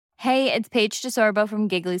Hey, it's Paige DeSorbo from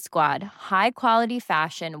Giggly Squad. High quality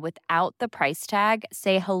fashion without the price tag.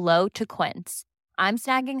 Say hello to Quince. I'm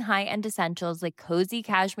snagging high-end essentials like cozy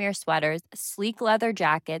cashmere sweaters, sleek leather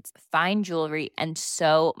jackets, fine jewelry, and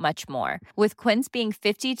so much more. With Quince being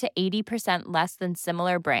 50 to 80% less than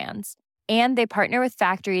similar brands. And they partner with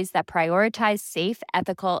factories that prioritize safe,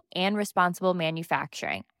 ethical, and responsible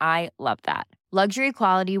manufacturing. I love that. Luxury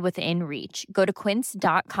quality within reach. Go to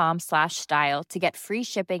quince.com/style to get free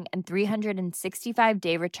shipping and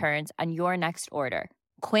 365-day returns on your next order.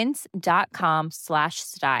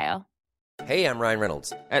 Quince.com/style. Hey, I'm Ryan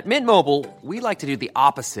Reynolds. At Mint Mobile, we like to do the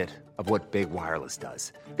opposite of what Big Wireless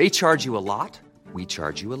does. They charge you a lot, we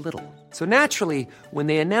charge you a little. So naturally, when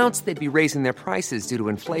they announced they'd be raising their prices due to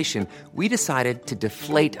inflation, we decided to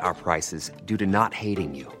deflate our prices due to not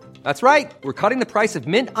hating you. That's right. We're cutting the price of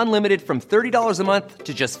Mint Unlimited from $30 a month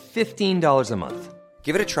to just $15 a month.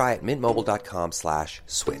 Give it a try at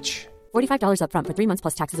mintmobile.com/switch. $45 up front for 3 months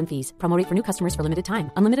plus taxes and fees. Promo rate for new customers for limited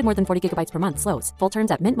time. Unlimited more than 40 gigabytes per month. Slows full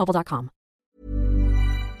terms at mintmobile.com.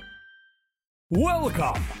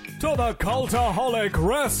 Welcome to the Cultaholic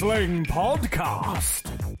Wrestling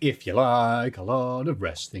Podcast. If you like a lot of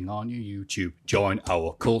wrestling on your YouTube, join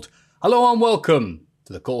our cult. Hello and welcome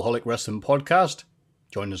to the Cultaholic Wrestling Podcast.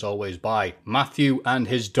 Joined as always by Matthew and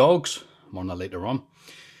his dogs. More on that later on.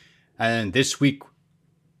 And this week,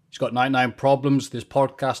 he's got 99 problems. This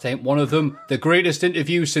podcast ain't one of them. The greatest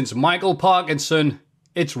interview since Michael Parkinson.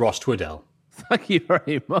 It's Ross Twiddell. Thank you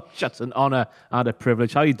very much. That's an honour and a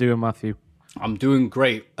privilege. How you doing, Matthew? I'm doing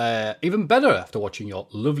great. Even better after watching your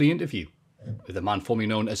lovely interview with a man formerly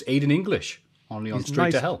known as Aiden English, only on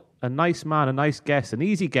Straight to Hell. A nice man, a nice guest, an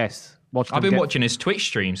easy guest. I've been watching his Twitch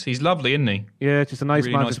streams. He's lovely, isn't he? Yeah, just a nice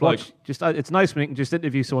really man. Nice just watch. It's nice when you can just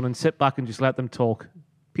interview someone and sit back and just let them talk.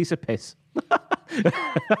 Piece of piss.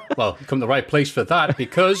 Well, you come to the right place for that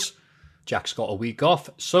because Jack's got a week off.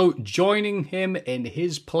 So joining him in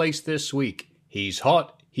his place this week, he's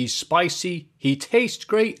hot, he's spicy, he tastes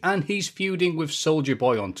great, and he's feuding with Soldier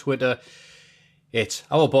Boy on Twitter. It's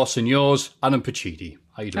our boss and yours, Adam Pacitti.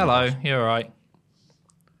 How you doing? Hello, boss? you all right?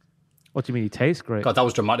 What do you mean he tastes great? God, that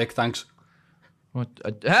was dramatic, thanks. What,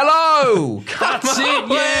 hello! That's it,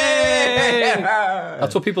 yeah!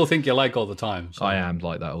 That's what people think you're like all the time. So. I am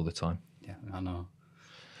like that all the time. Yeah, I know.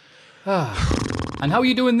 And how are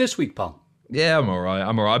you doing this week, pal? Yeah, I'm all right.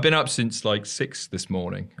 I've been up since like 6 this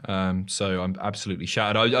morning, so I'm absolutely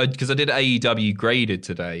shattered. Because I did AEW Graded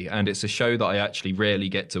today, and it's a show that I actually rarely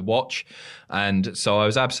get to watch, and so I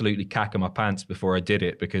was absolutely cacking my pants before I did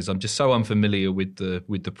it because I'm just so unfamiliar with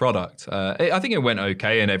the product. I think it went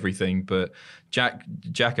okay and everything, but Jack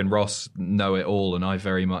and Ross know it all, and I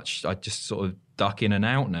just sort of duck in and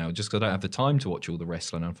out now just because I don't have the time to watch all the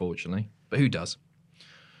wrestling, unfortunately. But who does?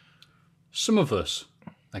 Some of us,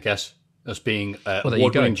 I guess. As being well,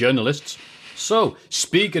 award-winning journalists. So,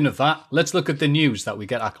 speaking of that, let's look at the news that we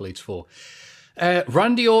get accolades for.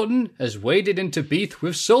 Randy Orton has waded into beef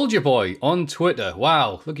with Soulja Boy on Twitter.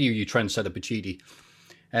 Wow, look at you trendsetter Pacitti.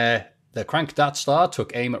 The Crank That Star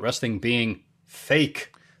took aim at wrestling being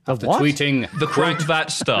fake after tweeting... The Crank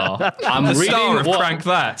That Star. I'm the reading star of what Crank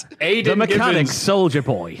That. Aiden the mechanic Gibbons, Soldier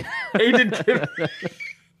Boy. Aiden Gibbons,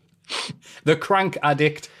 the Crank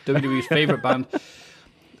Addict, WWE's favourite band.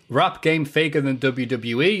 Rap game faker than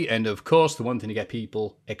WWE, and of course, the one thing to get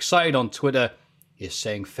people excited on Twitter is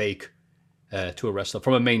saying fake to a wrestler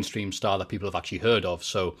from a mainstream star that people have actually heard of.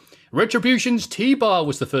 So, Retribution's T-Bar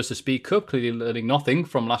was the first to speak up, clearly learning nothing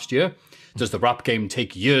from last year. Does the rap game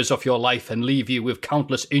take years off your life and leave you with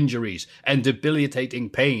countless injuries and debilitating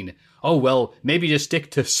pain? Oh well, maybe just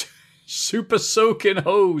stick to super soaking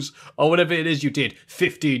hose or whatever it is you did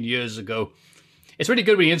 15 years ago. It's really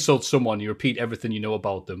good when you insult someone, you repeat everything you know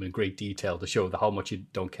about them in great detail to show how much you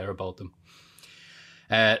don't care about them.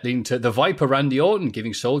 Leading to the Viper Randy Orton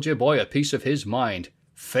giving Soulja Boy a piece of his mind.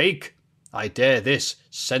 Fake. I dare this.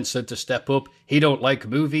 Censored to step up. He don't like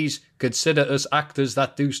movies. Consider us actors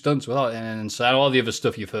that do stunts without... And so all the other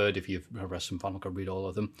stuff you've heard if you've a wrestling fan, I can read all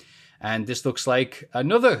of them. And this looks like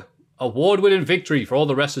another award-winning victory for all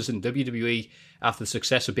the wrestlers in WWE after the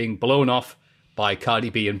success of being blown off by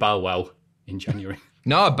Cardi B and Bow Wow in January.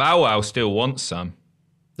 No, Bow Wow still wants some.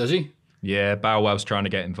 Does he? Yeah, Bow Wow's trying to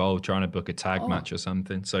get involved, trying to book a tag match or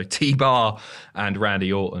something. So T-Bar and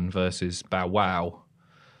Randy Orton versus Bow Wow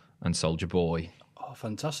and Soulja Boy. Oh,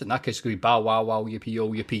 fantastic. In that case, it could be Bow Wow Wow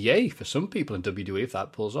Yippee-Yo Yippee-Yay for some people in WWE if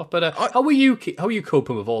that pulls off. But how are you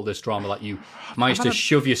coping with all this drama that you managed to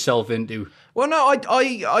shove yourself into? Well, no,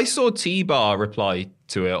 I saw T-Bar reply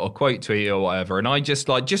to it or quote tweet it or whatever. And I just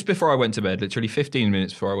before I went to bed, literally 15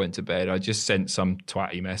 minutes before I went to bed, I just sent some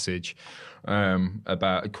twatty message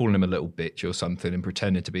about calling him a little bitch or something and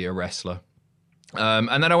pretending to be a wrestler.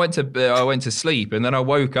 And then I went to sleep, and then I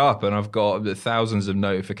woke up and I've got thousands of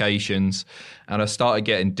notifications, and I started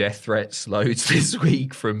getting death threats loads this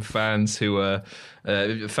week from fans who are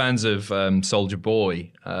fans of Soulja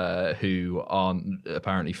Boy, who aren't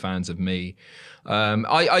apparently fans of me.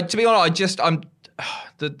 I to be honest, I'm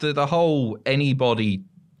the whole anybody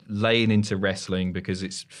laying into wrestling because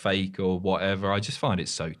it's fake or whatever, I just find it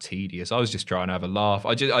so tedious. I was just trying to have a laugh.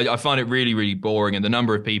 I find it really, really boring, and the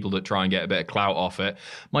number of people that try and get a bit of clout off it,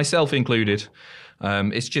 myself included,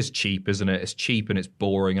 it's just cheap, isn't it? It's cheap and it's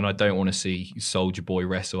boring, and I don't want to see Soulja Boy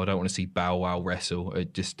wrestle. I don't want to see Bow Wow wrestle.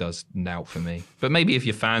 It just does nout for me. But maybe if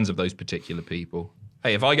you're fans of those particular people,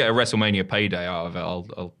 hey, if I get a WrestleMania payday out of it,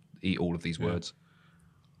 I'll eat all of these words.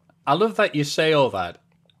 I love that you say all that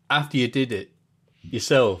after you did it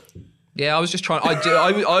yourself. Yeah, I was just trying.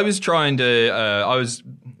 I was trying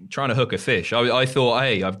to hook a fish. I thought,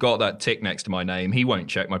 hey, I've got that tick next to my name. He won't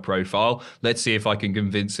check my profile. Let's see if I can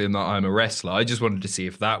convince him that I'm a wrestler. I just wanted to see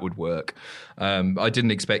if that would work. I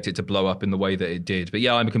didn't expect it to blow up in the way that it did. But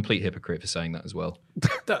yeah, I'm a complete hypocrite for saying that as well.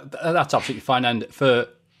 That's absolutely fine. And for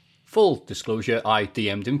full disclosure, I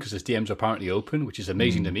DM'd him because his DMs are apparently open, which is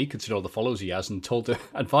amazing to me, considering all the followers he has, and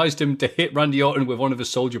advised him to hit Randy Orton with one of his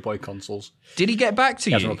Soulja Boy consoles. Did he get back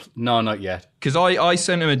to you? No, not yet. Because I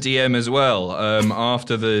sent him a DM as well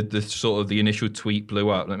after the sort of the initial tweet blew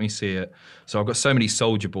up. Let me see it. So I've got so many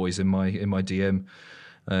Soulja Boys in my DM.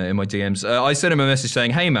 In my DMs. I sent him a message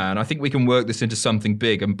saying, hey man, I think we can work this into something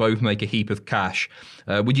big and both make a heap of cash.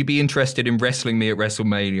 Would you be interested in wrestling me at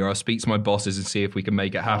WrestleMania? I'll speak to my bosses and see if we can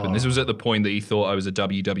make it happen. This was at the point that he thought I was a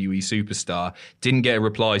WWE superstar. Didn't get a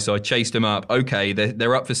reply, so I chased him up. Okay,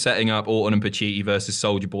 they're up for setting up Orton and Pacitti versus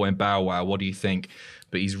Soulja Boy and Bow Wow. What do you think?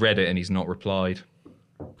 But he's read it and he's not replied.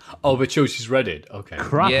 Oh, but he's read it. Okay.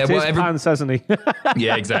 Cracked his pants, hasn't he?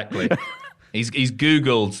 Yeah, exactly. He's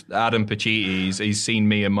Googled Adam Pacitti. He's seen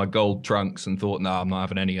me in my gold trunks and thought, no, I'm not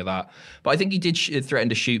having any of that. But I think he did threaten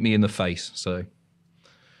to shoot me in the face. So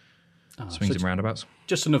swings and roundabouts.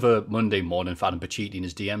 Just another Monday morning for Adam Pacitti in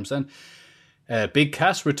his DMs then. Big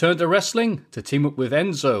Cass returned to wrestling to team up with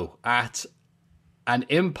Enzo at an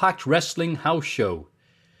Impact Wrestling house show.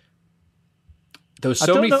 There were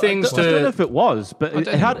so many things I don't know if it was, but it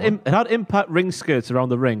had Impact ring skirts around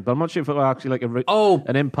the ring, but I'm not sure if it was actually like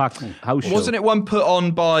an Impact house show. Wasn't it one put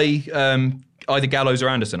on by either Gallows or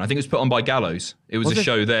Anderson? I think it was put on by Gallows. It was a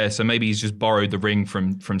show there, so maybe he's just borrowed the ring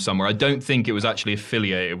from somewhere. I don't think it was actually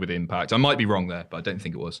affiliated with Impact. I might be wrong there, but I don't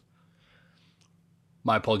think it was.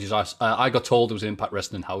 My apologies. I got told it was an Impact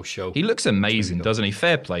Wrestling house show. He looks amazing, doesn't he?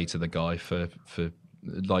 Fair play to the guy for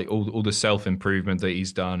like all the self-improvement that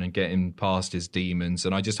he's done and getting past his demons,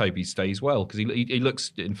 and I just hope he stays well because he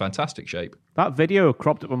looks in fantastic shape. That video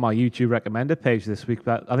cropped up on my YouTube recommended page this week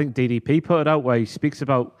that I think DDP put it out, where he speaks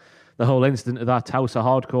about the whole incident of that House of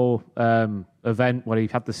Hardcore event where he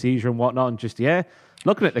had the seizure and whatnot, and just,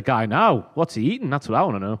 looking at the guy now, what's he eating? That's what I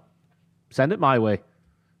want to know. Send it my way.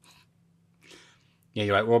 Yeah,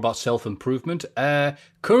 you're right. We're all about self-improvement.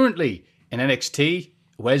 Currently in NXT,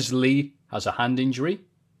 Wesley has a hand injury,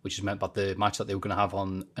 which is meant that the match that they were going to have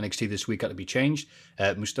on NXT this week had to be changed.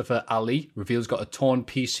 Mustafa Ali reveals got a torn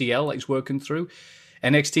PCL that he's working through.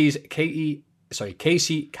 NXT's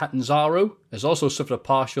Casey Catanzaro has also suffered a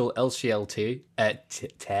partial LCL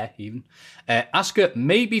tear even. Asuka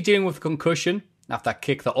may be dealing with a concussion after that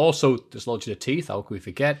kick that also dislodged her teeth. How can we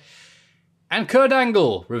forget? And Kurt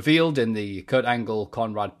Angle revealed in the Kurt Angle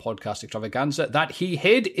Conrad podcast extravaganza that he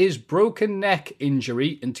hid his broken neck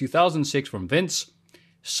injury in 2006 from Vince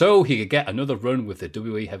so he could get another run with the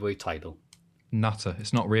WWE Heavyweight title. Nutter.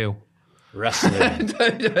 It's not real. Wrestling.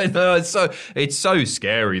 No, it's so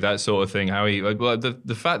scary, that sort of thing. How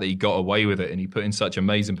the fact that he got away with it and he put in such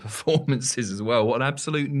amazing performances as well. What an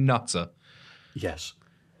absolute nutter. Yes.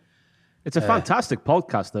 It's a fantastic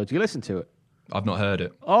podcast, though. Do you listen to it? I've not heard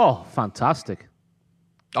it. Oh, fantastic.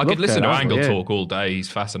 I could listen to Angle talk all day. He's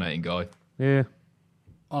a fascinating guy. Yeah.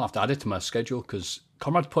 I'll have to add it to my schedule because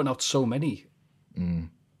Conrad's putting out so many. And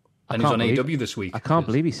he's on AEW this week. I can't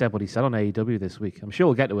believe he said what he said on AEW this week. I'm sure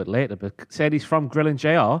we'll get to it later, but said he's from Grill and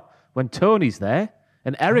JR when Tony's there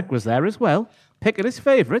and Eric was there as well, picking his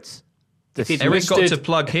favourites. Eric got to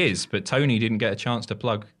plug his, but Tony didn't get a chance to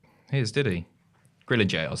plug his, did he? Grill and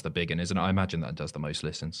JR's the big one, isn't it? I imagine that does the most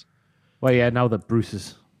listens. Well, yeah, now that Bruce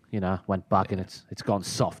has, went back and it's gone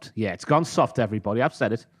soft. Yeah, it's gone soft, everybody. I've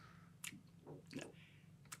said it.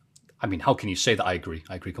 I mean, how can you say that? I agree.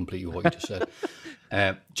 I agree completely with what you just said.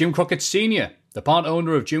 Jim Crockett Sr., the part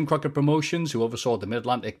owner of Jim Crockett Promotions, who oversaw the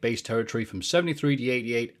Mid-Atlantic-based territory from 73 to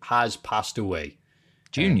 88, has passed away.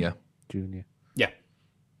 Junior. Yeah.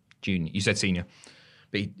 Junior. You said senior.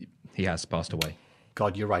 But he has passed away.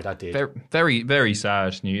 God, you're right, I did. Very, very, very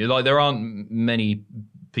sad news. Like, there aren't many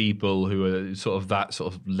people who are sort of that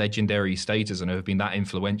sort of legendary status and have been that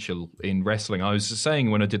influential in wrestling. I was saying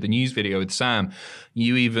when I did the news video with Sam,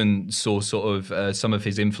 you even saw sort of some of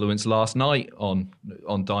his influence last night on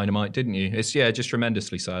Dynamite, didn't you? It's just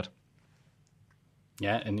tremendously sad.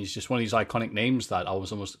 Yeah, and he's just one of these iconic names that I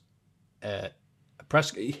was almost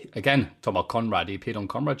press again. Talking about Conrad, he appeared on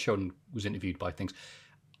Conrad's show and was interviewed by things.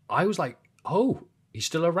 I was like, oh, he's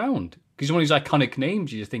still around. Because he's one of these iconic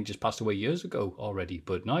names you just think just passed away years ago already.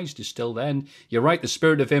 But no, he's just still there. And you're right, the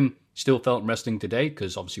spirit of him still felt in wrestling today,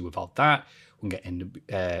 because obviously without that, we can get into,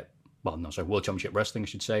 World Championship Wrestling, I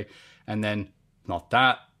should say. And then not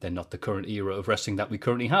that, then not the current era of wrestling that we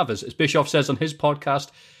currently have. As Bischoff says on his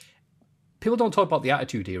podcast, people don't talk about the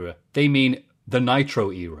Attitude Era. They mean the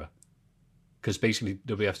Nitro Era. Because basically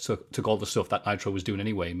WWF took all the stuff that Nitro was doing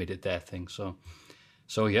anyway and made it their thing. So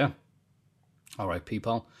yeah. All right,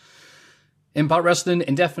 people. Impact Wrestling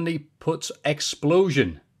indefinitely puts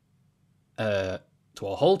Explosion to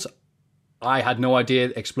a halt. I had no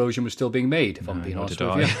idea Explosion was still being made, if I'm being honest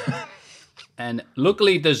with you. And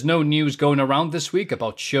luckily, there's no news going around this week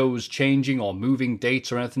about shows changing or moving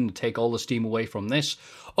dates or anything to take all the steam away from this,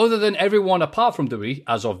 other than everyone apart from WWE,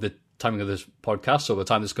 as of the timing of this podcast, so by the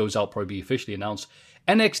time this goes out, probably be officially announced,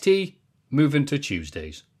 NXT moving to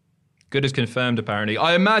Tuesdays. Good as confirmed, apparently.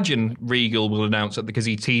 I imagine Regal will announce it because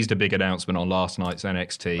he teased a big announcement on last night's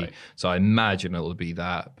NXT. Right. So I imagine it'll be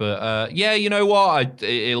that. But you know what?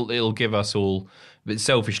 It'll give us all,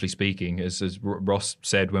 selfishly speaking, as Ross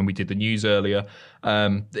said when we did the news earlier,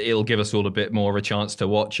 it'll give us all a bit more of a chance to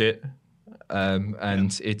watch it.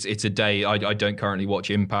 It's a day I don't currently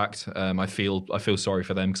watch Impact. I feel sorry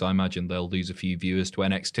for them because I imagine they'll lose a few viewers to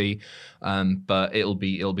NXT. But it'll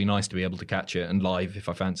be nice to be able to catch it and live if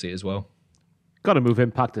I fancy it as well. Got to move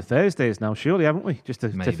Impact to Thursdays now, surely, haven't we? Just to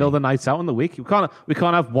fill the nights out in the week. We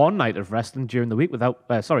can't have one night of wrestling during the week without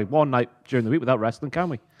one night during the week without wrestling, can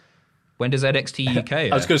we? When does NXT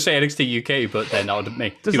UK? I was going to say NXT UK, but then I would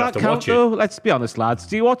make does that count though? Let's be honest, lads.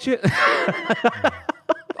 Do you watch it?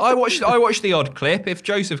 I watch the odd clip. If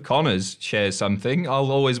Joseph Connors shares something,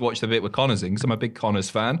 I'll always watch the bit with Connors in because I'm a big Connors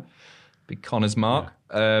fan, big Connors mark.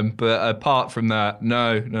 Yeah. But apart from that,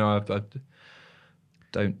 no, I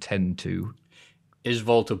don't tend to. Is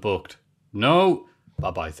Volta booked? No.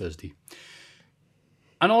 Bye Thursday.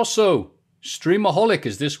 And also, Streamaholic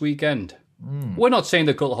is this weekend. We're not saying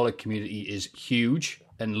the Cultaholic community is huge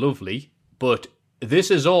and lovely, but this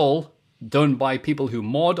is all done by people who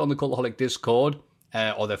mod on the Cultaholic Discord.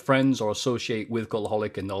 Or their friends or associate with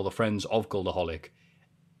Cultaholic and all the friends of Cultaholic.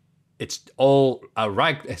 It's all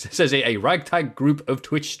it says a ragtag group of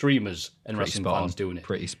Twitch streamers and wrestling fans doing it.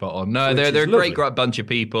 Pretty spot on. No, they're a great bunch of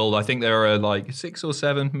people. I think there are like 6 or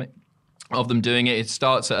 7 of them doing it. It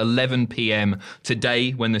starts at 11 p.m.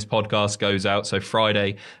 today when this podcast goes out. So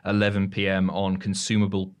Friday, 11 p.m. on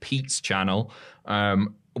Consumable Pete's channel.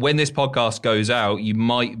 When this podcast goes out, you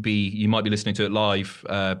might be listening to it live,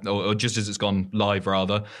 or just as it's gone live,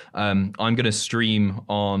 rather. I'm going to stream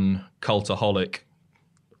on Cultaholic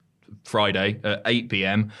Friday at 8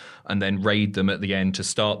 p.m. and then raid them at the end to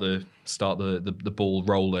start the ball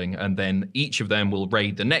rolling, and then each of them will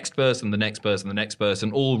raid the next person, the next person, the next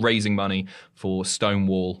person, all raising money for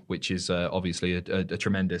Stonewall, which is obviously a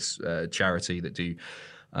tremendous charity that do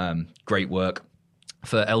great work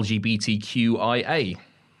for LGBTQIA.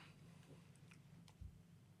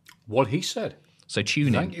 What he said. So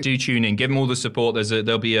tune in. Do tune in. Give them all the support.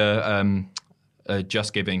 There'll be a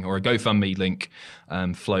Just Giving or a GoFundMe link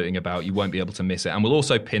floating about. You won't be able to miss it. And we'll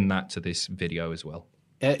also pin that to this video as well.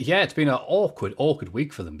 It's been an awkward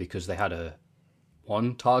week for them because they had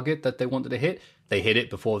one target that they wanted to hit. They hit it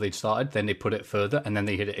before they'd started. Then they put it further and then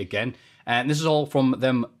they hit it again. And this is all from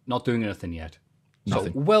them not doing anything yet.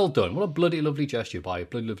 Nothing. So well done. What a bloody lovely gesture by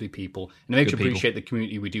bloody lovely people. And it makes you appreciate the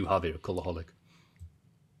community we do have here at Cultaholic.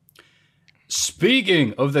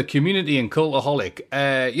 Speaking of the community in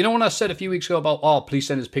Cultaholic, you know when I said a few weeks ago about, please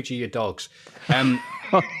send us a picture of your dogs? That's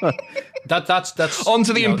on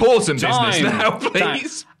to the important business now,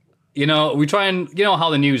 please. You know, we try and, you know how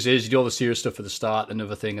the news is, you do all the serious stuff at the start,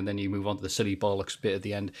 another thing, and then you move on to the silly bollocks bit at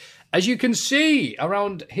the end. As you can see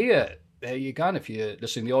around here, there you can. If you're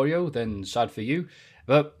listening to the audio, then sad for you.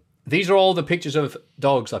 But these are all the pictures of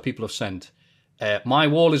dogs that people have sent. My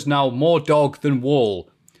wall is now more dog than wall.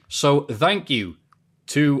 So thank you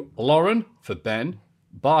to Lauren for Ben,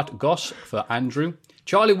 Bart Goss for Andrew,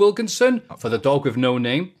 Charlie Wilkinson for the dog with no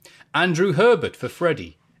name, Andrew Herbert for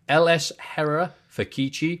Freddie, L.S. Herrera for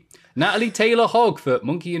Kichi, Natalie Taylor-Hogg for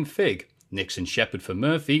Monkey and Fig, Nixon Shepherd for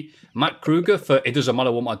Murphy, Matt Kruger for It Doesn't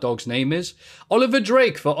Matter What My Dog's Name Is, Oliver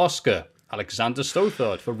Drake for Oscar, Alexander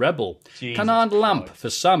Stothard for Rebel, Canard Lamp for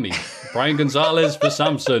Sammy, Brian Gonzalez for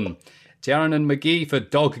Samson, Darren McGee for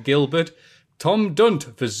Dog Gilbert, Tom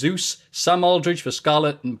Dunt for Zeus, Sam Aldridge for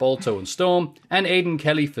Scarlet and Balto and Storm, and Aidan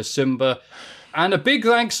Kelly for Simba. And a big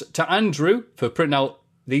thanks to Andrew for printing out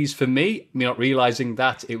these for me not realising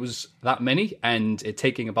that it was that many and it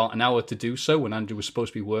taking about an hour to do so when Andrew was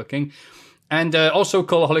supposed to be working. And also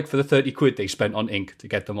Cultaholic for the 30 quid they spent on ink to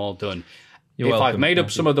get them all done. If welcome, I've made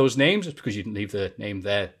up some of those names, it's because you didn't leave the name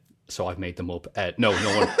there, so I've made them up. No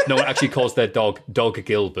one actually calls their dog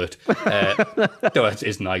Gilbert. No, it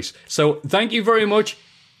is nice. So thank you very much.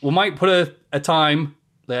 We might put a time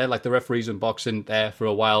there, like the referees in boxing, there for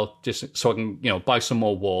a while, just so I can, buy some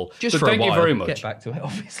more wall. Just for thank a while. You very much. Get back to it,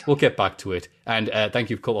 obviously. We'll get back to it. And thank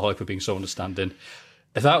you, Cultaholic, for being so understanding.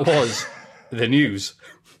 That was the news.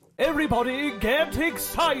 Everybody get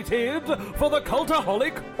excited for the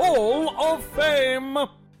Cultaholic Hall of Fame.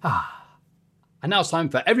 And now it's time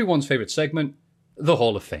for everyone's favourite segment, the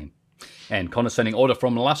Hall of Fame. And condescending order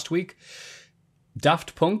from last week,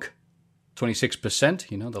 Daft Punk,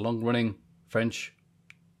 26%, the long-running French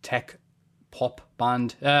tech pop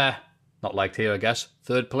band. Not liked here, I guess.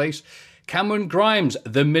 Third place. Cameron Grimes,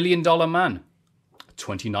 The $1 Million Man,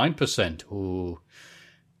 29%. Ooh.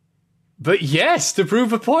 But yes, to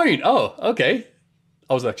prove a point. Oh, okay.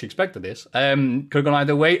 I wasn't actually expecting this. Could have gone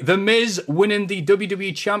either way. The Miz winning the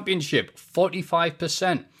WWE Championship,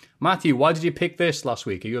 45%. Matthew, why did you pick this last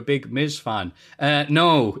week? Are you a big Miz fan?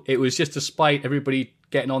 No, it was just to spite everybody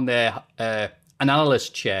getting on their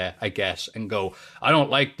analyst chair, I guess, and go, I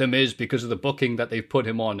don't like The Miz because of the booking that they've put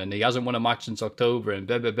him on, and he hasn't won a match since October, and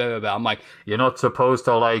blah, blah, blah, blah. I'm like, you're not supposed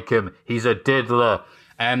to like him. He's a diddler.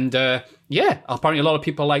 And apparently a lot of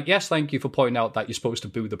people are like, yes, thank you for pointing out that you're supposed to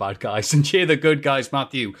boo the bad guys and cheer the good guys,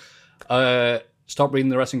 Matthew. Stop reading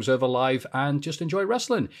the Wrestling Observer Live and just enjoy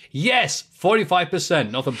wrestling. Yes,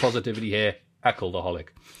 45%. Nothing positivity here at Cultaholic.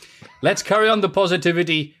 Let's carry on the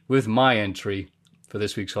positivity with my entry for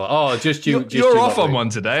this week's Hall. Oh, just you. You're off on one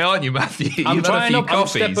today, aren't you, Matthew? I'm trying up. I'm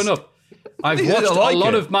stepping up. I've watched a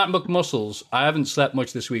lot of Matt McMuscles. I haven't slept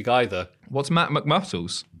much this week either. What's Matt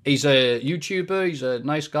McMuscles? He's a YouTuber. He's a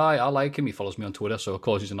nice guy. I like him. He follows me on Twitter, so of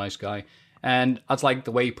course he's a nice guy. And I like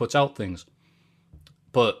the way he puts out things.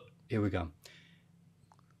 But here we go.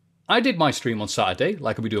 I did my stream on Saturday,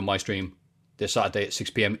 like I'll be doing my stream this Saturday at 6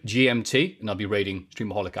 p.m. GMT, and I'll be raiding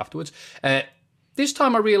Streamaholic afterwards. This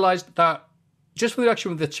time I realised that, just for the action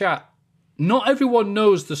with the chat, not everyone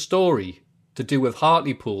knows the story to do with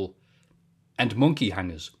Hartlepool and monkey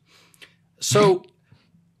hangers. So,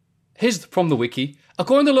 here's from the wiki.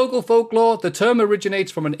 According to local folklore, the term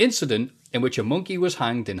originates from an incident in which a monkey was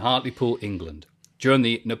hanged in Hartlepool, England. During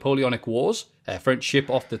the Napoleonic Wars, a French ship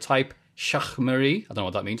of the type Chachmery, I don't know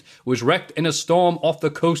what that means, was wrecked in a storm off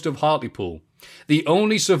the coast of Hartlepool. The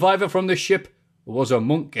only survivor from the ship was a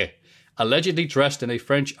monkey, allegedly dressed in a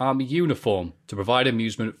French army uniform to provide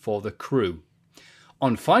amusement for the crew.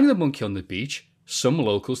 On finding the monkey on the beach, some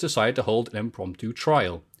locals decided to hold an impromptu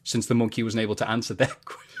trial, since the monkey wasn't able to answer their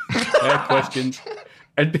questions,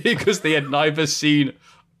 and because they had neither seen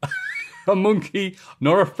a monkey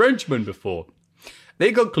nor a Frenchman before.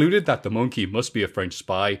 They concluded that the monkey must be a French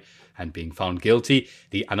spy, and being found guilty,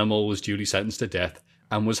 the animal was duly sentenced to death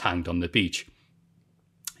and was hanged on the beach.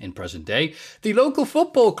 In present day, the local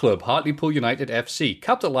football club, Hartlepool United FC,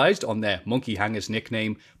 capitalised on their monkey hangers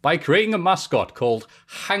nickname by creating a mascot called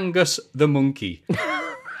Hangus the Monkey in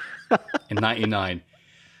 1999.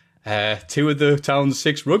 Two of the town's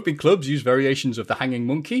 6 rugby clubs use variations of the hanging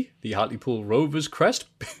monkey, the Hartlepool Rovers crest,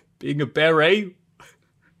 being a beret-wearing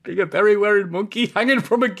monkey hanging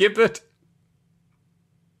from a gibbet.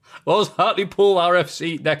 Whilst Hartlepool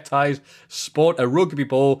RFC neckties sport a rugby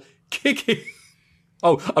ball kicking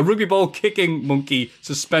monkey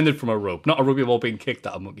suspended from a rope. Not a rugby ball being kicked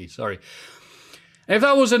at a monkey, sorry. And if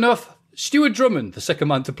that was enough, Stuart Drummond, the second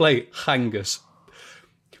man to play Hangus.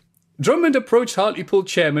 Drummond approached Hartlepool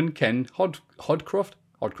chairman Ken Hodcroft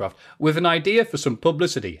with an idea for some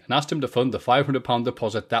publicity and asked him to fund the £500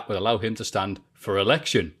 deposit that would allow him to stand for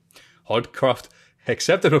election. Hodcroft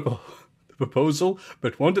accepted the proposal,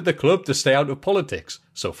 but wanted the club to stay out of politics,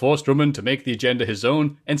 so forced Drummond to make the agenda his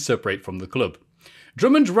own and separate from the club.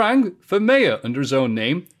 Drummond ran for mayor under his own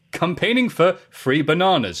name, campaigning for free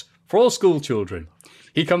bananas for all school children.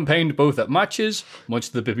 He campaigned both at matches, much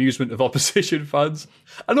to the bemusement of opposition fans,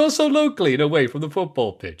 and also locally and away from the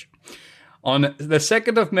football pitch. On the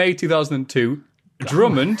 2nd of May 2002,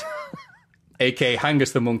 Drummond, a.k.a.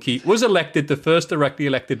 Hangus the Monkey, was elected the first directly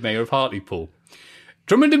elected mayor of Hartlepool.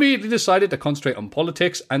 Drummond immediately decided to concentrate on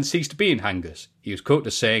politics and ceased being Hangus. He was quoted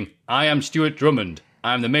as saying, "I am Stuart Drummond.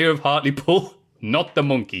 I am the mayor of Hartlepool, not the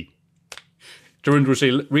monkey." Drummond was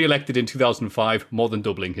re-elected in 2005, more than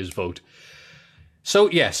doubling his vote. So,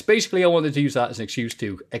 yes, basically I wanted to use that as an excuse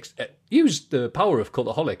to use the power of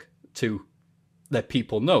Cultaholic to let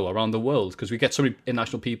people know around the world, because we get so many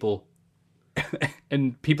international people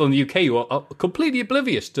and people in the UK who are completely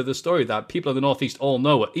oblivious to the story that people in the Northeast all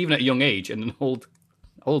know, even at a young age and an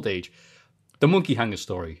old age, the monkey hanger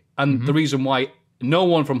story. And the reason why no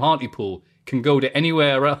one from Hartlepool can go to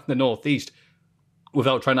anywhere around the Northeast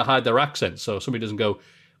without trying to hide their accent. So somebody doesn't go,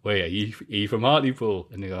 "Wait, are you from Hartlepool?"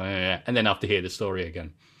 And they go, "Yeah," and then have to hear the story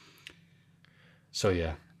again. So,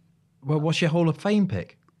 yeah. Well, what's your Hall of Fame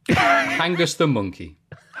pick? Hangus the Monkey.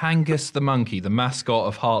 Hangus the Monkey, the mascot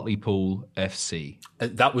of Hartlepool FC.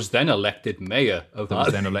 That was then elected mayor of That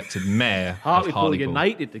was then elected mayor of Hartlepool Hartlepool.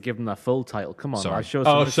 United to give him that full title. Come on, Sorry. guys, show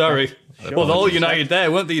some respect. Sorry. Show Well, some all respect. united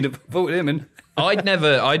there, weren't they? You voted him in. I'd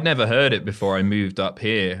never heard it before I moved up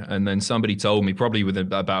here, and then somebody told me, probably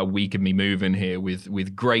within about a week of me moving here,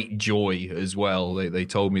 with great joy as well. They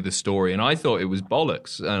told me the story, and I thought it was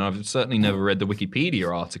bollocks. And I've certainly never read the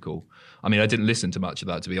Wikipedia article. I mean, I didn't listen to much of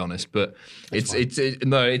that, to be honest. But it's an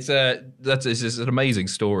amazing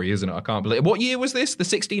story, isn't it? I can't believe it. What year was this? The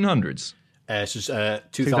 1600s. This is 2010.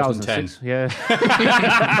 2006, yeah.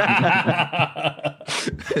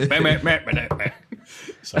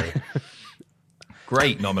 Sorry.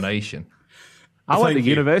 Great nomination. I went to Thank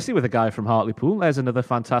you. university with a guy from Hartlepool. There's another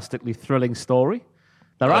fantastically thrilling story.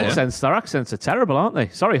 Their accents are terrible, aren't they?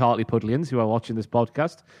 Sorry, Hartlepoolians who are watching this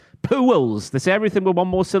podcast. Pools. They say everything with one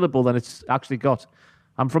more syllable than it's actually got.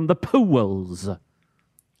 I'm from the Pools.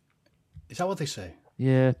 Is that what they say?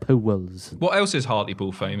 Yeah, Pools. What else is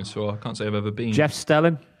Hartlepool famous for? I can't say I've ever been. Jeff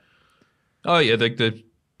Stelling, Oh, yeah, the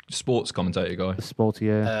sports commentator guy. the sporty.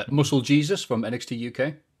 Muscle Jesus from NXT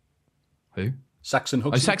UK. Who? Saxon Oh,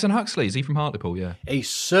 Huxley. Saxon Huxley. Is he from Hartlepool? Yeah. He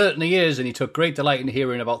certainly is, and he took great delight in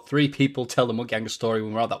hearing about 3 people tell the Monkey Hanger story when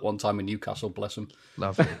we were out that one time in Newcastle, bless him.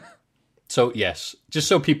 Lovely. So, yes, just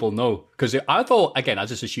so people know, because I thought, again, I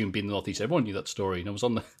just assumed being in the Northeast, everyone knew that story, and I was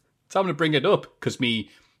on the time to bring it up, because we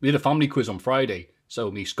did a family quiz on Friday, so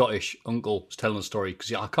me Scottish uncle was telling the story,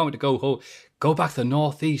 because I can't wait to go back to the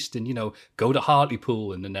Northeast and, go to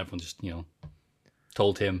Hartlepool, and then everyone just,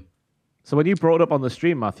 told him. So when you brought it up on the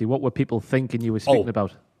stream, Matthew, what were people thinking you were speaking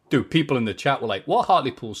about? Dude, people in the chat were like, "What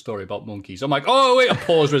Hartlepool story about monkeys?" I'm like, "Oh, wait, I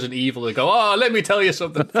pause Resident Evil." They go, "Oh, let me tell you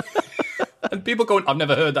something." And people going, "I've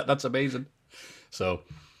never heard that. That's amazing." So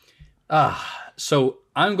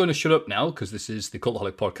I'm going to shut up now because this is the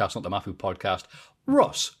Cultaholic podcast, not the Matthew podcast.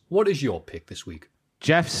 Ross, what is your pick this week?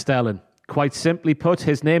 Jeff Stelling. Quite simply put,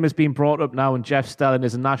 his name has been brought up now, and Jeff Stelling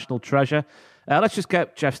is a national treasure. Let's just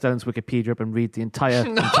get Jeff Stelling's Wikipedia up and read the entire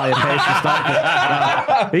page to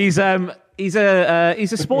start with. He's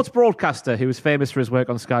a sports broadcaster who is famous for his work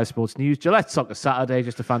on Sky Sports News, Gillette Soccer Saturday,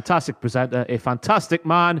 just a fantastic presenter, a fantastic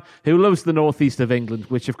man who loves the northeast of England,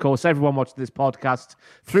 which, of course, everyone watching this podcast,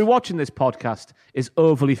 through watching this podcast, is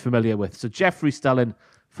overly familiar with. So Jeffrey Stelling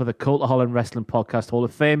for the Cultaholic Wrestling Podcast Hall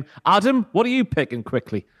of Fame. Adam, what are you picking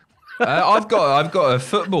quickly? I've got a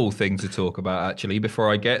football thing to talk about, actually, before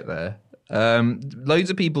I get there. Loads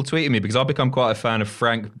of people tweeting me because I've become quite a fan of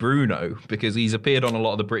Frank Bruno because he's appeared on a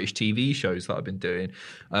lot of the British TV shows that I've been doing.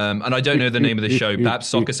 And I don't know the name of the show, perhaps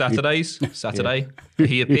Soccer Saturdays? Saturday? Yeah.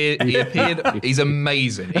 He appeared, he's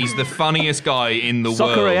amazing. He's the funniest guy in the world.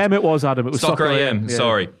 Soccer AM it was, Adam. It was Soccer AM, yeah.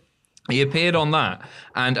 Sorry. He appeared on that,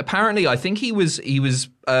 and apparently, I think he was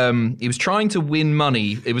trying to win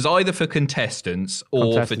money. It was either for contestants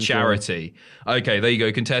or for charity. Yeah. Okay, there you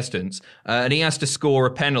go, contestants, and he has to score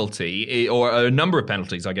a penalty or a number of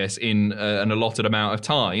penalties, I guess, in an allotted amount of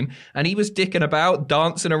time. And he was dicking about,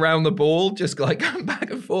 dancing around the ball, just like going back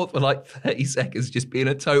and forth for like 30 seconds, just being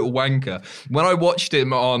a total wanker. When I watched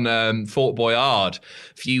him on Fort Boyard a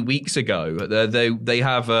few weeks ago, they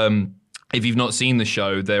have. If you've not seen the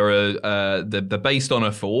show, they're based on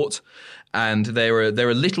a fort, and there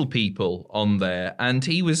are little people on there, and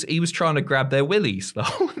he was trying to grab their willies the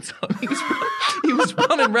whole time. He was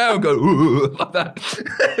running around going ooh, like that.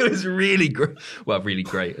 It was really great. Well, really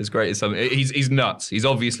great. As great as something. He's nuts. He's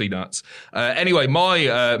obviously nuts. Anyway,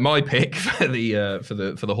 my pick for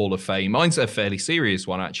the Hall of Fame. Mine's a fairly serious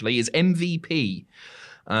one actually. Is MVP.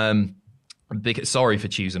 Sorry for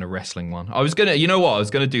choosing a wrestling one. I was gonna do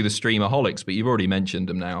the Streamaholics, but you've already mentioned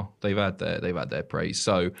them now. They've had their praise.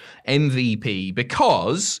 So MVP,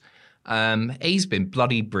 because he's been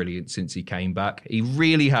bloody brilliant since he came back. He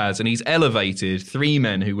really has, and he's elevated 3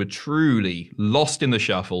 men who were truly lost in the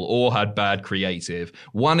shuffle or had bad creative.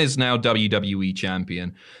 One is now WWE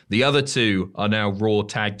champion. The other 2 are now Raw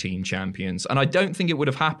Tag Team champions, and I don't think it would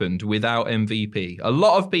have happened without MVP. A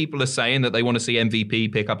lot of people are saying that they want to see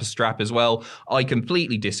MVP pick up a strap as well. I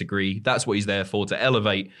completely disagree. That's what he's there for, to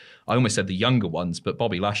elevate. I almost said the younger ones, but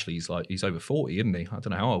Bobby Lashley's he's over 40, isn't he? I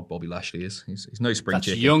don't know how old Bobby Lashley is. He's no spring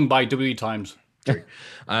chicken. That's young by WWE times. True.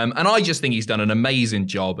 And I just think he's done an amazing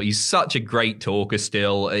job. He's such a great talker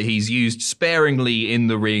still. He's used sparingly in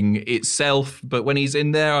the ring itself, but when he's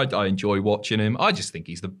in there, I enjoy watching him. I just think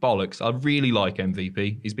he's the bollocks. I really like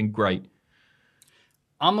MVP. He's been great.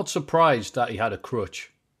 I'm not surprised that he had a crutch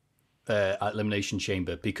at Elimination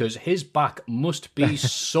Chamber, because his back must be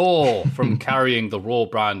sore from carrying the Raw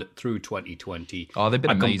brand through 2020. Oh, they've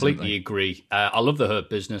been amazing. I completely agree. I love the Hurt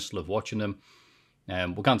Business, love watching them.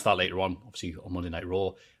 We'll get into that later on, obviously on Monday Night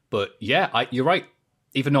Raw. But yeah, you're right.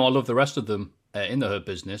 Even though I love the rest of them in the Hurt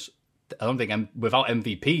Business, I don't think without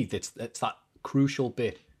MVP, it's that crucial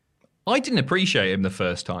bit. I didn't appreciate him the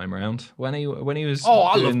first time round when he was. Oh,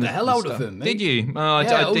 I loved the hell out of him. Mate. Did you?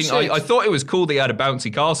 I thought it was cool that he had a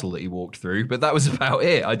bouncy castle that he walked through, but that was about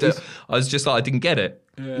it. I was just like, I didn't get it.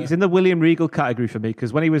 Yeah. He's in the William Regal category for me,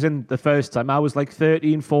 because when he was in the first time, I was like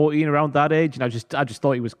 13, 14, around that age, and I just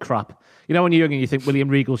thought he was crap. You know, when you're young and you think William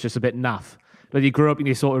Regal's just a bit naff. But you grow up and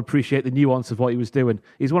you sort of appreciate the nuance of what he was doing.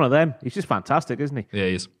 He's one of them. He's just fantastic, isn't he? Yeah,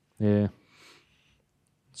 he is. Yeah.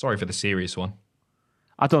 Sorry for the serious one.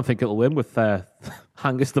 I don't think it'll win with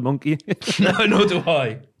Angus the Monkey. No, nor do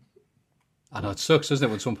I. I know, it sucks, doesn't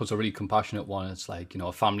it, when someone puts a really compassionate one, it's like,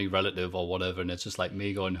 a family relative or whatever, and it's just like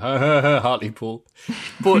me going, ha ha ha, Hartlepool.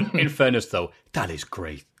 But in fairness, though, that is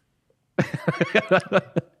great. I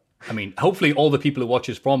mean, hopefully all the people who watch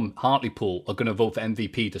us from Hartlepool are going to vote for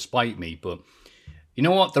MVP despite me, but you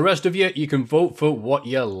know what? The rest of you can vote for what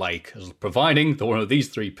you like, providing the one of these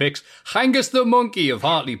 3 picks, Angus the Monkey of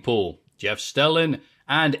Hartlepool, Jeff Stelling,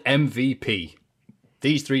 and MVP.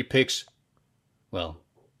 These 3 picks, well,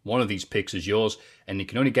 one of these picks is yours, and you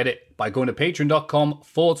can only get it by going to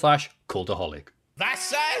patreon.com/Cultaholic.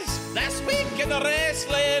 This is This Week in the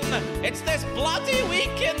Wrestling. It's this bloody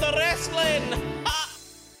week in the wrestling.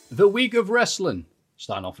 The week of wrestling.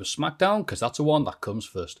 Starting off with SmackDown, because that's the one that comes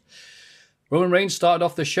first. Roman Reigns started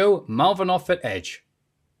off the show mouthing off at Edge.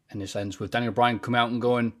 And this ends with Daniel Bryan coming out and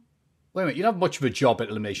going, wait a minute, you don't have much of a job at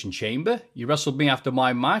Elimination Chamber. You wrestled me after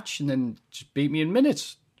my match and then just beat me in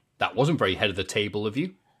minutes. That wasn't very head of the table of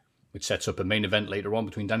you. Which sets up a main event later on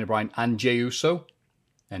between Daniel Bryan and Jey Uso.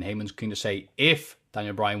 And Heyman's keen to say, if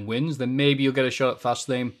Daniel Bryan wins, then maybe you'll get a shot at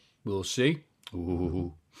Fastlane. We'll see.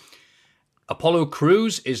 Ooh. Apollo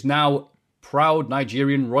Crews is now proud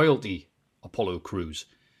Nigerian royalty. Apollo Crews.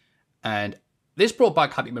 And this brought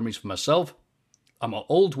back happy memories for myself. I'm at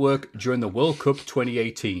old work during the World Cup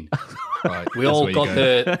 2018. Right, we all got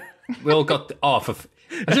the.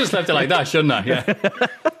 I just left it like that, shouldn't I? Yeah.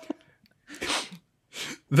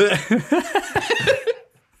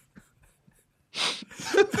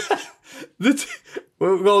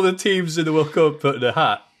 All the teams in the World Cup put in a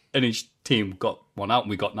hat, and each team got one out, and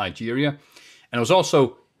we got Nigeria. And it was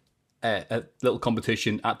also a little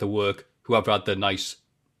competition at the work. Whoever had the nicest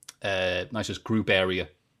group area,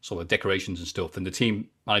 sort of decorations and stuff, and the team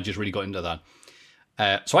managers really got into that.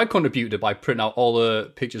 So I contributed by printing out all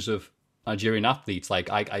the pictures of Nigerian athletes like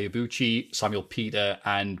Ike Iyabuchi, Samuel Peter,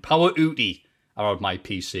 and Power Uti are on my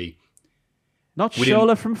PC. Not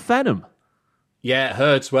Shola from Phenom. Yeah, it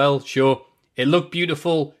hurts. Well, sure. It looked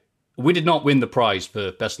beautiful. We did not win the prize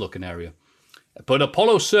for best looking area. But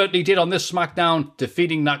Apollo certainly did on this SmackDown,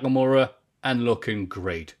 defeating Nakamura and looking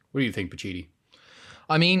great. What do you think, Pachidi?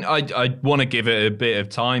 I mean, I want to give it a bit of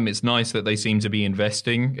time. It's nice that they seem to be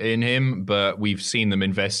investing in him, but we've seen them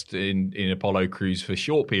invest in Apollo Crews for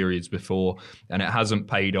short periods before, and it hasn't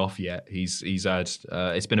paid off yet. He's had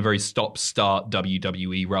it's been a very stop-start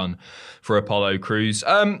WWE run for Apollo Crews.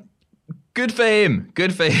 Good for him,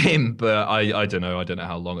 but I don't know. I don't know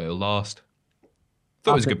how long it'll last.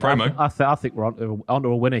 Thought it was a good promo. I think we're onto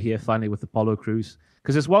a winner here finally with Apollo Crews.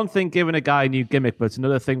 Because it's one thing giving a guy a new gimmick, but it's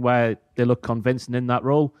another thing where they look convincing in that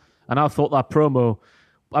role. And I thought that promo,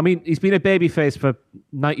 I mean, he's been a babyface for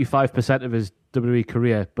 95% of his WWE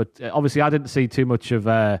career, but obviously I didn't see too much of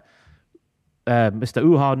Mr.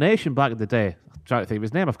 Uhaa Nation back in the day. I'm trying to think of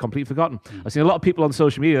his name, I've completely forgotten. I've seen a lot of people on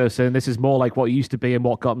social media saying this is more like what he used to be and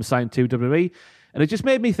what got him signed to WWE. And it just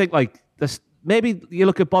made me think, like, maybe you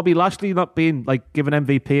look at Bobby Lashley not being like given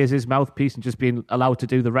MVP as his mouthpiece and just being allowed to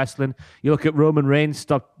do the wrestling. You look at Roman Reigns,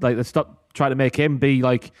 stop trying to make him be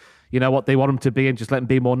like, what they want him to be and just let him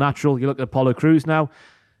be more natural. You look at Apollo Crews now.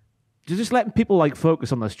 You're just letting people like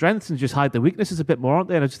focus on their strengths and just hide their weaknesses a bit more, aren't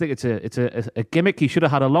they? And I just think it's a gimmick he should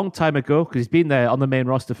have had a long time ago because he's been there on the main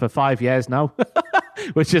roster for 5 years now,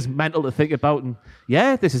 which is mental to think about. And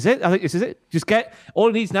yeah, this is it. I think this is it. Just all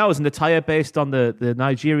he needs now is an attire based on the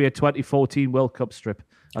Nigeria 2014 World Cup strip.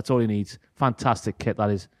 That's all he needs. Fantastic kit that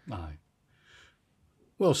is. Aye.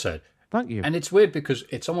 Well said. Thank you. And it's weird because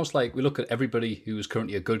it's almost like we look at everybody who is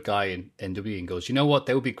currently a good guy in WWE and goes, you know what?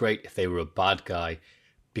 They would be great if they were a bad guy.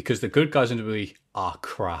 Because the good guys in WWE are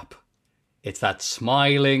crap. It's that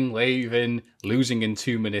smiling, waving, losing in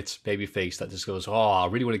 2 minutes babyface that just goes, I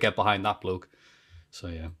really want to get behind that bloke. So,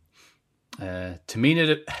 yeah.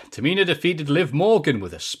 Tamina defeated Liv Morgan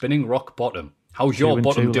with a spinning rock bottom. How's your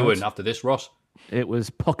bottom doing after this, Ross? It was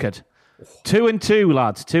puckered. 2-2,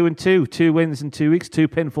 lads. 2-2. 2 wins in 2 weeks. 2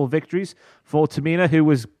 pinfall victories for Tamina, who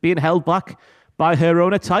was being held back by her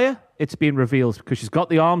own attire. It's been revealed because she's got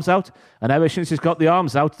the arms out, and ever since she's got the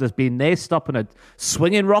arms out, there's been no stopping her.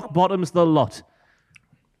 Swinging rock bottoms the lot.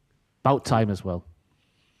 About time as well.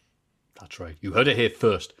 That's right. You heard it here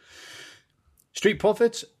first. Street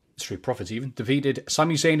Profits even, defeated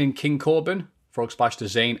Sami Zayn and King Corbin. Frog splash to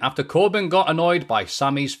Zayn after Corbin got annoyed by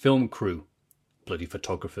Sami's film crew. Bloody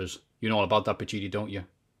photographers. You know all about that, Pachidi, don't you?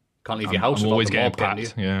 Can't leave your house I'm without always the getting mob, can you?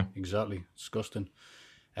 packed. Yeah. Exactly. Disgusting.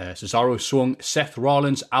 Cesaro swung Seth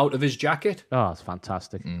Rollins out of his jacket. Oh, it's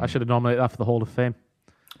fantastic. I should have nominated that for the Hall of Fame.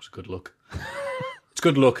 It's a good look. It's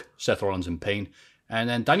good look. Seth Rollins in pain. And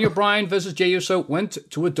then Daniel Bryan versus Jey Uso went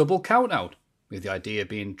to a double count out, with the idea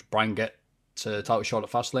being Bryan get to title shot at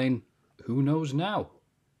Fastlane. Who knows now?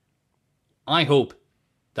 I hope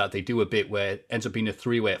that they do a bit where it ends up being a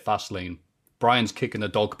 3-way at Fastlane. Bryan's kicking the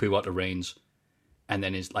dog poo out of Reigns. And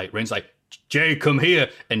then Reigns like, Jay, come here.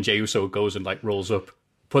 And Jey Uso goes and rolls up.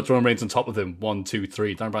 Puts Roman Reigns on top of him. 1, 2,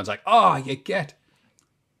 3. Dan Bryan's like, you get.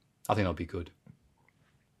 I think that'll be good.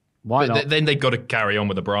 Why not? Then they've got to carry on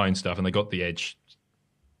with the Bryan stuff, and they got the Edge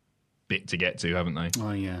bit to get to, haven't they?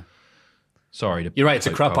 Oh, yeah. Sorry. You're right. It's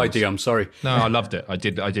a crap idea. I'm sorry. No, I loved it. I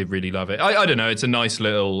did really love it. I don't know. It's a nice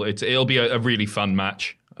little. It'll be a really fun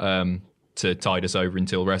match to tide us over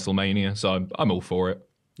until WrestleMania. So I'm all for it.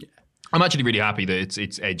 I'm actually really happy that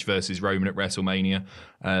it's Edge versus Roman at WrestleMania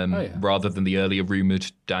rather than the earlier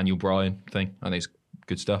rumoured Daniel Bryan thing. I think it's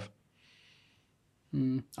good stuff.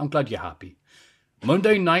 I'm glad you're happy.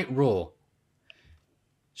 Monday Night Raw.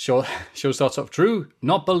 Show starts off Drew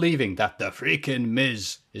not believing that the freaking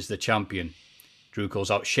Miz is the champion. Drew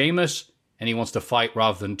calls out Sheamus and he wants to fight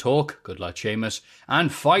rather than talk. Good lad, Sheamus.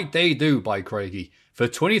 And fight they do by Craigie. For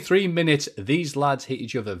 23 minutes, these lads hit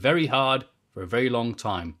each other very hard for a very long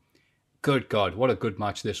time. Good God, what a good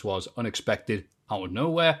match this was. Unexpected, out of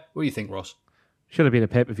nowhere. What do you think, Ross? Should have been a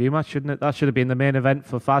pay-per-view match, shouldn't it? That should have been the main event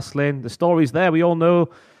for Fastlane. The story's there, we all know.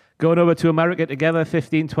 Going over to America together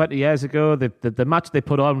 15, 20 years ago, the match they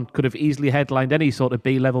put on could have easily headlined any sort of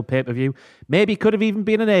B-level pay-per-view. Maybe could have even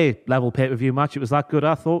been an A-level pay-per-view match. It was that good,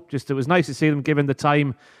 I thought. It was nice to see them given the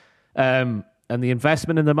time and the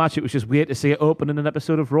investment in the match. It was just weird to see it open in an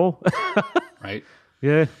episode of Raw. Right.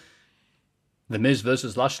 Yeah. The Miz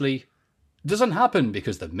versus Lashley doesn't happen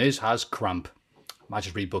because the Miz has cramp. Match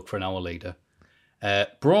is rebooked for an hour later.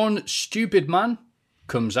 Braun Stupid Man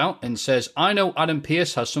comes out and says, I know Adam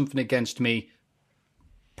Pearce has something against me,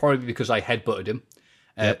 probably because I headbutted him.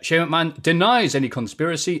 Shane McMahon denies any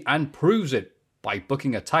conspiracy and proves it by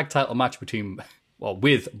booking a tag title match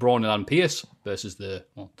with Braun and Adam Pearce versus the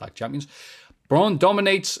tag champions. Braun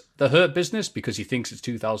dominates the Hurt Business because he thinks it's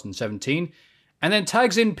 2017, and then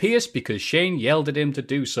tags in Pearce because Shane yelled at him to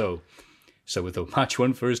do so. So with a match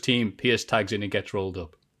won for his team, Pearce tags in and gets rolled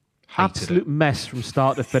up. Absolute mess from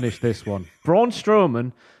start to finish, this one. Braun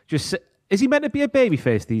Strowman, is he meant to be a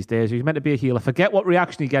babyface these days, or is he meant to be a heel? I forget what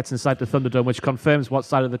reaction he gets inside the Thunderdome, which confirms what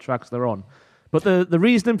side of the tracks they're on. But the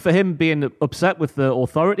reason for him being upset with the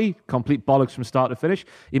Authority, complete bollocks from start to finish.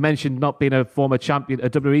 He mentioned not being a former champion, a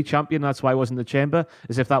WWE champion, that's why he wasn't in the chamber,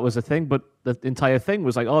 as if that was a thing. But the entire thing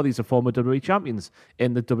was like, these are former WWE champions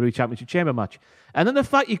in the WWE Championship Chamber match. And then the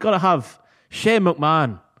fact you've got to have Shane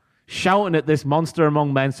McMahon shouting at this monster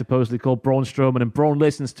among men, supposedly called Braun Strowman, and Braun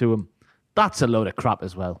listens to him. That's a load of crap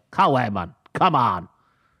as well. Man. Come on.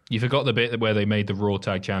 You forgot the bit where they made the Raw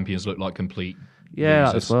Tag Champions look like complete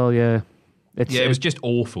losers. As well, yeah. It was just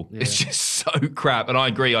awful. Yeah. It's just so crap. And I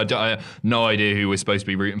agree, I have no idea who we're supposed to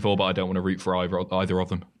be rooting for, but I don't want to root for either of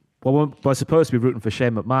them. Well, we're supposed to be rooting for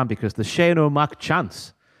Shane McMahon because the Shane O'Mac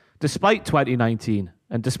chants despite 2019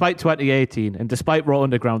 and despite 2018 and despite Raw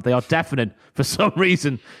Underground, they are deafening for some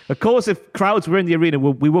reason. Of course, if crowds were in the arena,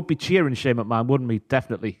 we would be cheering Shane McMahon, wouldn't we?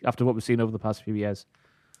 Definitely, after what we've seen over the past few years.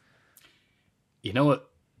 You know what?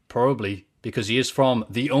 Probably because he is from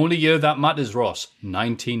the only year that matters, Ross,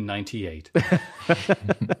 1998.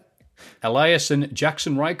 Elias and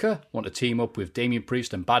Jackson Riker want to team up with Damian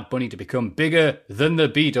Priest and Bad Bunny to become bigger than the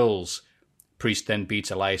Beatles. Priest then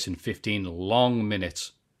beats Elias in 15 long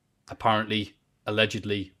minutes. Apparently,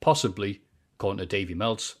 allegedly, possibly, according to Davey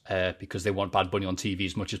Meltz, because they want Bad Bunny on TV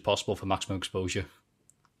as much as possible for maximum exposure.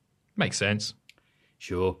 Makes sense.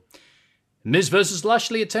 Sure. Miz versus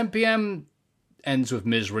Lashley at 10 p.m. ends with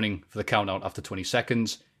Miz running for the countdown after 20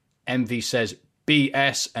 seconds. MV says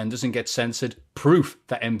BS and doesn't get censored. Proof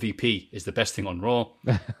that MVP is the best thing on Raw.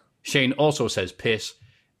 Shane also says piss.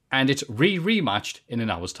 And it's rematched in an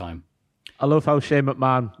hour's time. I love how Shane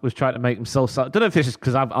McMahon was trying to make himself... I don't know if it's just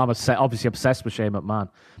because I'm obviously obsessed with Shane McMahon.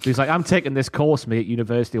 But he's like, I'm taking this course, mate, at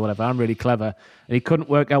university or whatever. I'm really clever. And he couldn't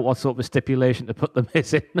work out what sort of a stipulation to put the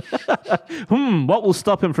Miz in. What will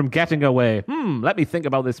stop him from getting away? Let me think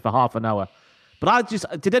about this for half an hour. But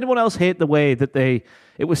did anyone else hate the way that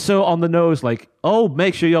it was so on the nose, like, oh,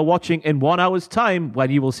 make sure you're watching in 1 hour's time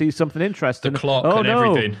when you will see something interesting. The clock and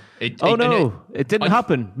everything. It didn't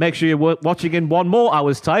happen. Make sure you're watching in 1 more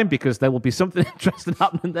hour's time because there will be something interesting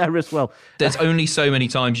happening there as well. There's only so many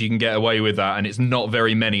times you can get away with that, and it's not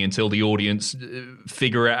very many until the audience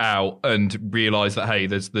figure it out and realise that, hey,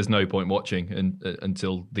 there's no point watching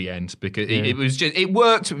until the end. Because it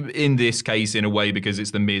worked in this case in a way because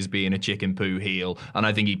it's the Miz being a chicken poo heel, and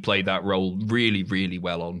I think he played that role really, really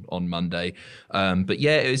well on Monday. But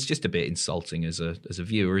yeah, it's just a bit insulting as a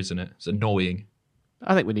viewer, isn't it? It's annoying.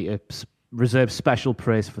 I think we need to reserve special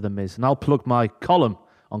praise for The Miz. And I'll plug my column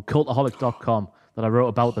on cultaholic.com that I wrote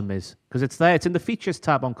about The Miz. Because it's there. It's in the features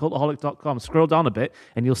tab on cultaholic.com. Scroll down a bit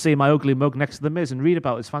and you'll see my ugly mug next to The Miz and read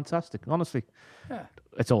about it. It's fantastic. Honestly. Yeah.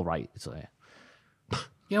 It's all right. It's there.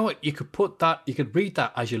 You know what? You could read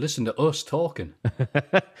that as you listen to us talking.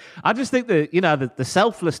 I just think that, the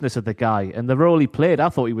selflessness of the guy and the role he played, I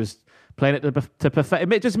thought he was playing it to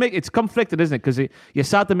perfect. It's conflicted, isn't it? Because you're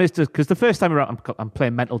sad to miss because the first time around, I'm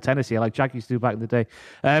playing mental tennis here, like Jack used to do back in the day.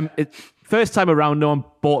 First time around, no one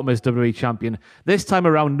bought him as WWE champion. This time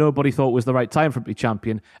around, nobody thought it was the right time for him to be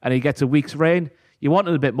champion, and he gets a week's reign. You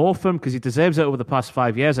wanted a bit more from him because he deserves it over the past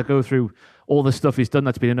 5 years. I go through all the stuff he's done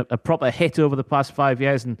that's been a proper hit over the past 5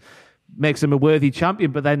 years and makes him a worthy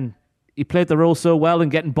champion. But then he played the role so well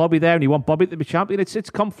and getting Bobby there, and you want Bobby to be champion. It's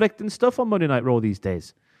conflicting stuff on Monday Night Raw these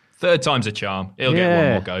days. Third time's a charm. He'll get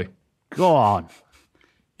one more go. Go on.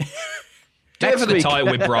 Do it for the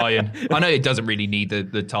title with Brian. I know it doesn't really need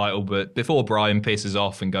the title, but before Brian pisses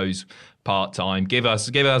off and goes part-time, give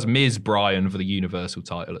us Ms. Brian for the Universal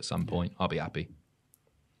title at some point. I'll be happy.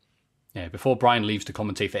 Yeah, before Brian leaves to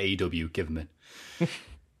commentate for AEW, give him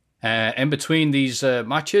it. In between these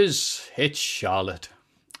matches, it's Charlotte.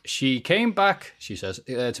 She came back, she says,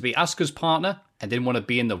 to be Asuka's partner and didn't want to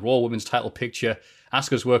be in the Raw Women's title picture.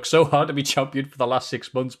 Asuka's worked so hard to be champion for the last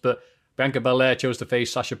 6 months, but Bianca Belair chose to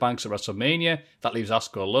face Sasha Banks at WrestleMania. That leaves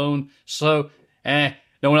Asuka alone. So, no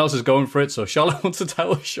one else is going for it, so Charlotte wants a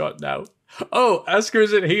title shot now. Oh, Asuka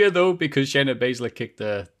isn't here, though, because Shayna Baszler kicked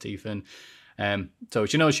her teeth in. So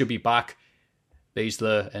she knows she'll be back.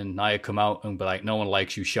 Baszler and Nia come out and be like, no one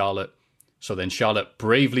likes you, Charlotte. So then Charlotte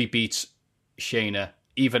bravely beats Shayna,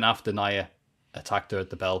 even after Nia attacked her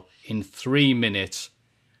at the bell, in 3 minutes.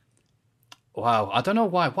 Wow, I don't know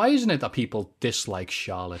why. Why isn't it that people dislike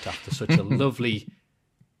Charlotte after such a lovely,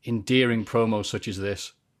 endearing promo such as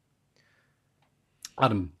this?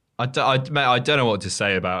 Adam. I don't know what to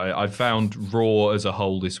say about it. I found Raw as a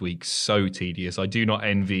whole this week so tedious. I do not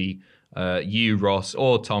envy you, Ross,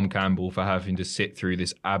 or Tom Campbell for having to sit through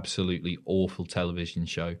this absolutely awful television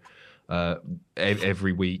show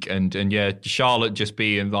every week. And yeah, Charlotte just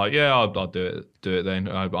being like, yeah, I'll do it then.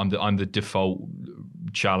 I'm the default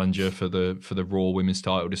challenger for the Raw Women's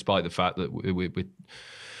title, despite the fact that we're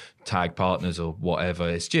tag partners or whatever.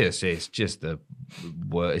 It's just the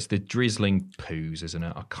drizzling poos, isn't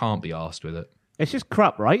it? I can't be arsed with it. It's just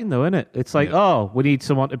crap writing, though, isn't it? It's like, oh, we need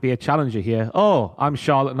someone to be a challenger here. Oh, I'm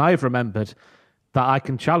Charlotte, and I've remembered that I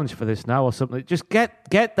can challenge for this now or something. Just get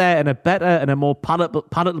there in a better and a more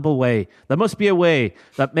palatable way. There must be a way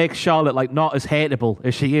that makes Charlotte like not as hateable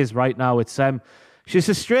as she is right now. It's she's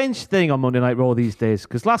a strange thing on Monday Night Raw these days,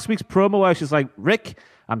 because last week's promo where she's like, Rick,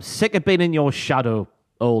 I'm sick of being in your shadow,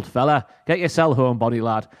 old fella. Get yourself home, body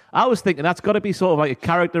lad. I was thinking that's got to be sort of like a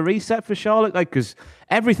character reset for Charlotte, like, because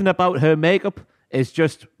everything about her makeup is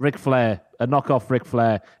just Ric Flair, a knockoff Ric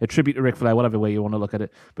Flair, a tribute to Ric Flair, whatever way you want to look at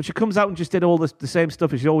it. But she comes out and just did all the same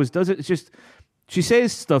stuff as she always does. It's just, she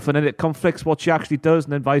says stuff and then it conflicts what she actually does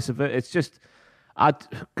and then vice versa. It's just,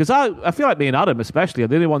 because I feel like me and Adam especially are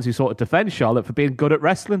the only ones who sort of defend Charlotte for being good at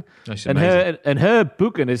wrestling. And her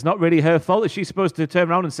booking is not really her fault. Is she supposed to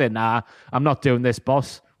turn around and say, nah, I'm not doing this,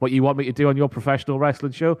 boss, what you want me to do on your professional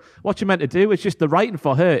wrestling show? What you're meant to do, it's just the writing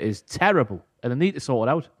for her is terrible and they need to sort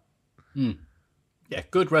it out. Yeah,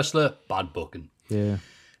 good wrestler, bad booking. Yeah.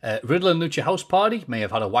 Riddle and Lucha House Party may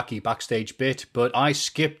have had a wacky backstage bit, but I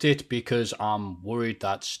skipped it because I'm worried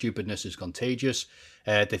that stupidness is contagious.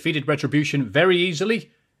 Defeated Retribution very easily.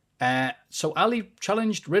 So Ali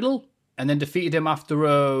challenged Riddle and then defeated him after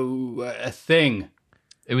a thing.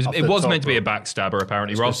 It was meant to be a backstabber,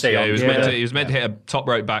 apparently, Ross. It was meant to hit a top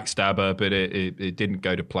rope backstabber, but it didn't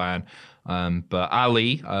go to plan. But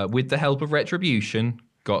Ali, with the help of Retribution,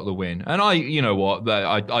 got the win. And you know what,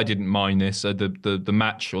 I didn't mind this. The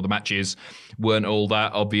match or the matches weren't all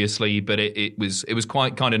that, obviously, but it was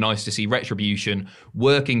quite kind of nice to see Retribution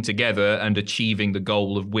working together and achieving the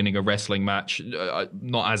goal of winning a wrestling match,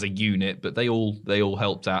 not as a unit, but they all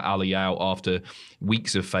helped out Ali out after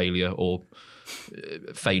weeks of failure or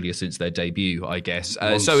failure since their debut, I guess.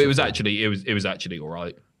 So it was actually all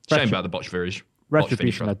right. Shame about the botch finish.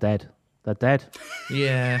 Retribution are dead. They're dead.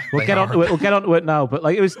 Yeah, we'll get onto it now. But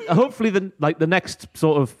it was hopefully the next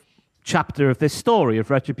sort of chapter of this story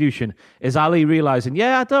of Retribution is Ali realizing,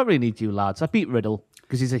 I don't really need you lads. I beat Riddle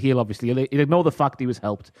because he's a heel. Obviously, he'll ignore the fact he was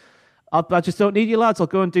helped. I just don't need you lads. I'll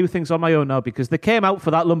go and do things on my own now because they came out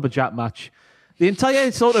for that lumberjack match. The entire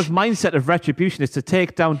sort of mindset of Retribution is to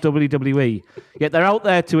take down WWE, yet they're out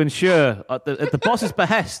there to ensure, at the boss's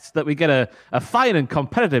behest, that we get a fine and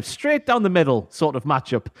competitive, straight down the middle sort of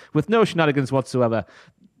matchup with no shenanigans whatsoever.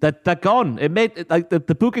 They're gone. It made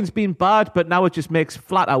the booking's been bad, but now it just makes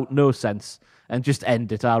flat out no sense. And just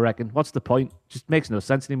end it, I reckon. What's the point? Just makes no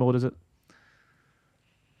sense anymore, does it?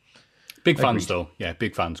 Big fans, though. Yeah,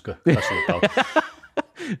 big fans. Good. That's what it's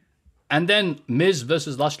about. And then Miz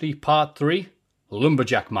versus Lashley Part 3.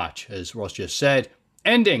 Lumberjack match, as Ross just said,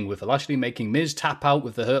 ending with Lashley making Miz tap out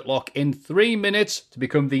with the Hurt Lock in 3 minutes to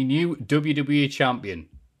become the new WWE champion.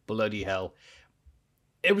 Bloody hell.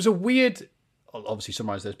 It was a weird, I'll obviously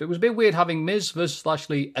summarise this, but it was a bit weird having Miz versus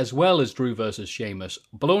Lashley as well as Drew versus Sheamus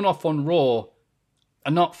blown off on Raw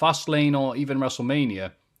and not Fastlane or even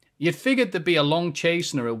WrestleMania. You'd figured there'd be a long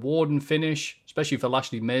chase and a rewarding finish, especially for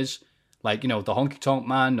Lashley Miz, like, the Honky Tonk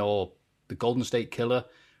Man or the Golden State Killer.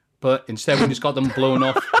 But instead, we just got them blown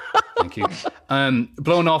off. Thank you.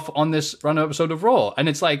 Blown off on this random episode of Raw. And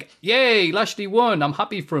it's like, yay, Lashley won. I'm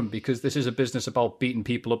happy for him because this is a business about beating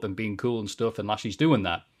people up and being cool and stuff. And Lashley's doing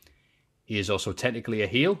that. He is also technically a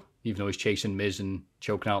heel, even though he's chasing Miz and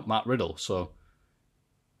choking out Matt Riddle. So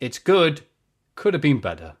it's good. Could have been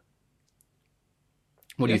better.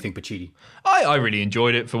 What do you think, Pacitti? I really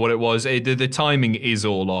enjoyed it for what it was. The timing is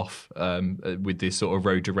all off with this sort of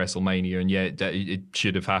road to WrestleMania, and it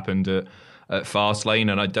should have happened at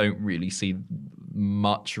Fastlane, and I don't really see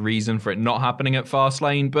much reason for it not happening at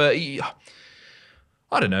Fastlane, but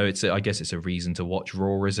I don't know. I guess it's a reason to watch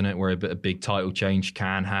Raw, isn't it, where a big title change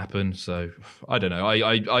can happen. So I don't know.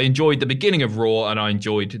 I enjoyed the beginning of Raw, and I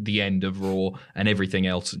enjoyed the end of Raw, and everything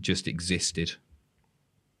else just existed.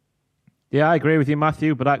 Yeah, I agree with you,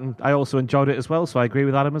 Matthew, but I also enjoyed it as well, so I agree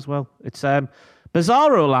with Adam as well. It's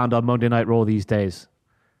Bizarro land on Monday Night Raw these days.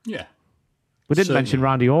 Yeah. We didn't mention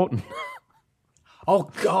Randy Orton. Oh,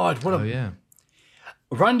 God. Yeah.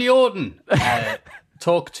 Randy Orton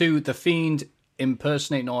talked to The Fiend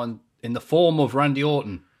impersonating in the form of Randy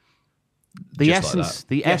Orton. The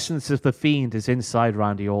essence of The Fiend is inside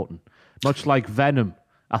Randy Orton, much like Venom.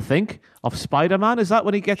 I think, of Spider-Man. Is that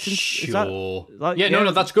when he gets in? Sure.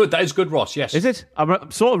 No, that's good. That is good, Ross, yes. Is it? I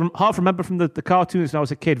sort of half remember from the cartoons when I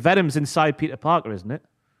was a kid. Venom's inside Peter Parker, isn't it?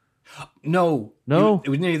 No. No? It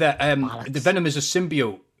was nearly that. The Venom is a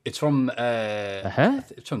symbiote. It's from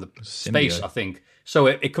it's from the space, I think. So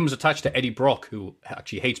it comes attached to Eddie Brock, who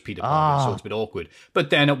actually hates Peter Parker, so it's a bit awkward. But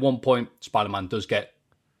then at one point, Spider-Man does get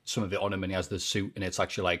some of it on him, and he has the suit, and it's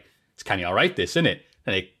actually like, it's kind of all right, this, isn't it?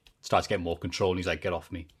 And it starts getting more control, and he's like, get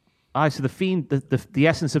off me. So the Fiend, the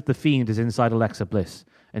essence of the Fiend is inside Alexa Bliss,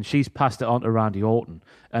 and she's passed it on to Randy Orton,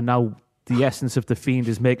 and now the essence of the Fiend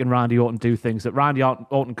is making Randy Orton do things that Randy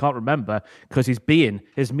Orton can't remember because his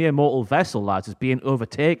mere mortal vessel, lads, is being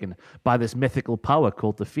overtaken by this mythical power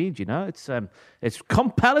called the Fiend. It's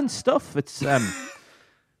compelling stuff. It's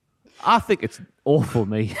I think it's awful,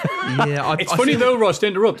 me. Yeah, It's funny though, Ross, to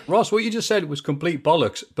interrupt. Ross, what you just said was complete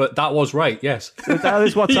bollocks, but that was right, yes. That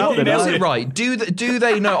is what's out there. Is it right? Do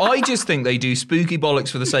they know? I just think they do spooky bollocks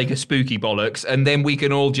for the sake of spooky bollocks, and then we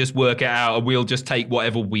can all just work it out and we'll just take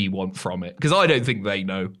whatever we want from it. Because I don't think they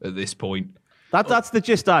know at this point. That's the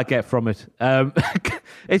gist I get from it.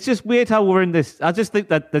 It's just weird how we're in this. I just think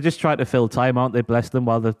that they're just trying to fill time, aren't they? Bless them,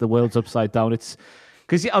 while the world's upside down. It's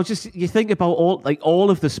because you think about all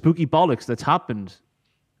of the spooky bollocks that's happened,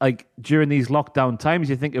 like during these lockdown times.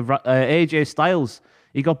 You think of AJ Styles.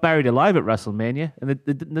 He got buried alive at WrestleMania, and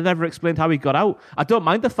they never explained how he got out. I don't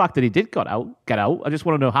mind the fact that he did get out. I just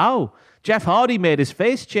want to know how. Jeff Hardy made his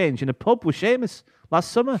face change in a pub with Sheamus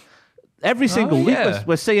last summer. Every single week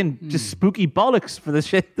we're seeing just spooky bollocks for the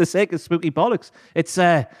sake of spooky bollocks. It's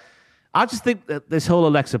I just think that this whole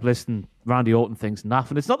Alexa Bliss and Randy Orton thing's naff,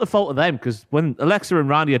 and it's not the fault of them, because when Alexa and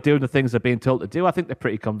Randy are doing the things they're being told to do, I think they're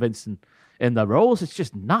pretty convincing in their roles. It's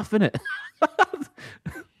just naff, innit?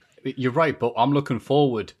 You're right, but I'm looking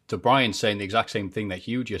forward to Brian saying the exact same thing that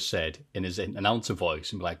Hugh just said in his announcer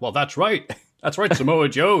voice and be like, well, that's right. That's right, Samoa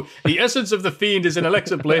Joe. The essence of the Fiend is in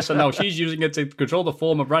Alexa Bliss, and now she's using it to control the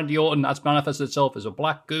form of Randy Orton. That's manifested itself as a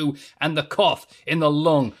black goo and the cough in the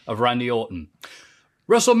lung of Randy Orton.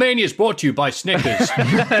 WrestleMania is brought to you by Snickers.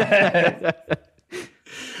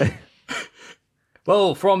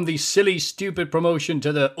 Well, from the silly, stupid promotion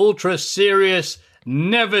to the ultra-serious,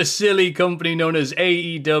 never silly company known as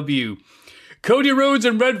AEW, Cody Rhodes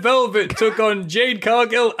and Red Velvet took on Jade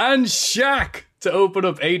Cargill and Shaq to open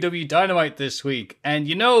up AEW Dynamite this week. And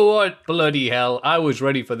you know what? Bloody hell, I was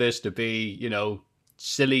ready for this to be,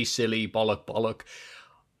 silly, bollock.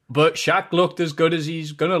 But Shaq looked as good as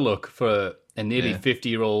he's going to look for a nearly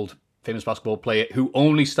 50-year-old famous basketball player who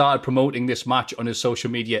only started promoting this match on his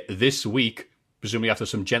social media this week, presumably after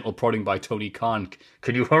some gentle prodding by Tony Khan.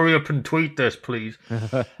 Can you hurry up and tweet this, please?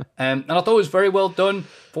 And I thought it was very well done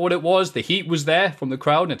for what it was. The heat was there from the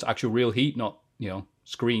crowd, and it's actual real heat, not,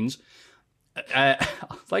 screens. I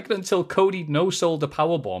like it until Cody no-sold the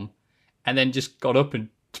powerbomb and then just got up and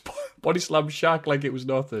body slammed Shaq like it was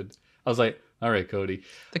nothing. I was like, all right, Cody.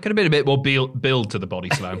 There could have been a bit more build to the body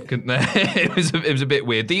slam, couldn't there? It was a bit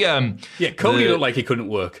weird. Cody looked like he couldn't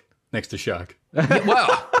work next to Shaq.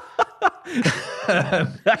 Well,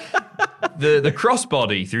 the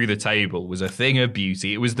crossbody through the table was a thing of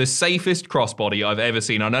beauty. It was the safest crossbody I've ever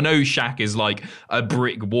seen. And I know Shaq is like a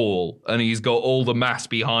brick wall and he's got all the mass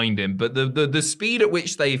behind him, but the speed at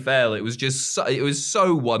which they fell, it was just it was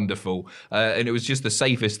so wonderful. And it was just the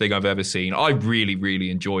safest thing I've ever seen. I really, really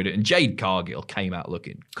enjoyed it. And Jade Cargill came out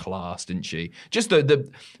looking class, didn't she? Just the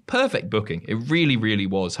perfect booking. It really, really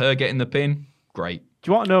was. Her getting the pin, great. Do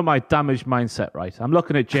you want to know my damaged mindset, right? I'm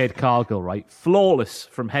looking at Jade Cargill, right? Flawless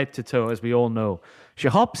from head to toe, as we all know. She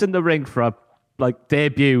hops in the ring for a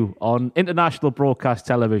debut on international broadcast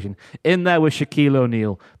television. In there with Shaquille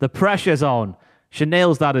O'Neal. The pressure's on. She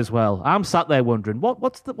nails that as well. I'm sat there wondering,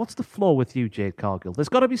 what's the flaw with you, Jade Cargill? There's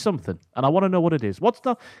got to be something, and I want to know what it is.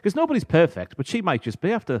 Because nobody's perfect, but she might just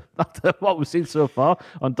be after what we've seen so far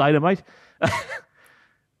on Dynamite.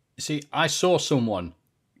 See, I saw someone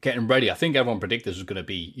getting ready. I think everyone predicted this was going to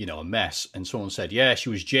be, a mess. And someone said, yeah, she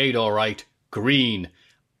was Jade, all right, green.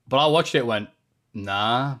 But I watched it and went,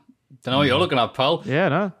 nah, don't know what you're looking at, pal. Yeah,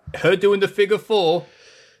 no. Her doing the figure four,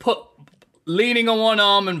 leaning on one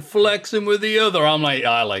arm and flexing with the other. I'm like,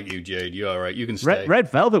 I like you, Jade. You're all right. You can stay. Red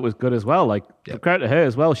Velvet was good as well. Credit to her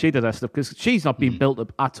as well. She did that stuff because she's not been built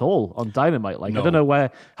up at all on Dynamite. No. I don't know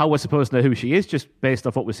how we're supposed to know who she is just based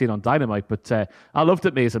off what we've seen on Dynamite. But I loved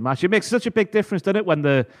it, me, as a match. It makes such a big difference, doesn't it, when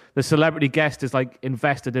the celebrity guest is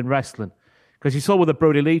invested in wrestling. Because you saw with the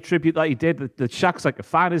Brody Lee tribute that he did, the Shaq's like a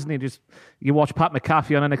fan, isn't he? You watch Pat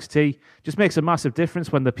McAfee on NXT, just makes a massive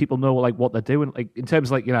difference when the people know what they're doing, in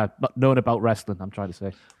terms of not knowing about wrestling. I'm trying to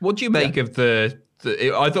say. What do you make of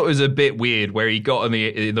I thought it was a bit weird where he got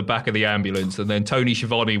in the back of the ambulance and then Tony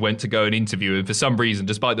Schiavone went to go and interview him for some reason,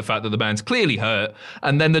 despite the fact that the man's clearly hurt,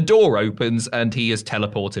 and then the door opens and he is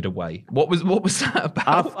teleported away. What was that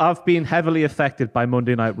about? I've been heavily affected by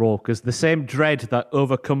Monday Night Raw because the same dread that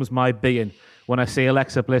overcomes my being when I see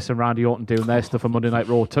Alexa Bliss and Randy Orton doing their stuff on Monday Night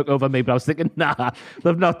Raw took over me, but I was thinking, nah,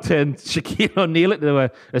 they've not turned Shaquille O'Neal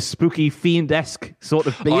into a spooky fiend-esque sort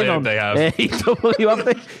of being on they have. AEW, have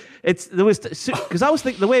they? Because I was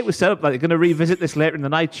thinking the way it was set up, they're going to revisit this later in the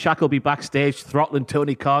night. Shaq will be backstage throttling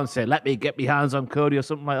Tony Khan, saying, "Let me get my hands on Cody" or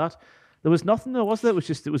something like that. There was nothing though, was there?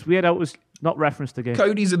 It was weird how it was not referenced again.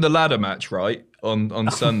 Cody's in the ladder match, right,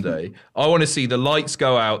 on Sunday. I want to see the lights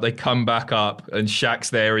go out, they come back up, and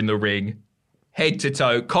Shaq's there in the ring, head to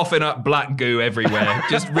toe, coughing up black goo everywhere.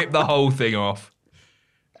 Just rip the whole thing off.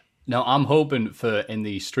 Now, I'm hoping for in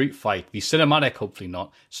the street fight, the cinematic, hopefully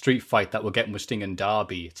not, street fight that we're getting with Sting and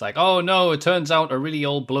Darby. It's like, oh no, it turns out a really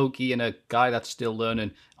old blokey and a guy that's still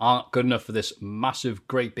learning aren't good enough for this massive,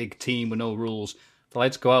 great big team with no rules. The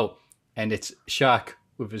lights go out and it's Shaq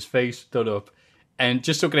with his face done up. And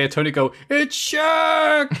just looking at Tony go, it's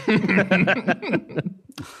Shaq!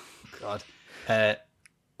 God.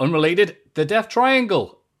 Unrelated, the Death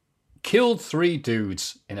Triangle killed 3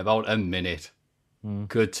 dudes in about a minute.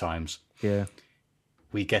 Good times. Yeah.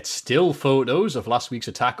 We get still photos of last week's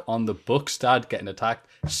attack on the Bucks dad getting attacked,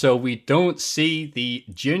 so we don't see the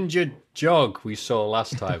ginger jog we saw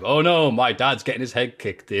last time. Oh no, my dad's getting his head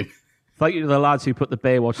kicked in. Thank you to the lads who put the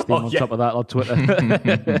Baywatch theme on top of that on Twitter.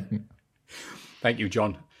 Thank you,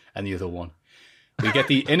 John, and the other one. We get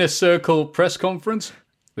the Inner Circle press conference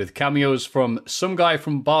with cameos from some guy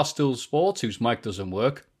from Barstool Sports whose mic doesn't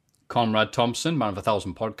work, Conrad Thompson, man of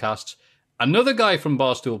 1,000 podcasts, another guy from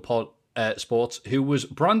Barstool Sports who was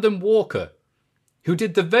Brandon Walker, who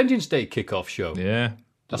did the Vengeance Day kickoff show. Yeah.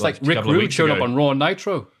 That's like Rick Rude showed up on Raw and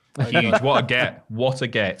Nitro. Huge. What a get. What a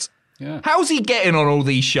get. Yeah. How's he getting on all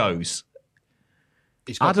these shows?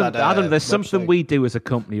 He's got Adam, there's website. something we do as a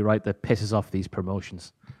company, right, that pisses off these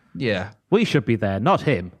promotions. Yeah. We should be there, not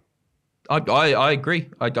him. I agree.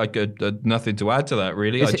 I got nothing to add to that,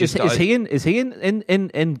 really. Is he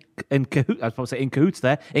in cahoots? I was supposed to say in cahoots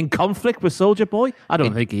there, in conflict with Soulja Boy? I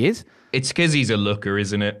don't think he is. It's because he's a looker,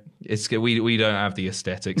 isn't it? We don't have the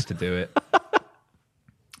aesthetics to do it.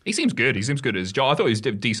 He seems good. He seems good at his job. I thought he was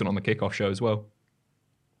decent on the kickoff show as well.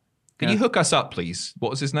 Can you hook us up, please? What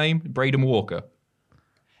was his name? Braden Walker.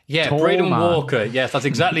 Yeah, Tall Braden man. Walker. Yes, that's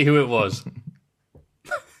exactly who it was.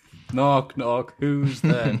 Knock, knock. Who's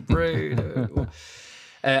there? Braden.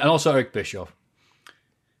 And also Eric Bischoff.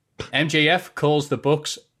 MJF calls the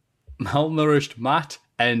Bucks malnourished Matt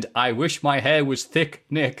and I wish my hair was thick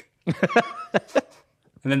Nick.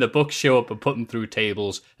 And then the Bucks show up and put them through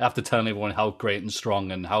tables after telling everyone how great and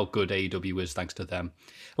strong and how good AEW is thanks to them.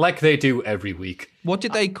 Like they do every week. What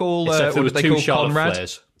did they call? Except there what was did they two call Charlotte Conrad?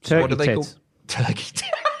 Flairs. Turkey What do they tits. call? Turkey.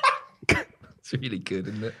 It's really good,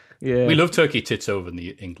 isn't it? Yeah. We love turkey tits over in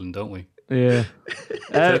England, don't we? Yeah.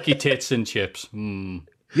 Turkey tits and chips. Mm.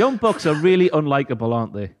 Young Bucks are really unlikable,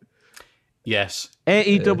 aren't they? Yes.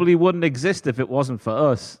 AEW wouldn't exist if it wasn't for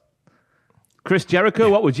us. Chris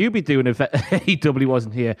Jericho, what would you be doing if AEW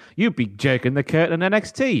wasn't here? You'd be jerking the curtain in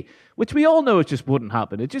NXT, which we all know it just wouldn't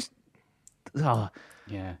happen. It just... Oh.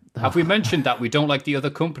 Yeah. Have we mentioned that we don't like the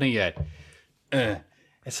other company yet?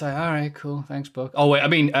 It's like, all right, cool, thanks, Buck. Oh wait, I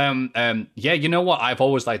mean, yeah, you know what? I've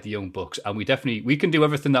always liked the Young Bucks, and we can do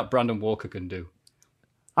everything that Brandon Walker can do.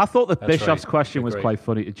 I thought that That's Bischoff's right. question was Agree. quite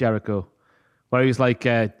funny to Jericho, where he's like,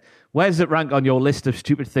 where does it rank on your list of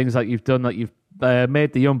stupid things that you've done that you've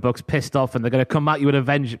made the Young Bucks pissed off and they're going to come at you with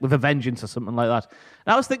a vengeance or something like that?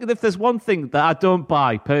 And I was thinking, if there's one thing that I don't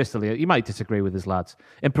buy personally, you might disagree with this, lads,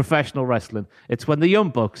 in professional wrestling, it's when the Young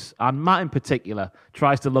Bucks, and Matt in particular,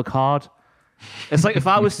 tries to look hard. It's like if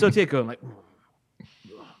I was stood here going like,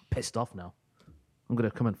 pissed off now. I'm going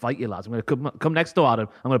to come and fight you, lads. I'm going to come next door, Adam.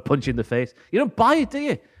 I'm going to punch you in the face. You don't buy it, do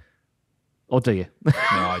you? Or do you? No,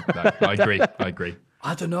 I agree. I agree.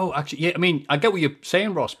 I don't know, actually. Yeah, I mean, I get what you're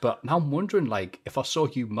saying, Ross, but now I'm wondering, like, if I saw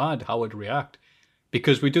you mad, how I'd react.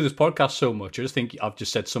 Because we do this podcast so much, I just think I've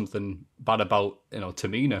just said something bad about,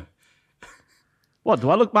 Tamina. What, do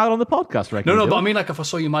I look bad on the podcast? No, but I mean, like, if I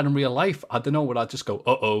saw you mad in real life, I don't know, would I just go,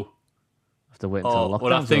 uh-oh? Have to wait until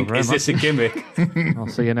What I lockdown's think, over, is man. this a gimmick? I'll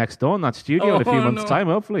see you next door in that studio in a few Oh, months' no. time,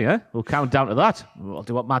 hopefully, yeah? We'll count down to that. We'll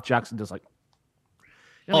do what Matt Jackson does, like...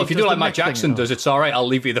 If you do like Matt Jackson does, it's all right. I'll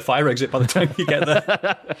leave you the fire exit by the time you get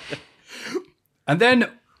there. And then,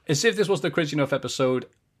 as if this was the Crazy Enough episode,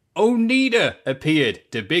 Onita appeared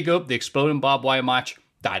to big up the exploding barbed wire match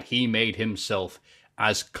that he made himself,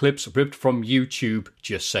 as clips ripped from YouTube,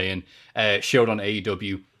 just saying, showed on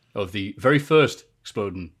AEW of the very first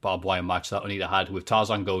exploding barbed wire match that Onita had with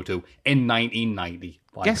Tarzan Goto in 1990.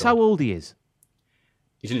 By Guess God. how old he is?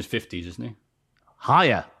 He's in his 50s, isn't he?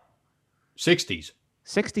 Higher. 60s.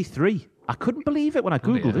 63. I couldn't believe it when I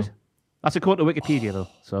Googled it. That's according to Wikipedia, though,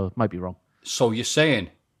 so it might be wrong. So you're saying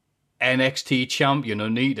NXT champion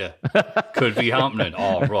Onita could be happening?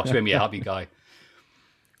 Oh, Ross, made me a happy guy.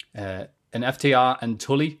 An FTR and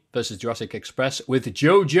Tully versus Jurassic Express with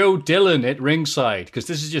JoJo Dillon at ringside, because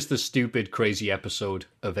this is just the stupid, crazy episode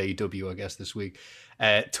of AEW, I guess, this week.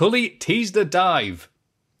 Tully teased a dive,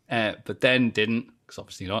 but then didn't, because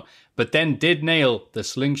obviously not, but then did nail the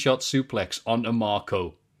slingshot suplex onto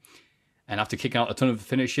Marco. And after kicking out a ton of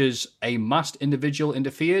finishes, a masked individual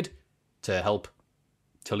interfered to help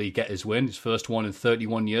Tully get his win, his first one in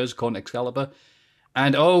 31 years, according to Excalibur.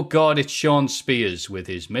 And oh God, it's Sean Spears with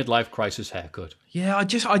his midlife crisis haircut. Yeah,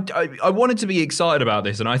 I wanted to be excited about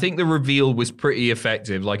this, and I think the reveal was pretty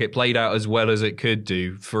effective. Like, it played out as well as it could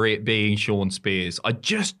do for it being Sean Spears. I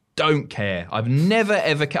just don't care. I've never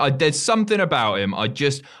ever cared. There's something about him. I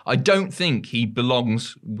don't think he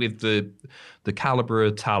belongs with the caliber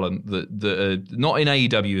of talent that not in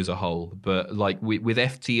AEW as a whole, but like with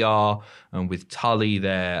FTR and with Tully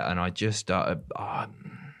there, and I just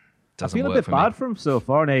I feel a bit bad for him so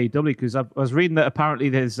far in AEW, because I was reading that apparently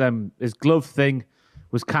his glove thing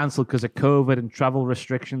was cancelled because of COVID and travel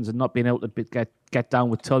restrictions and not being able to get down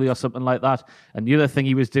with Tully or something like that. And the other thing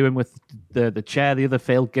he was doing with the chair, the other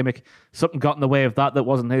failed gimmick, something got in the way of that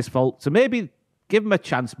wasn't his fault. So maybe give him a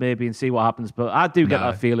chance maybe and see what happens. But I do get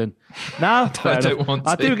that feeling. No, I don't want to.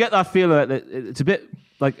 I do get that feeling that it's a bit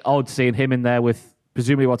like odd seeing him in there with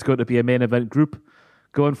presumably what's going to be a main event group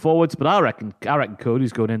going forwards. But I reckon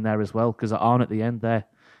Cody's going in there as well, because Arn at the end there.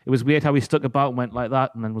 It was weird how he stuck about and went like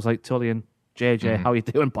that and then was like, Tully and JJ, how you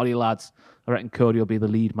doing, buddy lads? I reckon Cody will be the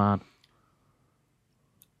lead man.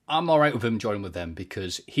 I'm all right with him joining with them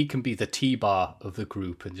because he can be the T-bar of the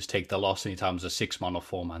group and just take the loss anytime as a 6-man or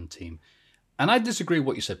 4-man team. And I disagree with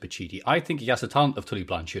what you said, Pacitti. I think he has the talent of Tully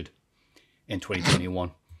Blanchard in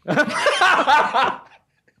 2021.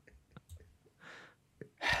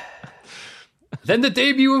 Then the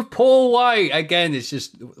debut of Paul White. Again, it's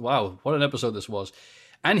just, wow, what an episode this was.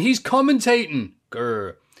 And he's commentating.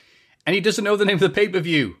 Grr. And he doesn't know the name of the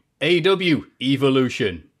pay-per-view. AEW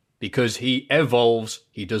Evolution. Because he evolves,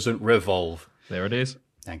 he doesn't revolve. There it is.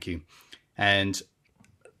 Thank you. And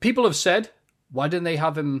people have said, why didn't they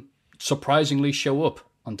have him surprisingly show up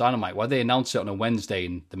on Dynamite? Why did they announce it on a Wednesday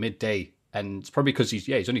in the midday? And it's probably because he's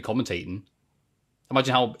only commentating.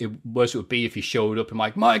 Imagine how worse it would be if he showed up and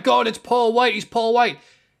like, my God, it's Paul White, he's Paul White.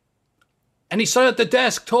 And he's sat at the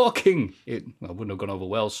desk talking. It wouldn't have gone over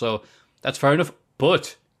well, so that's fair enough.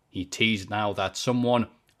 But he teased now that someone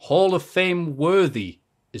Hall of Fame worthy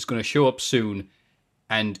is going to show up soon.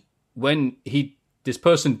 And when this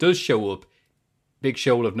person does show up, Big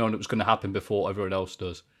Show will have known it was going to happen before everyone else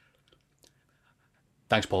does.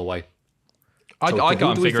 Thanks, Paul White. I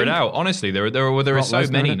can't figure it out. Honestly, there are so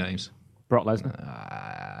many names. Brock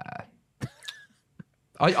Lesnar.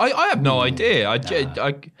 I have no idea.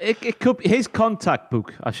 It could be his contact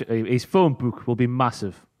book. His phone book will be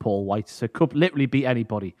massive. Paul White, so it could literally be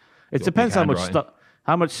anybody. It depends how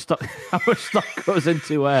much stock goes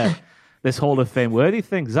into this Hall of Fame worthy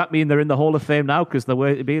thing. Does that mean they're in the Hall of Fame now because they're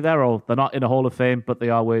worthy to be there, or they're not in the Hall of Fame but they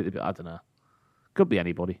are worthy to be? I don't know. Could be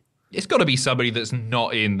anybody. It's got to be somebody that's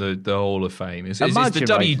not in the Hall of Fame. It's the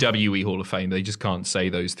WWE Hall of Fame. They just can't say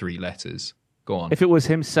those 3 letters. Go on. If it was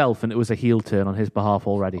himself and it was a heel turn on his behalf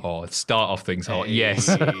already. Oh, start off things hot. Yes.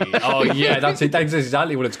 Oh, yeah, that's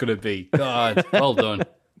exactly what it's going to be. God, well done.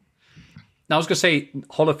 Now, I was going to say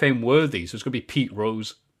Hall of Fame worthy, so it's going to be Pete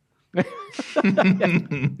Rose.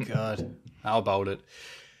 God, how about it?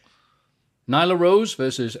 Nyla Rose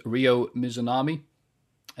versus Ryo Mizunami.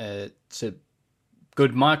 It's a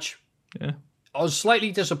good match. Yeah. I was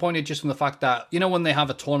slightly disappointed just from the fact that, when they have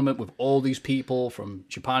a tournament with all these people from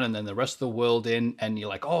Japan and then the rest of the world in, and you're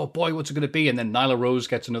like, oh boy, what's it going to be? And then Nyla Rose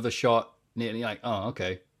gets another shot, and you're like, oh,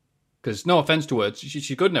 okay. Because no offense to her, she's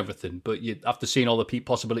good and everything, but after seeing all the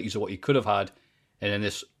possibilities of what you could have had, and in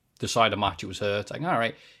this decider match, it was her. It's like, all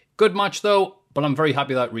right, good match though, but I'm very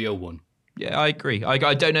happy that Ryo won. Yeah, I agree.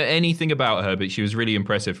 I don't know anything about her, but she was really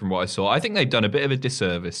impressive from what I saw. I think they've done a bit of a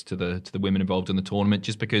disservice to the women involved in the tournament,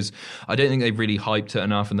 just because I don't think they've really hyped it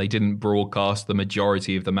enough and they didn't broadcast the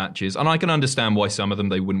majority of the matches. And I can understand why some of them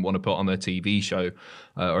they wouldn't want to put on their TV show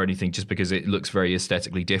or anything, just because it looks very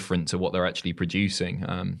aesthetically different to what they're actually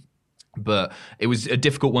producing. But it was a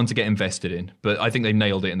difficult one to get invested in. But I think they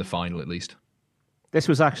nailed it in the final, at least. This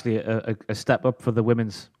was actually a step up for the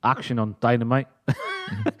women's action on Dynamite.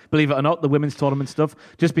 Believe it or not, the women's tournament stuff.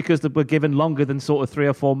 Just because they were given longer than sort of 3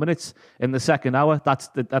 or 4 minutes in the second hour, that's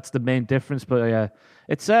the main difference. But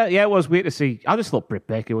it was weird to see. I just thought Britt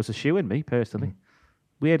Baker was a shoe-in, me personally.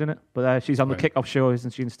 Weird, isn't it? But she's on the kickoff show,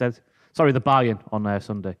 isn't she? Instead, sorry, the buy-in on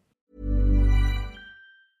Sunday.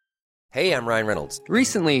 Hey, I'm Ryan Reynolds.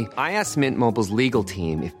 Recently, I asked Mint Mobile's legal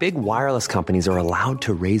team if big wireless companies are allowed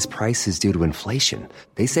to raise prices due to inflation.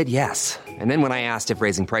 They said yes. And then when I asked if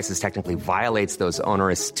raising prices technically violates those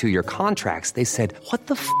onerous 2-year contracts, they said, what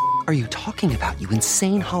the f*** are you talking about, you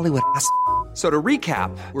insane Hollywood ass f- So to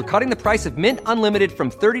recap, we're cutting the price of Mint Unlimited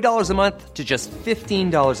from $30 a month to just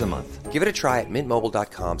 $15 a month. Give it a try at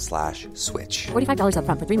mintmobile.com/switch. $45 up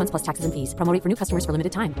front for 3 months plus taxes and fees. Promo rate for new customers for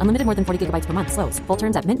limited time. Unlimited more than 40 gigabytes per month. Slows full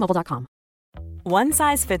terms at mintmobile.com. One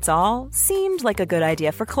size fits all seemed like a good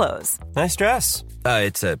idea for clothes. Nice dress.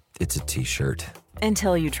 It's a t-shirt.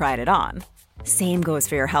 Until you tried it on. Same goes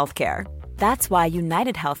for your healthcare. That's why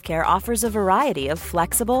United Healthcare offers a variety of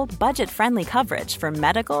flexible, budget-friendly coverage for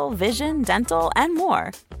medical, vision, dental, and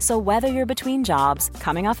more. So whether you're between jobs,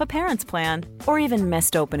 coming off a parent's plan, or even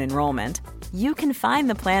missed open enrollment, you can find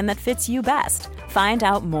the plan that fits you best. Find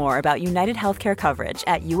out more about United Healthcare coverage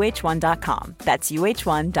at uh1.com. That's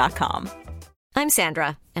uh1.com. I'm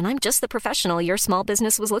Sandra, and I'm just the professional your small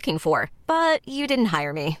business was looking for. But you didn't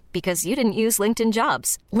hire me because you didn't use LinkedIn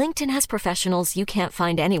Jobs. LinkedIn has professionals you can't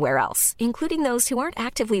find anywhere else, including those who aren't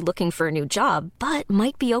actively looking for a new job, but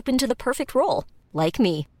might be open to the perfect role, like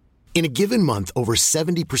me. In a given month, over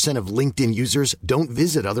 70% of LinkedIn users don't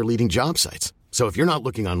visit other leading job sites. So if you're not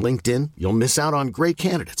looking on LinkedIn, you'll miss out on great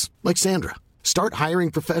candidates like Sandra. Start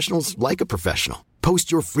hiring professionals like a professional. Post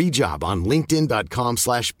your free job on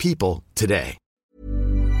linkedin.com/people today.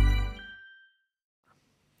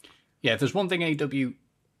 Yeah, if there's one thing AEW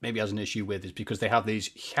maybe has an issue with is because they have these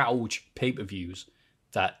huge pay-per-views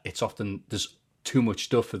that it's often there's too much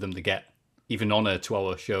stuff for them to get, even on a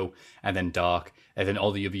 2-hour show, and then Dark, and then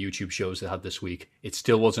all the other YouTube shows they had this week. It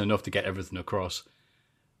still wasn't enough to get everything across.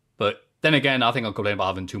 But then again, I think I'll complain about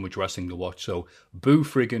having too much wrestling to watch, so boo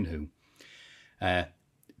friggin' who.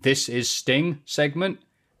 This is Sting segment.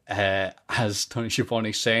 As Tony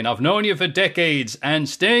Schiavone saying, I've known you for decades, and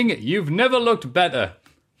Sting, you've never looked better.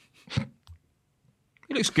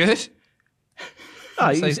 He looks good.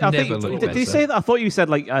 Did you say that? I thought you said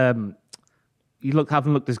like you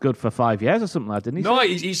haven't looked as good for 5 years or something like that, didn't he? No,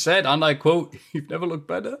 he said, and I quote, you've never looked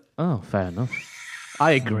better. Oh, fair enough.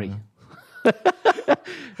 I agree.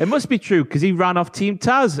 It must be true because he ran off Team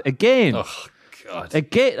Taz again. Oh, God.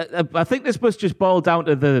 Again, I think this must just boil down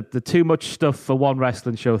to the too much stuff for one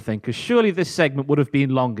wrestling show thing, because surely this segment would have been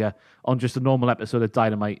longer on just a normal episode of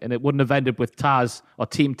Dynamite, and it wouldn't have ended with Taz or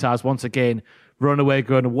Team Taz once again run away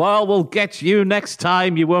going, well, we'll get you next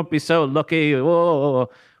time. You won't be so lucky. Whoa.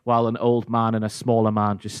 While an old man and a smaller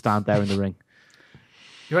man just stand there in the ring.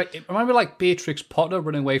 You're right. It reminded me like Beatrix Potter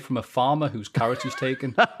running away from a farmer whose carrot is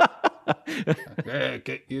taken. Yeah,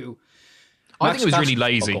 get you. I think it was really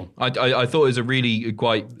lazy. I thought it was a really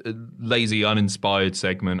quite lazy, uninspired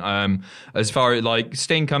segment. As far as like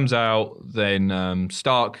Sting comes out, then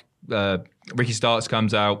Ricky Starks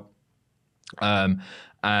comes out,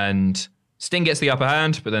 and Sting gets the upper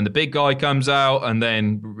hand, but then the big guy comes out, and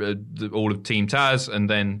then all of Team Taz, and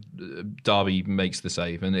then Darby makes the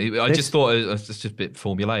save. And I just thought it was just a bit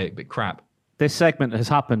formulaic, a bit crap. This segment has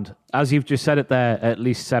happened, as you've just said it there, at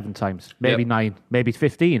least 7 times. Maybe 9, maybe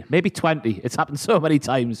 15, maybe 20. It's happened so many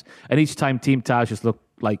times, and each time Team Taz just looked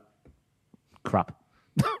like crap.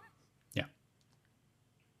 Yeah.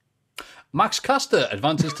 Max Caster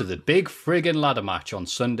advances to the big friggin' ladder match on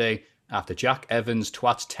Sunday after Jack Evans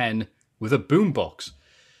twats 10 with a boombox.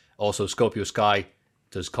 Also, Scorpio Sky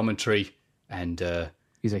does commentary, and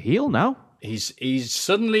he's a heel now. He's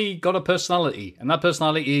suddenly got a personality, and that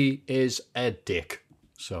personality is a dick.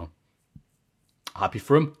 So, happy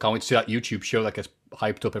for him. Can't wait to see that YouTube show that gets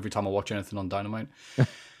hyped up every time I watch anything on Dynamite.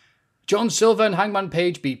 John Silver and Hangman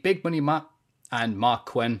Page beat Big Money Matt and Mark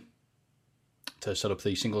Quinn to set up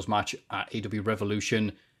the singles match at AEW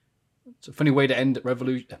Revolution. It's a funny way to end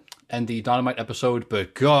the Dynamite episode,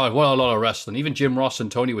 but God, what a lot of wrestling. Even Jim Ross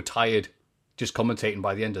and Tony were tired just commentating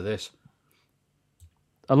by the end of this.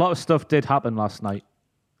 A lot of stuff did happen last night.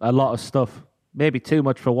 A lot of stuff. Maybe too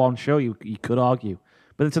much for one show, you could argue.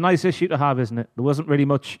 But it's a nice issue to have, isn't it? There wasn't really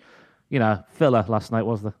much, filler last night,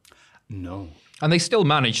 was there? No. And they still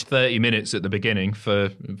managed 30 minutes at the beginning for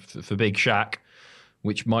Big Shaq,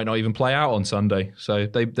 which might not even play out on Sunday. So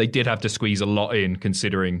they did have to squeeze a lot in,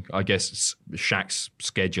 considering, I guess, Shaq's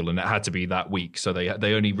schedule, and it had to be that week. So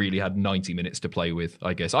they only really had 90 minutes to play with,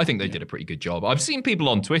 I guess. I think they did a pretty good job. I've seen people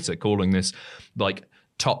on Twitter calling this, like,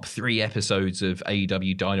 top 3 episodes of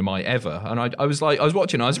AEW Dynamite ever. And I was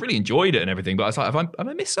watching, I really enjoyed it and everything, but I was like, have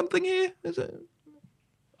I missed something here? Is it?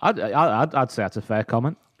 I'd say that's a fair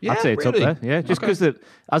comment. Yeah, I'd say it's really? up there. Yeah, just because,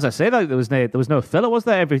 as I say, like, there was no filler, was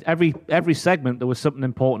there? Every segment there was something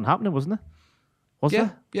important happening, wasn't there? Was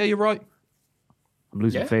there? Yeah, you're right. I'm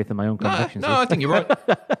losing faith in my own convictions. No, I think you're right.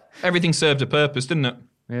 Everything served a purpose, didn't it?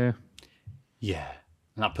 Yeah. Yeah.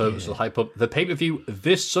 And that purpose will hype up the pay-per-view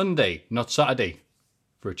this Sunday, not Saturday,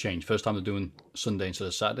 for a change. First time they're doing Sunday instead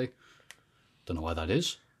of Saturday. Don't know why that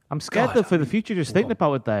is. I'm scared though for the future just thinking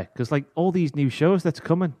about it there, because like all these new shows that's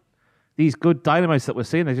coming, these good Dynamites that we're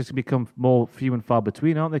seeing, they're just going to become more few and far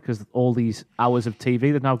between, aren't they? Because all these hours of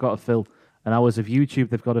TV they've now got to fill, and hours of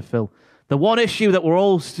YouTube they've got to fill. The one issue that we're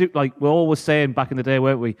always saying back in the day,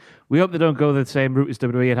 weren't we? We hope they don't go the same route as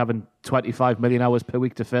WWE and having 25 million hours per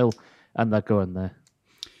week to fill, and they're going there.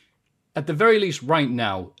 At the very least, right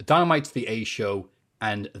now, Dynamite's the A show,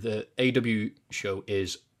 and the AW show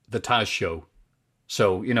is the Taz show.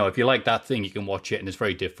 So, if you like that thing, you can watch it, and it's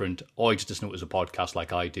very different. Or you just listen to it as a podcast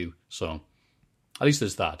like I do. So, at least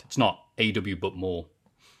there's that. It's not AW, but more.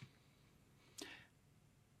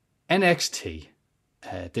 NXT.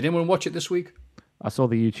 Did anyone watch it this week? I saw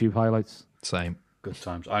the YouTube highlights. Same. Good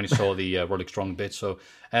times. I only saw the Roderick Strong bit. So,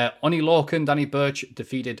 Oney Lorcan, Danny Burch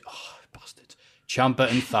defeated, bastards, Ciampa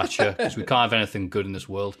and Thatcher, because we can't have anything good in this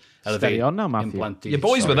world. Steady on now, Matthew. Your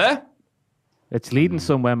boys were there. It's leading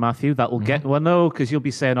somewhere, Matthew. That will get... Well, no, because you'll be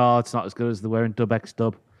saying, it's not as good as they're wearing Dub X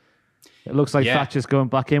Dub. It looks like Thatcher's going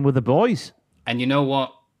back in with the boys. And you know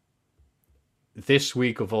what? This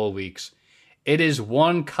week of all weeks, it is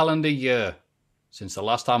 1 calendar year since the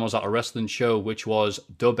last time I was at a wrestling show, which was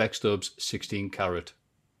Dub X Dub's 16 Carat.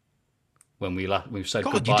 When we've said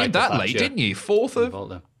God, goodbye. You did that late, didn't you? 4th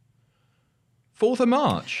of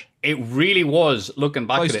March. It really was, looking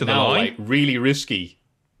back Close at to it the now, line. like really risky,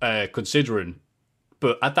 considering.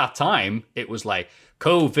 But at that time, it was like,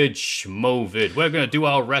 COVID, schmovid, we're going to do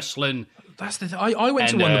our wrestling. That's the I went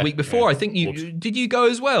to one the week before. I think did you go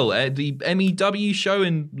as well? The MEW show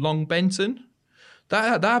in Long Benton.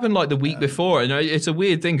 That happened like the week before, and it's a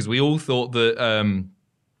weird thing because we all thought that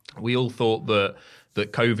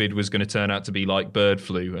that COVID was going to turn out to be like bird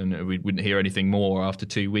flu, and we wouldn't hear anything more after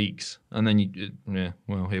 2 weeks. And then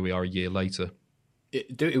here we are a year later.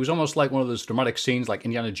 It was almost like one of those dramatic scenes, like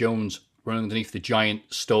Indiana Jones running underneath the giant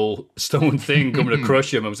stone thing, coming to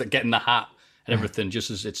crush him. I was like getting the hat and everything just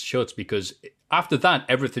as it shuts, because after that,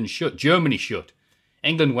 everything shut. Germany shut.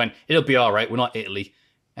 England went, it'll be all right, we're not Italy.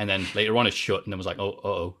 And then later on it shut, and then was like,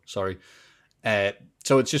 sorry.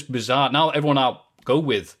 So it's just bizarre. Now everyone I go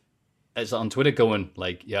with is on Twitter going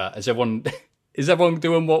like, is everyone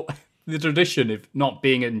doing what the tradition, if not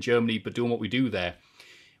being in Germany, but doing what we do there,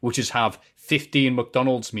 which is have 15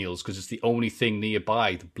 McDonald's meals because it's the only thing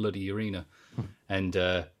nearby the bloody arena, and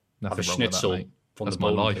have a schnitzel from That's the my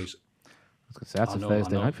bowling life. place. That's a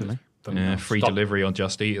Thursday night for me. Yeah, free delivery on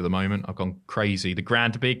Just Eat at the moment. I've gone crazy. The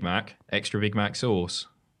Grand Big Mac, extra Big Mac sauce.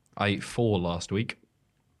 I ate 4 last week.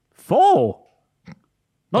 4?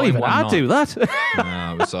 Not in even one I night. do that.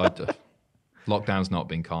 No, lockdown's not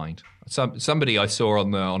been kind. Somebody I saw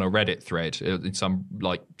on a Reddit thread, in some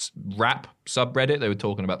like rap subreddit, they were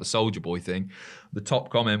talking about the Soulja Boy thing. The top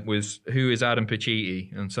comment was, "Who is Adam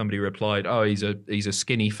Pacitti?" And somebody replied, "Oh, he's a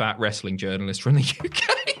skinny fat wrestling journalist from the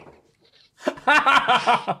UK."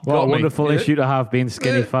 What a wonderful issue to have, being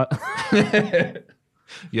skinny fat.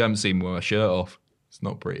 You haven't seen me with my shirt off. It's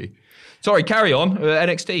not pretty. Sorry, carry on.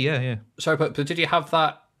 NXT, yeah. Sorry, but did you have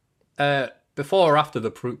that before or after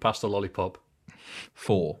the fruit pasta lollipop?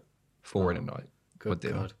 4 in a night. Good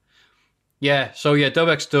God. Yeah, so Dub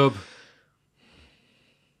X Dub.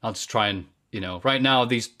 I'll just try and, right now,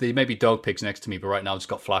 they may be dog pigs next to me, but right now I've just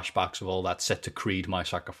got flashbacks of all that set to Creed, My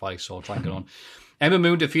Sacrifice, so I'll try and get on. Ember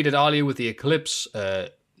Moon defeated Alia with the Eclipse.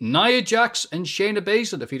 Nia Jax and Shayna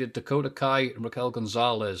Baszler defeated Dakota Kai and Raquel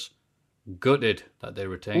Gonzalez. Gutted that they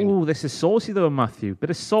retained. Oh, this is saucy though, Matthew.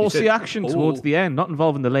 Bit of saucy action towards the end, not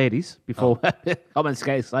involving the ladies, before comments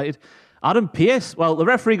get excited. Adam Pearce, well, the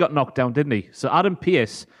referee got knocked down, didn't he? So Adam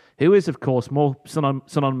Pearce, who is, of course, more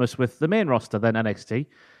synonymous with the main roster than NXT,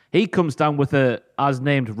 he comes down with a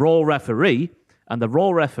as-named Raw referee, and the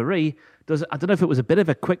Raw referee does, I don't know if it was a bit of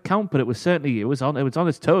a quick count, but it was on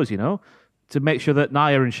his toes, to make sure that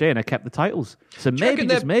Nia and Shayna kept the titles. So maybe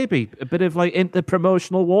a bit of like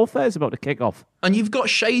inter-promotional warfare is about to kick off. And you've got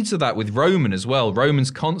shades of that with Roman as well.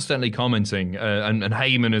 Roman's constantly commenting, and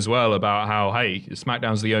Heyman as well, about how, hey,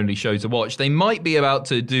 SmackDown's the only show to watch. They might be about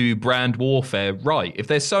to do brand warfare right. If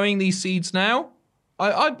they're sowing these seeds now,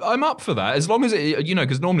 I'm up for that. As long as it,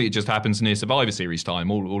 because normally it just happens near Survivor Series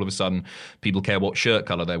time. All of a sudden, people care what shirt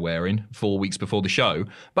colour they're wearing 4 weeks before the show.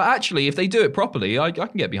 But actually, if they do it properly, I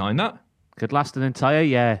can get behind that. Could last an entire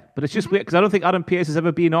year. But it's just weird, because I don't think Adam Pearce has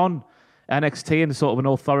ever been on NXT in sort of an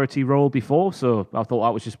authority role before, so I thought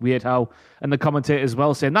that was just weird how, and the commentator as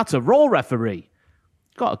well saying, that's a Raw referee.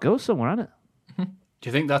 Got to go somewhere, hasn't it? Do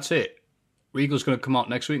you think that's it? Regal's going to come out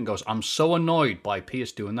next week and goes, I'm so annoyed by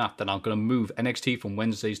Pearce doing that I'm going to move NXT from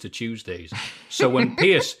Wednesdays to Tuesdays. So when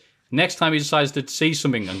Pearce, next time he decides to see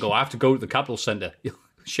something and go, I have to go to the Capitol Centre, he'll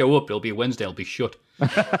show up, it'll be a Wednesday, it'll be shut.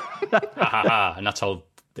 And that's how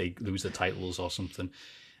they lose the titles or something.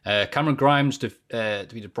 Cameron Grimes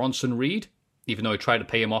defeated Bronson Reed, even though he tried to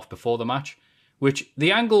pay him off before the match. which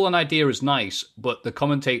the angle and idea is nice, but the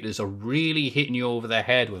commentators are really hitting you over the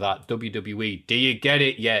head with that WWE, do you get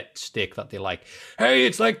it yet stick that they're like, hey,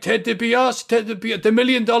 it's like Ted DiBiase, the $1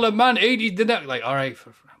 million man, 80, like, all right,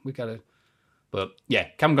 we got it. But yeah,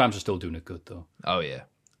 Cameron Grimes is still doing it good, though. Oh, yeah.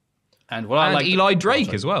 And what I like... Eli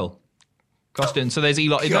Drake as well. Costin, so there's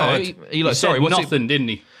Eli... God. No, Eli, sorry, what's nothing, didn't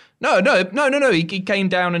he? No. He came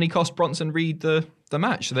down and he cost Bronson Reed the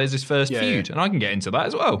match. So there's his first feud, and I can get into that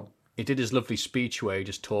as well. He did his lovely speech where he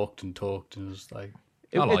just talked and it was like...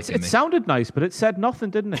 It sounded nice, but it said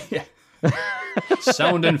nothing, didn't it? Yeah.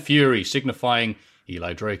 Sound and fury, signifying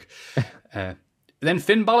Eli Drake. Then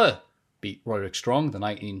Finn Balor beat Roderick Strong, the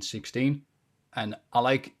 1916. And I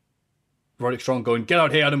like Roderick Strong going, get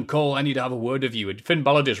out here, Adam Cole, I need to have a word with you. And Finn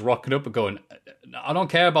Balor just rocking up and going, I don't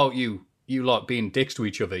care about you lot being dicks to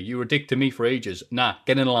each other. You were a dick to me for ages. Nah,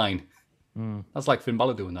 get in line. That's like Finn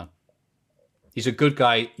Balor doing that. He's a good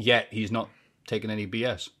guy, yet he's not taking any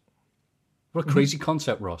BS. What a crazy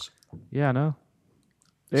concept, Ross. Yeah, I know.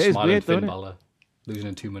 It is weird, Finn Balor, losing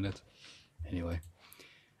in 2 minutes. Anyway.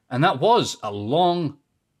 And that was a long,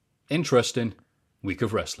 interesting week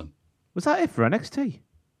of wrestling. Was that it for NXT?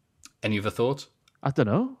 Any other thoughts? I don't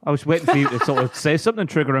know. I was waiting for you to sort of say something and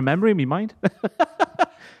trigger a memory in my mind.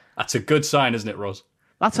 That's a good sign, isn't it, Ross?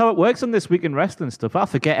 That's how it works on This Week in Wrestling stuff. I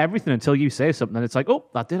forget everything until you say something, and it's like, oh,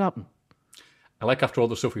 that did happen. I like after all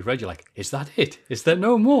the stuff we've read, you're like, is that it? Is there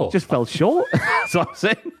no more? Just fell short. That's what I'm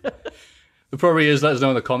saying. The probably is. Let us know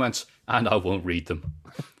in the comments, and I won't read them.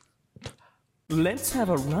 Let's have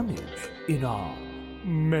a rummage in our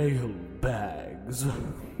mail bags.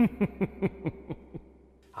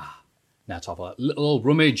 Now top of that little old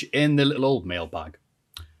rummage in the little old mailbag.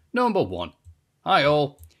 Number 1. Hi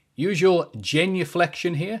all. Usual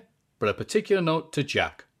genuflection here, but a particular note to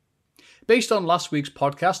Jack. Based on last week's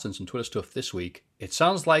podcast and some Twitter stuff this week, it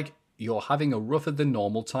sounds like you're having a rougher than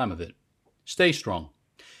normal time of it. Stay strong.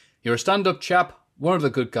 You're a stand-up chap, one of the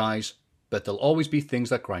good guys, but there'll always be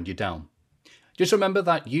things that grind you down. Just remember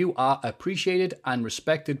that you are appreciated and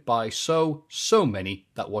respected by so many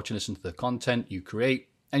that watch and listen to the content you create,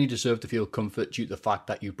 and you deserve to feel comfort due to the fact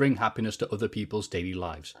that you bring happiness to other people's daily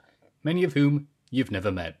lives, many of whom you've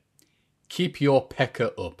never met. Keep your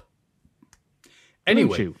pecker up.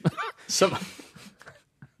 Anyway,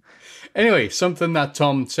 something that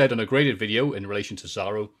Tom said on a graded video in relation to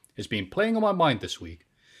Cesaro has been playing on my mind this week.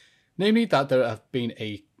 Namely that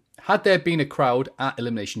had there been a crowd at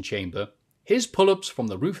Elimination Chamber, his pull-ups from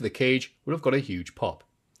the roof of the cage would have got a huge pop.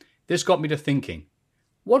 This got me to thinking,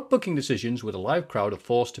 what booking decisions would a live crowd have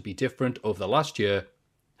forced to be different over the last year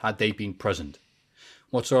had they been present?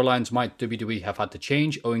 What storylines might WWE have had to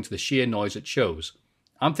change owing to the sheer noise it shows?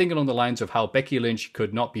 I'm thinking on the lines of how Becky Lynch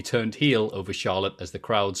could not be turned heel over Charlotte as the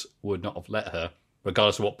crowds would not have let her,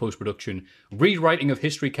 regardless of what post-production rewriting of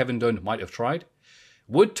history Kevin Dunn might have tried.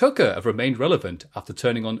 Would Tucker have remained relevant after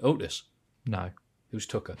turning on Otis? No. Who's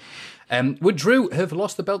Tucker? Would Drew have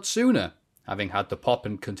lost the belt sooner, having had the pop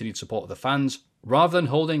and continued support of the fans, rather than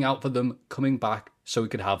holding out for them coming back so he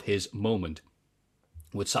could have his moment?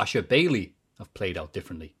 Would Sasha Bayley have played out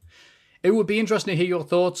differently? It would be interesting to hear your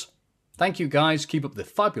thoughts. Thank you guys, keep up the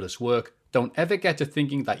fabulous work. Don't ever get to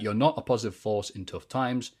thinking that you're not a positive force in tough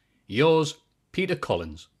times. Yours, Peter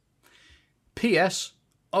Collins. P.S.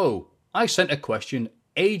 Oh, I sent a question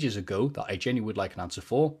ages ago that I genuinely would like an answer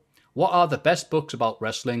for. What are the best books about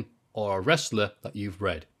wrestling or a wrestler that you've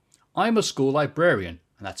read? I'm a school librarian,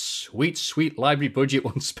 and that sweet, sweet library budget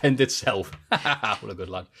won't spend itself. What a good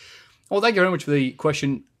lad. Well, thank you very much for the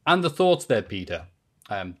question and the thoughts there, Peter.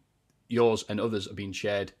 Yours and others have been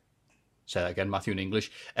shared. Say that again, Matthew, in English.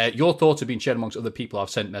 Your thoughts have been shared amongst other people. I've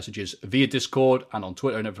sent messages via Discord and on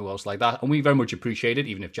Twitter and everywhere else like that. And we very much appreciate it,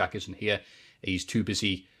 even if Jack isn't here. He's too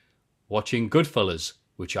busy watching Goodfellas,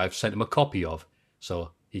 which I've sent him a copy of.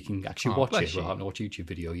 So he can actually watch it. We'll have to watch a YouTube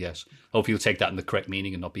video, yes. Hopefully you'll take that in the correct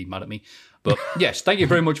meaning and not be mad at me. But yes, thank you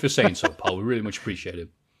very much for saying so, Paul. We really much appreciate it.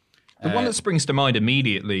 The one that springs to mind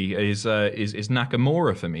immediately is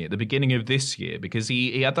Nakamura for me at the beginning of this year, because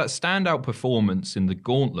he had that standout performance in the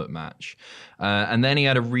Gauntlet match, and then he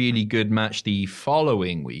had a really good match the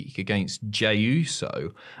following week against Jey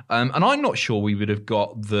Uso, and I'm not sure we would have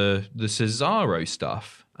got the Cesaro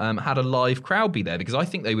stuff had a live crowd be there, because I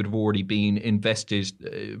think they would have already been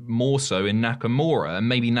invested more so in Nakamura, and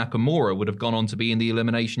maybe Nakamura would have gone on to be in the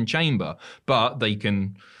Elimination Chamber, but they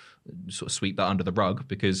can sort of sweep that under the rug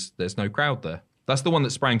because there's no crowd there. That's the one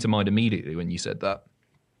that sprang to mind immediately when you said that.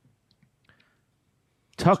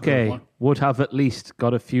 Tucker would have at least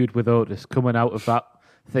got a feud with Otis coming out of that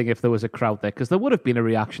thing if there was a crowd there, because there would have been a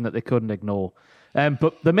reaction that they couldn't ignore.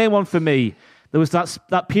 But the main one for me there was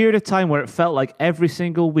that period of time where it felt like every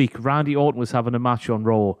single week Randy Orton was having a match on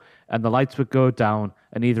Raw and the lights would go down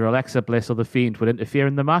and either Alexa Bliss or The Fiend would interfere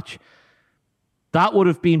in the match. That would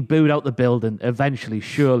have been booed out the building eventually,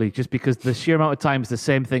 surely, just because the sheer amount of times the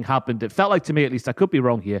same thing happened. It felt like to me, at least, I could be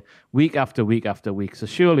wrong here, week after week after week. So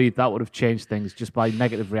surely that would have changed things just by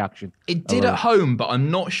negative reaction. It did at home, but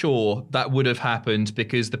I'm not sure that would have happened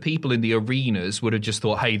because the people in the arenas would have just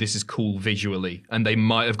thought, hey, this is cool visually. And they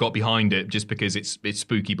might have got behind it just because it's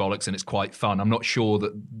spooky bollocks and it's quite fun. I'm not sure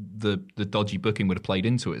that the dodgy booking would have played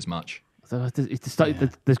into it as much.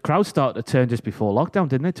 The crowd started to turn just before lockdown,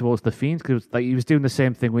 didn't it, towards The Fiend? Because he was doing the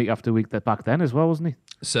same thing week after week back then as well, wasn't he?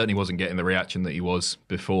 Certainly wasn't getting the reaction that he was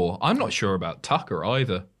before. I'm not sure about Tucker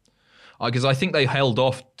either, because I think they held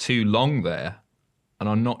off too long there, and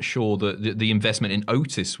I'm not sure that the investment in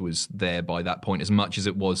Otis was there by that point as much as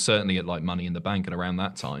it was certainly at like Money in the Bank and around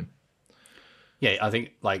that time. Yeah, I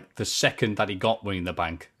think like the second that he got Money in the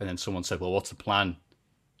Bank, and then someone said, "Well, what's the plan?"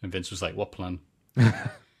 And Vince was like, "What plan?"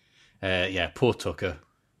 Poor Tucker,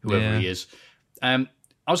 whoever he is. I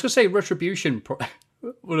was going to say Retribution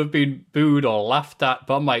would have been booed or laughed at,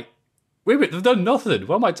 but I'm like, wait a minute, they've done nothing.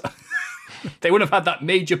 What am I? They wouldn't have had that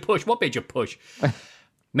major push. What major push?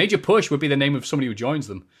 Major push would be the name of somebody who joins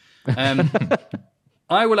them.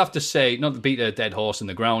 I will have to say, not to beat a dead horse in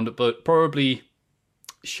the ground, but probably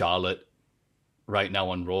Charlotte right now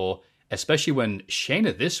on Raw, especially when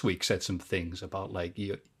Shayna this week said some things about like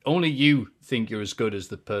only you think you're as good as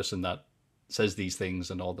the person that says these things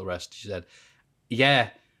and all the rest. She said, yeah,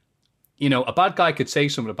 a bad guy could say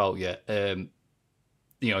something about you.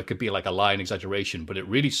 It could be like a lie and exaggeration, but it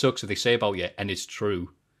really sucks if they say about you and it's true.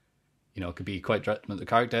 It could be quite detrimental to the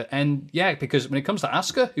character. And yeah, because when it comes to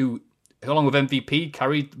Asuka, who along with MVP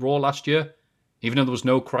carried Raw last year, even though there was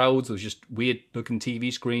no crowds, there was just weird looking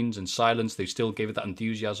TV screens and silence, they still gave it that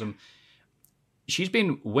enthusiasm. She's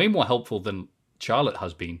been way more helpful than Charlotte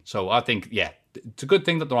has been. So I think, it's a good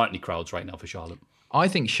thing that there aren't any crowds right now for Charlotte. I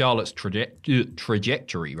think Charlotte's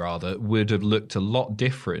trajectory would have looked a lot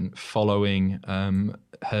different following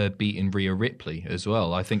her beating Rhea Ripley as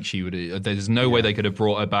well. I think she would. There's no way they could have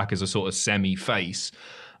brought her back as a sort of semi-face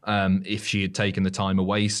if she had taken the time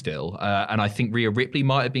away still. And I think Rhea Ripley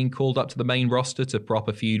might have been called up to the main roster to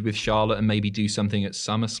proper feud with Charlotte and maybe do something at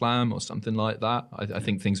SummerSlam or something like that. I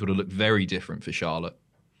think things would have looked very different for Charlotte.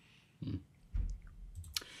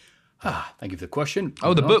 Thank you for the question.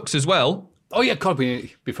 Oh, the books as well. Oh, yeah, God,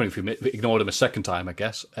 it'd be funny if we ignored them a second time, I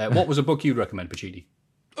guess. What was a book you'd recommend, Pachidi?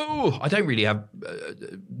 Oh, I don't really have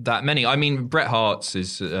that many. I mean, Bret Hart's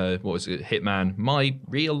is, what was it, Hitman, My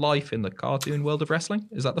Real Life in the Cartoon World of Wrestling?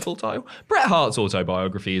 Is that the full title? Bret Hart's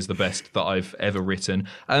autobiography is the best that I've ever written.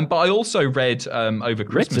 But I also read over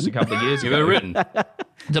Christmas a couple of years ago. You've ever written?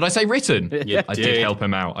 Did I say written? I did help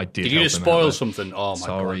him out. Did you just spoil something? Oh, my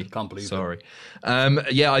God, I can't believe it.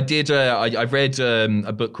 I did. I read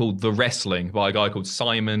a book called The Wrestling by a guy called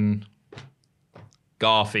Simon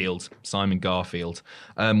Garfield,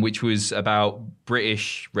 which was about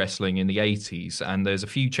British wrestling in the 80s. And there's a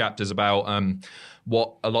few chapters about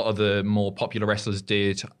what a lot of the more popular wrestlers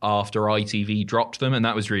did after ITV dropped them. And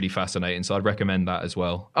that was really fascinating. So I'd recommend that as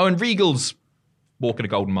well. Oh, and Regal's Walking a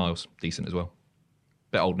Golden Miles, decent as well.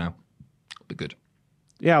 Bit old now, but good.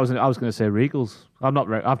 Yeah, I was going to say Regal's. I've not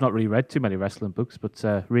really read too many wrestling books, but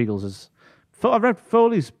Regal's is. I read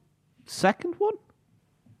Foley's second one.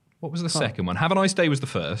 What was the second one? Have a Nice Day was the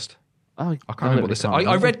first. I can't remember what the second.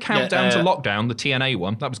 I read Countdown to Lockdown, the TNA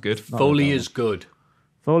one. That was good. Foley is good.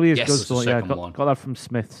 Foley is yes, good. Yeah, got that from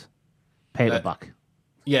Smith's paperback.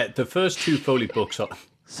 The first two Foley books are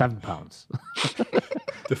 £7.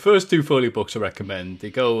 The first two Foley books I recommend.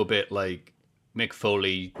 They go a bit like Mick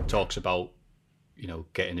Foley talks about,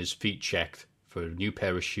 getting his feet checked for a new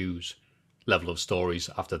pair of shoes. Level of stories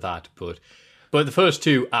after that, but the first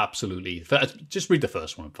two, absolutely. Just read the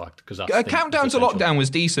first one, in fact, because Countdown to Lockdown was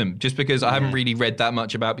decent, just because I haven't really read that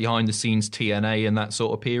much about behind the scenes TNA and that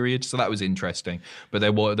sort of period, so that was interesting. But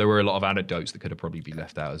there were a lot of anecdotes that could have probably been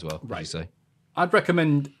left out as well. Right. Say. I'd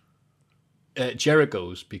recommend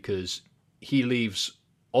Jericho's because he leaves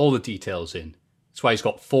all the details in. That's why he's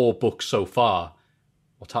got 4 books so far.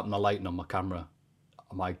 What's happened to lighting on my camera?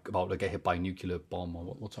 Am I about to get hit by a nuclear bomb or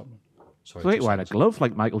what's happening? Sorry. Wait, wearing a glove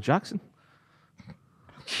like Michael Jackson.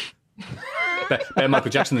 Better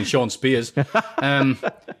Michael Jackson than Sean Spears.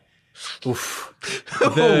 Oof.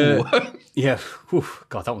 Oof.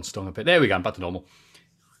 God, that one stung a bit. There we go. I'm back to normal.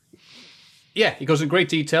 Yeah, he goes in great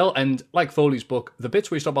detail, and like Foley's book, the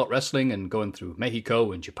bits where he's talking about wrestling and going through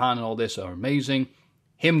Mexico and Japan and all this are amazing.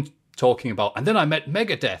 Him talking about, and then I met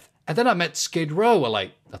Megadeth, and then I met Skid Row.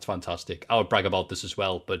 That's fantastic. I would brag about this as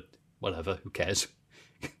well, but whatever, who cares?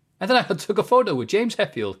 And then I took a photo with James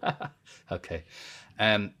Hetfield. Okay.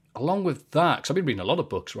 Along with that, because I've been reading a lot of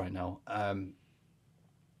books right now. I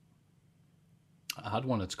had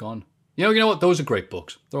one that's gone. You know what? Those are great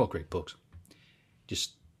books. They're all great books.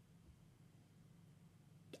 Just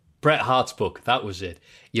Bret Hart's book. That was it.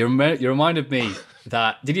 You reminded me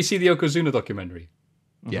that. Did you see the Yokozuna documentary?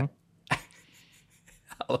 Yeah. I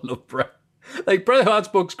love Bret. Like, Bret Hart's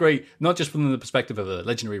book's great, not just from the perspective of a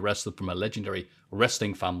legendary wrestler from a legendary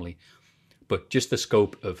wrestling family, but just the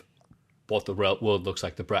scope of what the world looks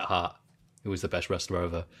like to Bret Hart, who was the best wrestler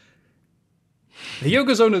ever. The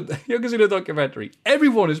Yokozuna documentary,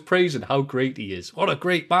 everyone is praising how great he is. What a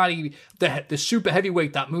great man. The super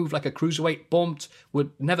heavyweight that moved like a cruiserweight, bumped,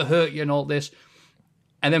 would never hurt you and all this.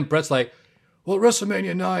 And then Bret's like, well,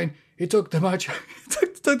 WrestleMania 9, he took the match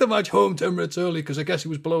took the match home 10 minutes early because I guess he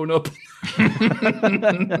was blown up.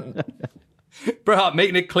 Bret Hart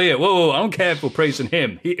making it clear, whoa, I don't care if we're praising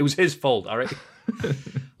him. It was his fault, all right?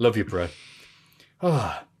 Love you, Bret.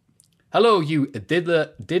 Oh. Hello, you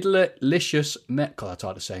diddlerlicious God, that's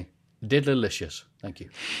hard to say. Diddlerlicious. Thank you.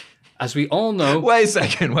 As we all know... Wait a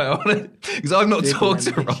second, because I've not talked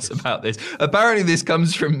to Ross about this. Apparently this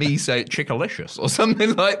comes from me saying Chickalicious or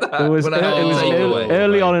something like that. It was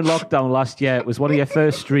early on in lockdown last year. It was one of your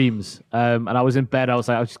first streams, and I was in bed. I was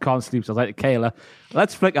like, I just can't sleep. So I was like, Kayla,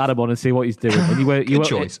 let's flick Adam on and see what he's doing. And Good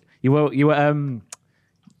choice. You were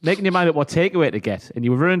making your mind up what takeaway to get, and you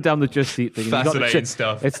were running down the Just Eat thing. Fascinating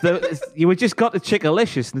stuff. You were just got the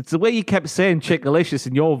Chickalicious, and it's the way you kept saying Chickalicious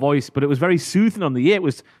in your voice, but it was very soothing on the ear. It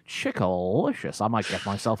was Chickalicious. I might get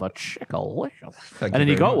myself a Chickalicious. And then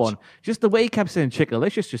you got one. Just the way you kept saying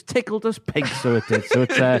Chickalicious just tickled us pink, so it did. So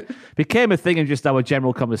it became a thing in just our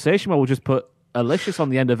general conversation where we'll just put Alicious on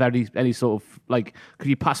the end of any sort of, like, could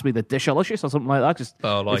you pass me the Dishalicious or something like that? Just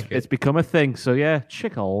it's become a thing. So yeah,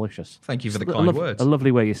 Chickalicious. Thank you for the kind words. A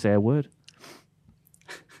lovely way you say a word.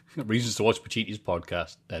 Reasons to watch Pachiti's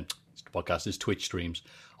podcast, his Twitch streams,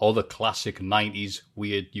 all the classic 90s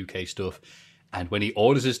weird UK stuff, and when he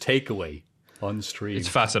orders his takeaway on stream. It's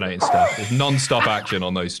fascinating stuff. There's non-stop action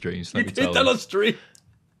on those streams. You did that on stream?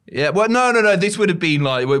 Yeah, well, no. This would have been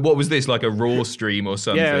like, what was this, like a Raw stream or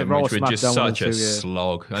something, which was just such a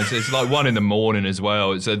slog. It's like 1 a.m. as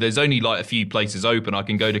well. So there's only like a few places open. I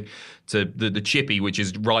can go to the Chippy, which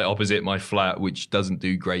is right opposite my flat, which doesn't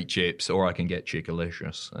do great chips, or I can get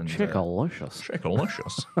Chickalicious.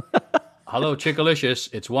 Chickalicious. Hello, Chickalicious.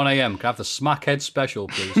 It's 1 a.m. Can I have the Smackhead special,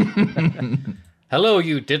 please? Hello,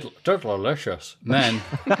 you diddlerlicious men.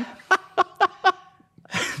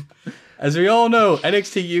 As we all know,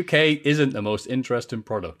 NXT UK isn't the most interesting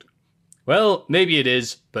product. Well, maybe it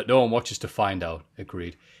is, but no one watches to find out.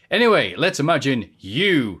 Agreed. Anyway, let's imagine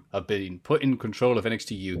you have been put in control of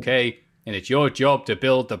NXT UK, and it's your job to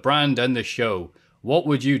build the brand and the show. What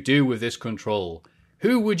would you do with this control?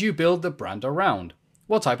 Who would you build the brand around?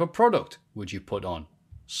 What type of product would you put on?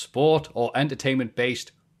 Sport or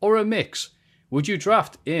entertainment-based, or a mix? Would you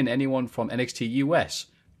draft in anyone from NXT US?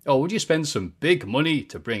 Or would you spend some big money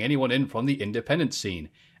to bring anyone in from the independent scene?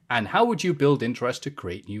 And how would you build interest to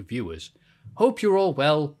create new viewers? Hope you're all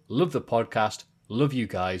well. Love the podcast. Love you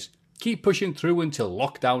guys. Keep pushing through until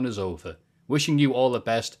lockdown is over. Wishing you all the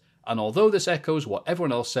best. And although this echoes what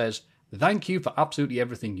everyone else says, thank you for absolutely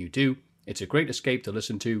everything you do. It's a great escape to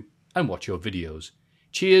listen to and watch your videos.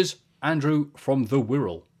 Cheers, Andrew from the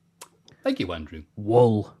Wirral. Thank you, Andrew.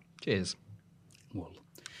 Wool. Cheers. Wool.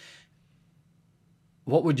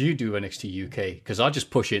 What would you do NXT UK? Because I just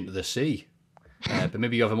push it into the sea. But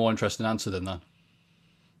maybe you have a more interesting answer than that.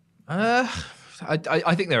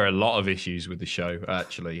 I think there are a lot of issues with the show,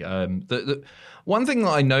 actually. The one thing that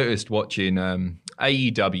I noticed watching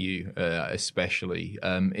AEW especially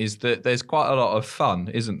is that there's quite a lot of fun,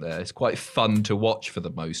 isn't there? It's quite fun to watch for the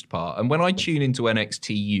most part. And when I tune into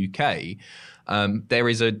NXT UK, there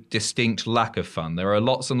is a distinct lack of fun. There are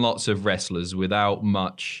lots and lots of wrestlers without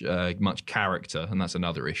much character, and that's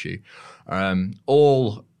another issue.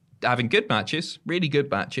 All having good matches, really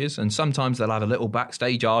good matches, and sometimes they'll have a little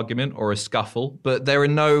backstage argument or a scuffle, but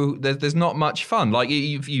there's not much fun. Like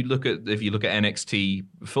if you look at NXT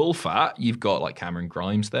Full Fat, you've got like Cameron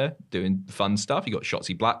Grimes there doing fun stuff. You've got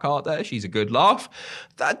Shotzi Blackheart there; she's a good laugh.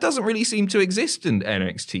 That doesn't really seem to exist in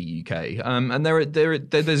NXT UK. And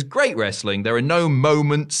there's great wrestling. There are no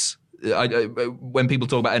moments. When people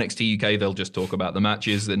talk about NXT UK, they'll just talk about the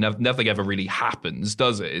matches. That nothing ever really happens,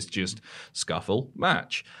 does it? It's just scuffle,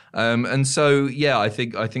 match, and so yeah, I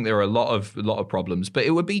think there are a lot of problems. But it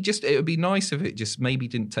would be nice if it just maybe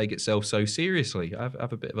didn't take itself so seriously. Have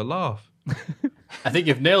a bit of a laugh. I think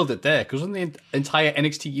you've nailed it there, because on the entire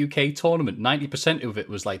NXT UK tournament, 90% of it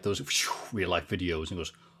was like those real-life videos, and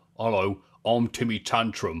goes, hello, I'm Timmy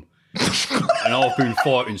Tantrum, and I've been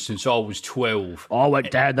fighting since I was 12. I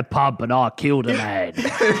went down the pub and I killed a man.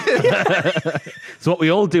 It's what we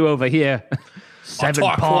all do over here. 7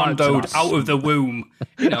 taekwondo'd out of the womb.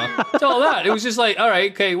 You know, it's all that. It was just like, all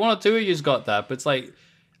right, okay, one or two of you's got that, but it's like,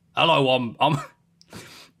 hello,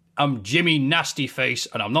 I'm Jimmy Nasty Face,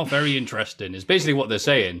 and I'm not very interesting, is basically what they're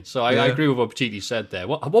saying. So I agree with what Pacitti said there.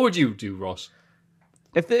 What would you do, Ross?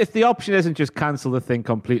 If the option isn't just cancel the thing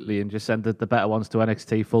completely and just send the better ones to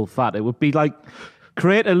NXT full fat, it would be like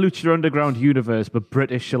create a Lucha Underground universe, but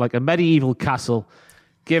British, like a medieval castle.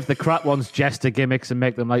 Give the crap ones jester gimmicks and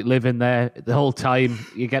make them like live in there the whole time.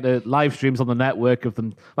 You get live streams on the network of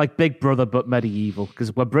them, like Big Brother but medieval,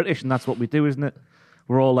 because we're British and that's what we do, isn't it?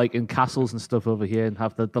 We're all like in castles and stuff over here and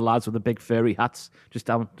have the lads with the big furry hats just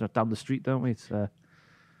down the street, don't we? It's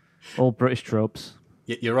all British tropes.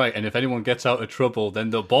 You're right, and if anyone gets out of trouble, then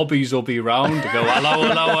the bobbies will be round to go, hello,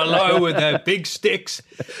 hello, hello, with their big sticks.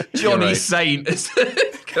 Johnny Saint is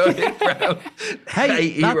going round.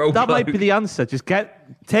 Hey, that might be the answer. Just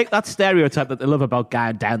take that stereotype that they love about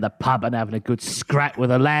going down the pub and having a good scrap with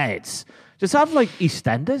the lads. Just have like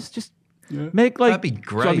EastEnders. Just make like that'd be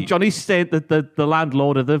great. Johnny Saint, the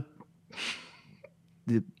landlord of the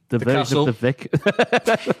version castle. of the Vic.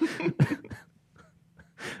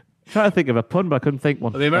 Trying to think of a pun, but I couldn't think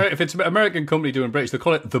one. If it's an American company doing British, they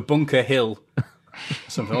call it the Bunker Hill.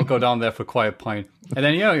 Something. I'll go down there for a quiet pint. And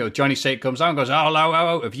then, Johnny Saint comes out and goes,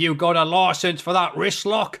 hello, have you got a license for that wrist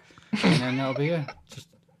lock? And then that'll be it. Just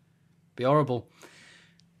be horrible.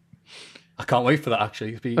 I can't wait for that,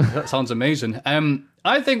 actually. That sounds amazing.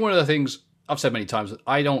 I think one of the things I've said many times, that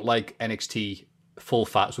I don't like NXT full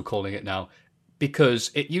fat, as we're calling it now,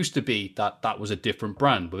 because it used to be that was a different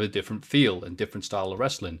brand with a different feel and different style of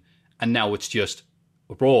wrestling. And now it's just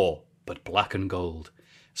Raw, but black and gold.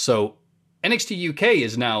 So NXT UK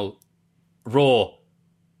is now Raw,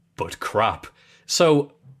 but crap.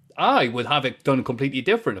 So I would have it done completely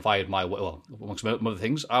different if I had my way. Well, amongst other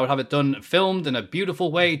things, I would have it done, filmed in a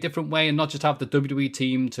beautiful way, different way, and not just have the WWE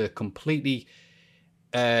team to completely,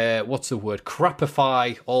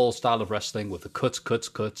 crapify all style of wrestling with the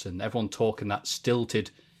cuts, and everyone talking that stilted,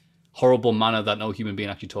 horrible manner that no human being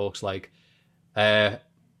actually talks like.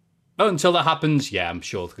 Until that happens, I'm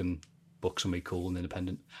sure they can book somebody cool and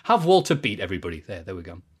independent. Have Walter beat everybody. There we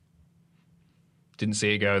go. Didn't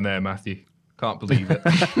see it going there, Matthew. Can't believe it.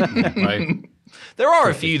 Right. There are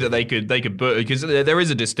a few that they could book, because there is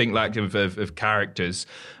a distinct lack of characters,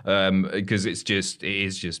 because it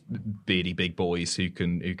is just beardy big boys who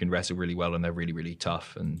can wrestle really well, and they're really, really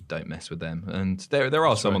tough, and don't mess with them. And there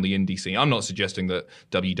are some on the indie scene. I'm not suggesting that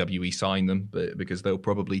WWE sign them, but because they'll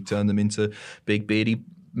probably turn them into big beardy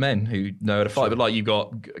men who know how to fight. But like you've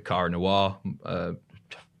got Cara Noir,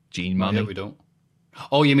 Gene Money. No, we don't.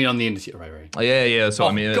 Oh, you mean on the indie? Right. Oh, yeah. So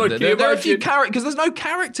I mean, God, there are a few characters, because there's no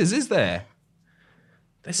characters, is there?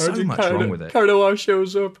 There's so much wrong with it. Cara Noir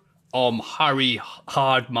shows up. Harry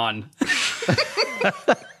Hardman.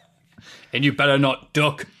 And you better not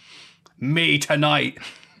duck me tonight.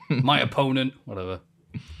 My opponent. Whatever.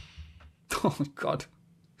 Oh, my God.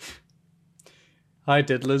 Hi,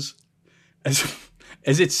 diddlers.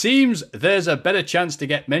 As it seems, there's a better chance to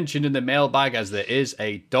get mentioned in the mailbag as there is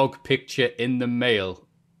a dog picture in the mail.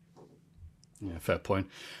 Yeah, fair point.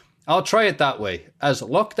 I'll try it that way. As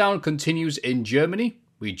lockdown continues in Germany,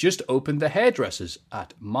 we just opened the hairdressers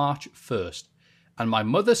at March 1st, and my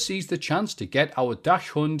mother sees the chance to get our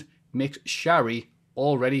Dachshund mix Shari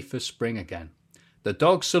all ready for spring again. The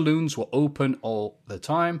dog saloons were open all the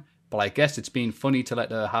time, but I guess it's been funny to let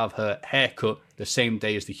her have her hair cut the same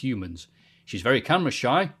day as the humans. She's very camera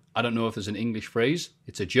shy. I don't know if there's an English phrase.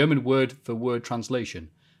 It's a German word for word translation.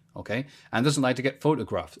 Okay? And doesn't like to get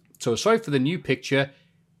photographed. So sorry for the new picture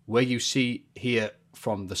where you see here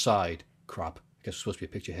from the side. Crap. I guess there's supposed to be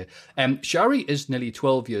a picture here. Shari is nearly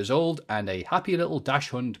 12 years old and a happy little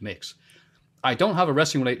Dachshund mix. I don't have a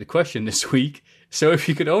wrestling-related question this week, so if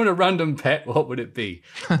you could own a random pet, what would it be?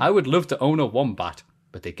 I would love to own a wombat,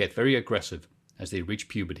 but they get very aggressive as they reach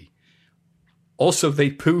puberty. Also, they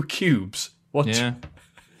poo cubes. What? Yeah.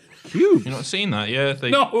 Cubes? You've not seen that, yeah?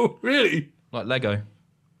 No, really? Like Lego.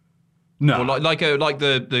 No. Or like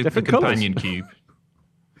the companion cube.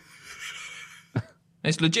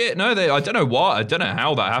 It's legit. No, I don't know why. I don't know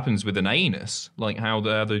how that happens with an anus. Like how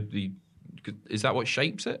the is that what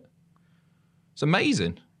shapes it? It's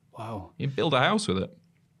amazing. Wow. You build a house with it.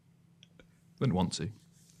 Wouldn't want to.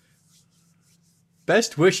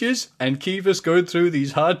 Best wishes and keep us going through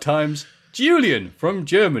these hard times. Julian from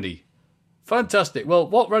Germany. Fantastic. Well,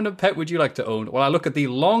 what random pet would you like to own? Well, I look at the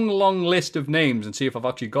long, long list of names and see if I've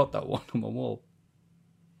actually got that one on my wall.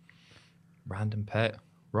 Random pet.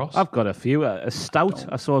 Ross? I've got a few. A stoat.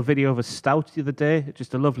 I saw a video of a stoat the other day.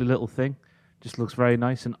 Just a lovely little thing. Just looks very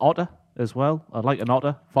nice. An otter as well. I like an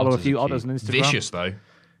otter. Follow a few otters on Instagram. Vicious, though.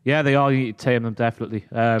 Yeah, they are. You need to tame them, definitely.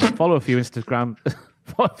 Follow a few Instagram...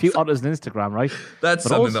 Follow a few otters on Instagram, right? That's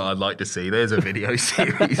something that I'd like to see. There's a video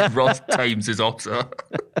series. Ross tames his otter.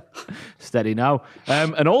 Steady now.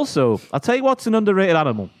 And also, I'll tell you what's an underrated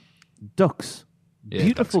animal. Ducks. Yeah,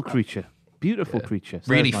 Beautiful creature. Beautiful creature.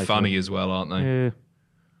 So really that's nice funny one. as well, aren't they? Yeah.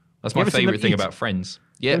 That's You my ever seen favourite them thing eat? about Friends.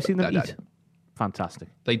 You Yeah, ever seen them eat? Fantastic.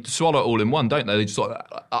 They swallow it all in one, don't they? They just sort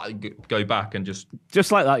of go back and just...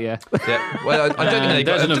 Just like that, yeah. Yeah. Well, I don't think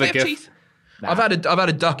there's do they another have gift. teeth? I've had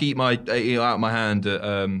a duck eat out of my hand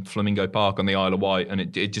at Flamingo Park on the Isle of Wight, and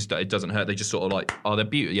it doesn't hurt. They just sort of like, they're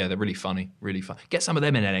beautiful. Yeah, they're really funny, really fun. Get some of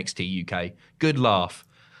them in NXT UK. Good laugh.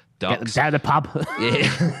 Ducks. Get them down the pub.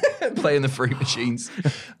 Yeah, playing the fruit machines.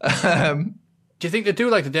 Do you think they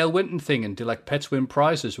do like the Dale Winton thing and do like pets win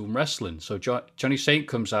prizes from wrestling? So Johnny Saint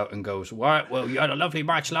comes out and goes, right, well, you had a lovely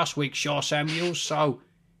match last week, Shaw Samuels, so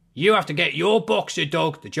you have to get your boxer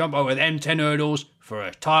dog to jump over them 10 hurdles for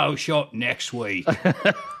a title shot next week.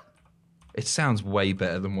 It sounds way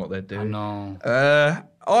better than what they're doing. I know.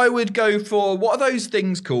 I would go for, what are those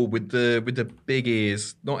things called with the big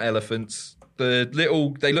ears? Not elephants. They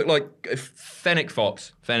look like fennec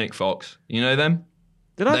fox. Fennec fox. You know them?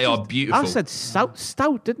 They are beautiful. I said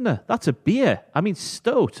stout, didn't I? That's a beer. I mean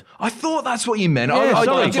stoat. I thought that's what you meant. Yeah, I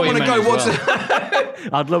didn't want to go, what's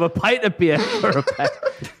I'd love a pint of beer for a pet.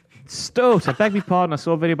 Stoat. I beg your pardon. I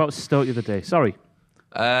saw a video about stoat the other day. Sorry.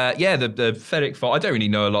 Yeah, the fennec fox. I don't really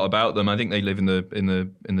know a lot about them. I think they live in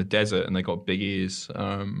the desert and they got big ears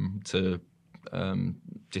to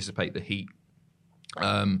dissipate the heat.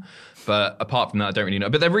 But apart from that, I don't really know.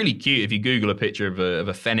 But they're really cute. If you Google a picture of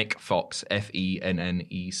a fennec fox,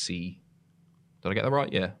 FENNEC. Did I get that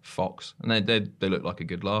right? Yeah, fox. And they look like a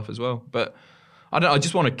good laugh as well. But I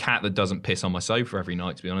just want a cat that doesn't piss on my sofa every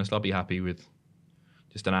night. To be honest, I'll be happy with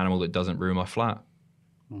just an animal that doesn't ruin my flat.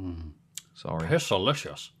 Sorry.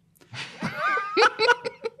 Pissalicious.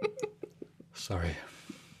 Sorry.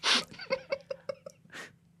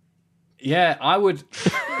 Yeah, I would.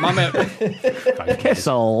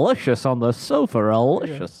 Kissalicious on the sofa,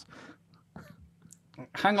 delicious.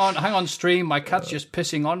 Hang on, stream. My cat's just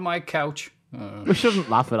pissing on my couch. We shouldn't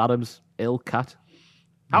laugh at Adam's ill cat.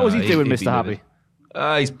 How is he doing, Mr. Happy?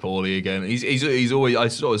 He's poorly again. He's always. I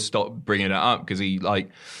sort of stopped bringing it up because he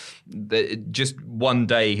just one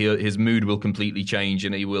day his mood will completely change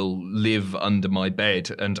and he will live under my bed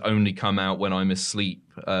and only come out when I'm asleep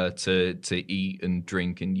to eat and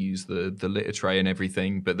drink and use the litter tray and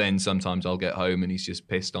everything. But then sometimes I'll get home and he's just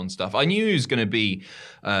pissed on stuff. I knew it was going to be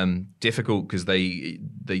difficult because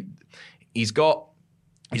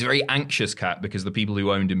he's a very anxious cat because the people who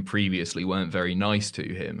owned him previously weren't very nice to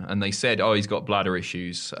him. And they said, he's got bladder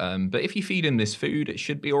issues. But if you feed him this food, it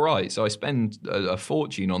should be all right. So I spend a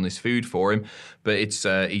fortune on this food for him. But it's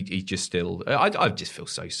he just still... I just feel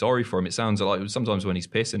so sorry for him. It sounds like sometimes when he's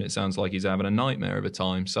pissing, it sounds like he's having a nightmare of a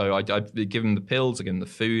time. So I give him the pills, I give him the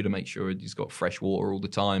food, I make sure he's got fresh water all the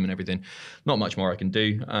time and everything. Not much more I can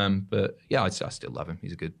do. But yeah, I still love him.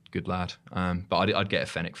 He's a good lad. But I'd get a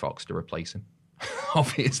fennec fox to replace him.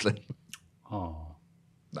 Obviously. Oh.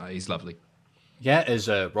 No, he's lovely. Yeah, as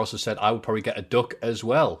Ross has said, I would probably get a duck as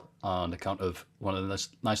well on account of one of the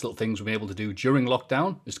nice little things we've been able to do during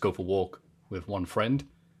lockdown is to go for a walk with one friend.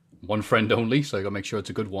 One friend only, so you got to make sure it's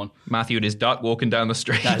a good one. Matthew and his duck walking down the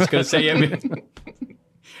street. I was going to say, yeah,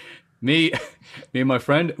 me and my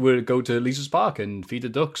friend would go to Lisa's Park and feed the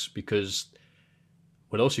ducks because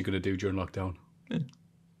what else are you going to do during lockdown? Yeah.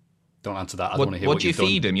 Don't answer that. I don't want to hear what do you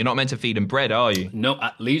feed them? You're not meant to feed them bread, are you? No,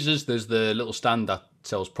 at Lisa's, there's the little stand that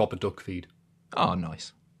sells proper duck feed. Oh,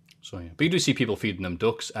 nice. So, yeah. But you do see people feeding them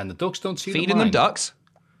ducks, and the ducks don't see feeding them ducks?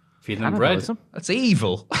 Feeding them bread. That's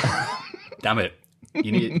evil. Damn it.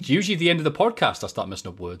 It's usually the end of the podcast I start messing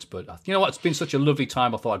up words, but you know what? It's been such a lovely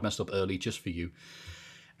time. I thought I'd mess up early just for you.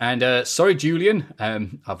 And sorry, Julian.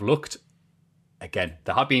 I've looked. Again,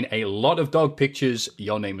 there have been a lot of dog pictures.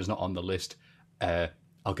 Your name is not on the list.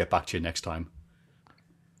 I'll get back to you next time.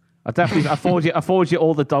 I forward you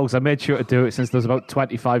all the dogs. I made sure to do it since there's about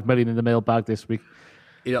 25 million in the mailbag this week.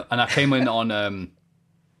 Yeah, and I came in on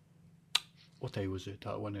what day was it?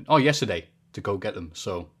 I went in. Oh, yesterday to go get them.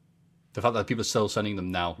 So the fact that people are still sending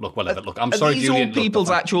them now. Look, whatever. Look, I'm sorry, these Julian. All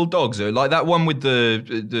people's actual dogs, like that one with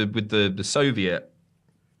the Soviet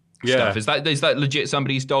stuff. Is that legit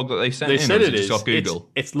somebody's dog that they've sent They in? said or it is. just off Google?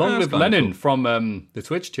 It's Long Live Lennon from the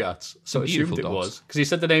Twitch chats. So I beautiful assumed it dogs. was. Because he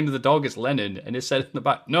said the name of the dog is Lennon, and it said in the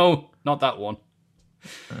back, no, not that one.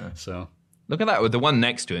 So look at that. The one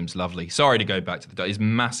next to him's lovely. Sorry to go back to the duck. His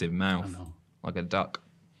massive mouth, like a duck.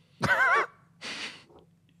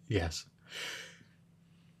 Yes.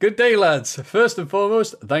 Good day, lads. First and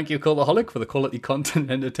foremost, thank you, Cultaholic, for the quality content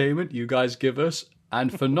and entertainment you guys give us,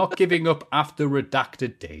 and for not giving up after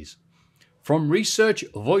redacted days. From research,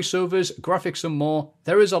 voiceovers, graphics, and more,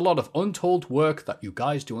 there is a lot of untold work that you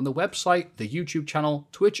guys do on the website, the YouTube channel,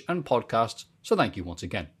 Twitch, and podcasts, so thank you once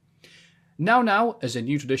again. Now, as a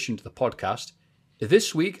new tradition to the podcast,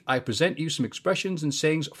 this week I present you some expressions and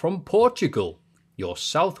sayings from Portugal, your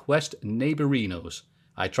southwest neighborinos.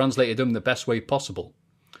 I translated them the best way possible.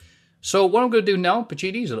 So what I'm going to do now,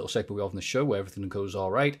 Pachidi, is a little segment we have on the show where everything goes all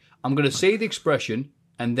right. I'm going to say the expression,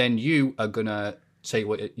 and then you are going to say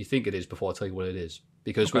what you think it is before I tell you what it is.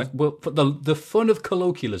 Because we're for the fun of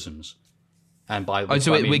colloquialisms. And by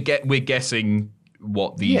so we're guessing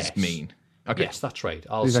what these mean. Okay. Yes, that's right.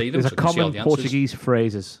 I'll say them. There's a common Portuguese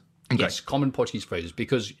phrases. Okay. Yes, common Portuguese phrases.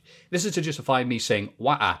 Because this is to justify me saying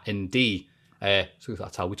wa'a and di. So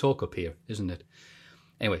that's how we talk up here, isn't it?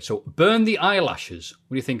 Anyway, so burn the eyelashes.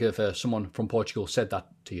 What do you think if someone from Portugal said that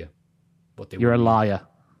to you? You're a liar.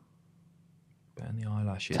 Burn the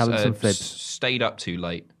eyelashes. Tell them some fibs. Stayed up too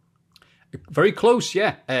late. Very close,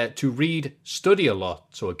 yeah. To read, study a lot.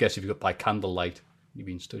 So I guess if you got by candlelight, you've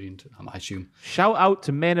been studying, I assume. Shout out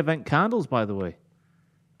to Main Event Candles, by the way.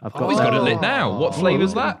 He's got it lit now. What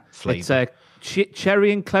flavour's that? It's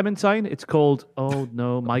cherry and clementine. It's called,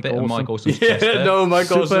 Mike Awesome. Mike Awesome's chest there. No,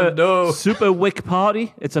 Mike Awesome, no. Super Wick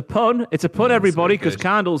Party. It's a pun. It's a pun, everybody, because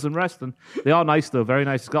candles and wrestling. They are nice, though. Very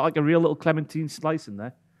nice. It's got like a real little clementine slice in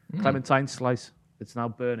there. Clementine slice. It's now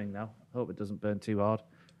burning now. I hope it doesn't burn too hard.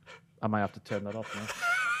 I might have to turn that off now.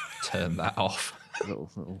 Turn that off.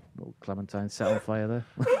 Little clementine set on fire there.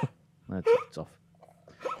 It's off.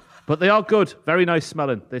 But they are good. Very nice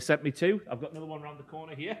smelling. They sent me two. I've got another one around the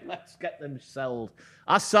corner here. Let's get them sold.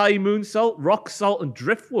 Acai moon salt, rock salt, and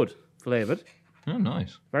driftwood flavoured. Oh,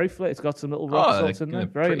 nice. Very flavored. It's got some little rock salts in there.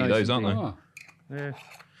 Very nice. Those, aren't they? Oh. Yeah.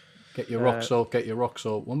 Get your rock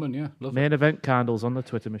salt, woman. Yeah, love Main Event Candles on the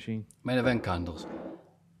Twitter machine. Main Event Candles.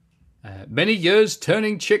 Many years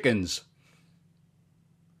turning chickens.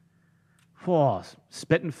 Oh,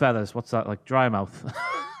 spitting feathers. What's that? Like dry mouth.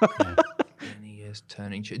 Many years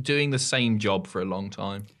turning doing the same job for a long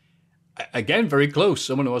time. Again, very close.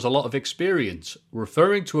 Someone who has a lot of experience.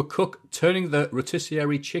 Referring to a cook turning the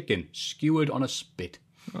rotisserie chicken skewered on a spit.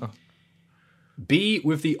 Oh. Be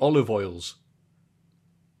with the olive oils.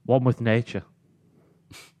 One with nature.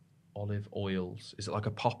 Olive oils. Is it like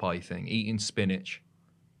a Popeye thing? Eating spinach?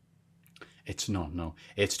 It's not, no.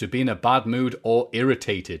 It's to be in a bad mood or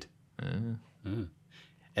irritated.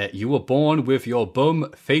 You were born with your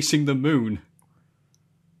bum facing the moon.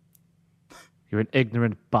 You're an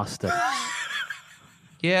ignorant bastard.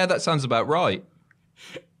 Yeah, that sounds about right.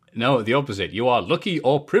 No, the opposite. You are lucky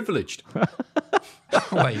or privileged.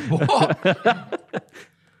 Wait, what?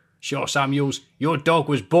 Sure, Samuels. Your dog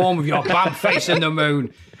was born with your bum facing the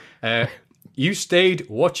moon. You stayed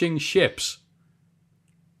watching ships.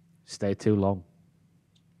 Stay too long.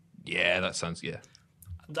 Yeah, that sounds,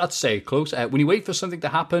 That's say close. When you wait for something to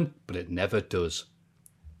happen, but it never does.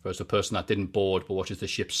 Versus the person that didn't board but watches the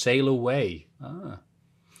ship sail away.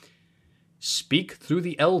 Speak through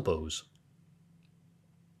the elbows.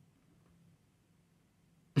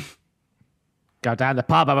 Go down the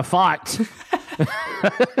pub, have a fight. Speak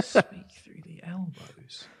through the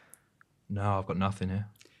elbows. No, I've got nothing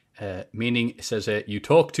here. Meaning, it says, you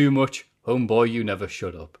talk too much, homeboy, you never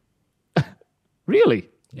shut up. Really?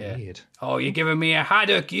 Yeah. Weird. Oh, you're giving me a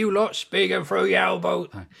haddock, you lot, speaking through your elbows.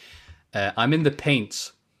 I'm in the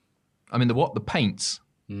paints. I'm in the what? The paints?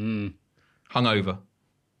 Hungover.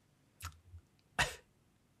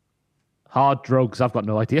 Hard drugs, I've got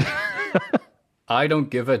no idea. I don't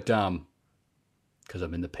give a damn. Because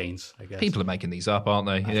I'm in the paints, I guess. People are making these up, aren't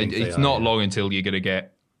they? It's they not are, long until you're going to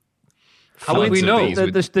get... How would we know?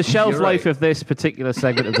 The shelf life of this particular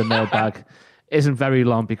segment of the mailbag isn't very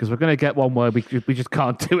long because we're going to get one where we just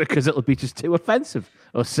can't do it because it'll be just too offensive.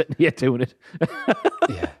 Us sitting here doing it.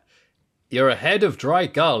 Yeah. You're a head of dry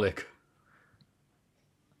garlic.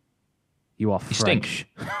 You are You French. stink.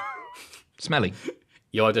 Smelly.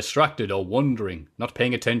 You are distracted or wandering, not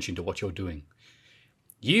paying attention to what you're doing.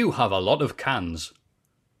 You have a lot of cans.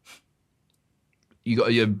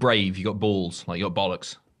 You're brave. You got balls. Like you got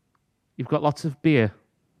bollocks. You've got lots of beer.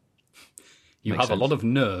 You Makes have sense. a lot of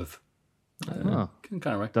nerve. Kind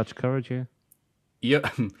of right. Dutch courage, yeah.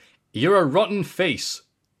 You're a rotten face.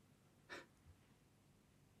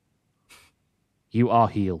 You are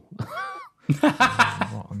heel.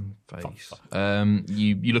 Rotten face.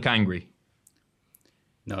 You look angry.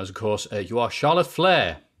 No, of course, you are Charlotte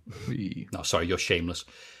Flair. No, sorry, you're shameless.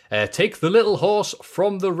 Take the little horse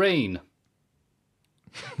from the rain.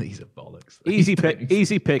 These are bollocks.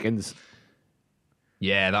 Easy pickings.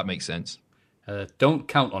 Yeah, that makes sense. Don't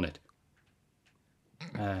count on it.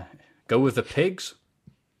 Go with the pigs.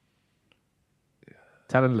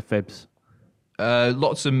 Telling the fibs.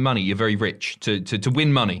 Lots of money. You're very rich. To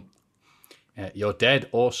win money. You're dead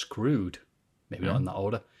or screwed. Maybe not in that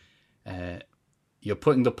order. You're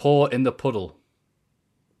putting the paw in the puddle.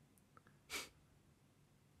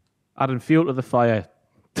 Adding fuel to the fire.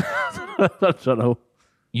 I don't know.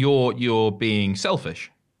 You're being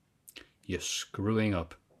selfish. You're screwing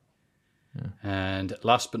up. Yeah. And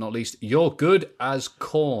last but not least, you're good as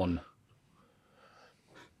corn.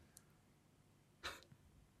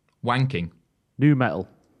 Wanking. New metal.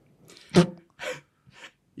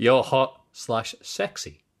 You're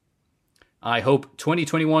hot/sexy. I hope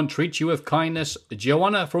 2021 treats you with kindness.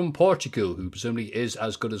 Joanna from Portugal, who presumably is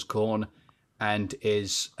as good as corn and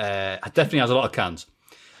is definitely has a lot of cans.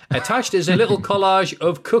 Attached is a little collage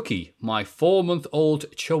of Cookie, my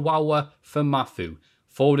 4-month-old chihuahua for Mafu.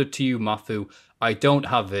 Forwarded to you, Mafu. I don't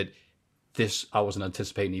have it. I wasn't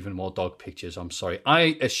anticipating even more dog pictures. I'm sorry.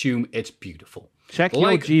 I assume it's beautiful. Check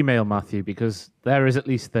your Gmail, Matthew, because there is at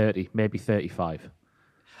least 30, maybe 35.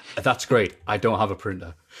 That's great. I don't have a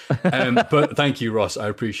printer. But thank you, Ross. I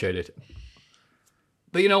appreciate it.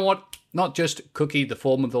 But you know what? Not just Cookie, the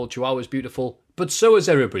 4-month-old chihuahua, is beautiful, but so is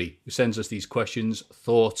everybody who sends us these questions,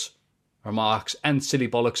 thoughts, remarks, and silly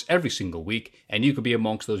bollocks every single week. And you could be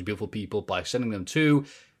amongst those beautiful people by sending them to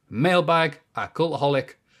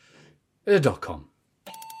mailbag@cultaholic.com.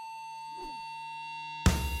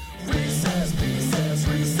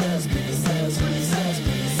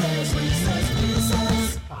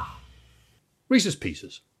 Reese's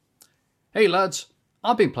Pieces. Hey lads,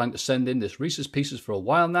 I've been planning to send in this Reese's Pieces for a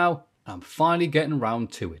while now, and I'm finally getting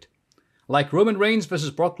round to it. Like Roman Reigns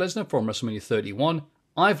versus Brock Lesnar from WrestleMania 31,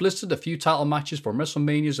 I've listed a few title matches from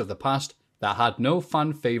WrestleManias of the past that had no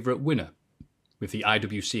fan favourite winner, with the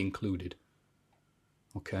IWC included.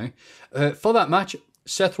 Okay. For that match,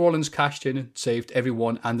 Seth Rollins cashed in and saved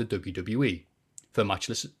everyone and the WWE. For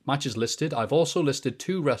matches listed, I've also listed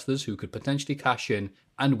 2 wrestlers who could potentially cash in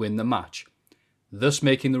and win the match, thus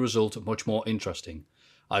making the result much more interesting.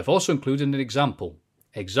 I've also included an example.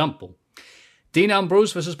 Dean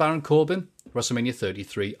Ambrose versus Baron Corbin, WrestleMania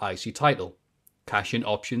 33 IC title. Cash-in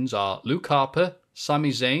options are Luke Harper, Sami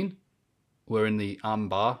Zayn, we're in the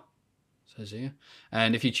armbar, says here.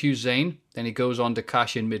 And if you choose Zayn, then he goes on to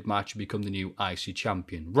cash in mid-match and become the new IC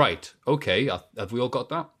champion. Right, okay, have we all got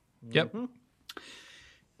that? Yep. Mm-hmm.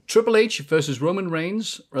 Triple H versus Roman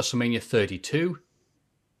Reigns, WrestleMania 32.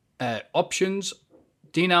 Options,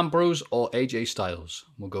 Dean Ambrose or AJ Styles.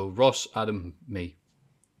 We'll go Ross, Adam, me.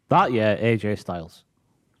 AJ Styles.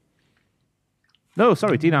 No,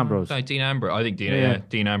 sorry, Dean Ambrose. No, Dean Ambrose. I think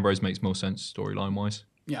Dean Ambrose makes more sense storyline-wise.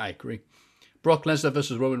 Yeah, I agree. Brock Lesnar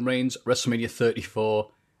versus Roman Reigns, WrestleMania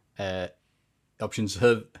 34. Options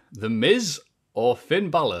are The Miz or Finn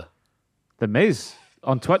Balor. The Miz.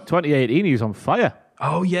 On 2018, he was on fire.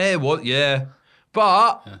 Oh, yeah, yeah.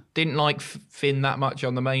 But didn't like Finn that much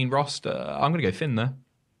on the main roster. I'm going to go Finn there.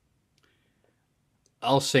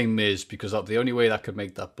 I'll say Miz because that's the only way that could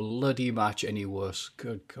make that bloody match any worse.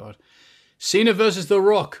 Good God. Cena versus The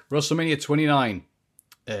Rock, WrestleMania 29.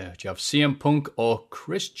 Do you have CM Punk or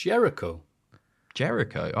Chris Jericho?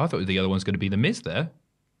 Jericho? I thought the other one's going to be The Miz there.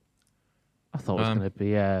 I thought it was going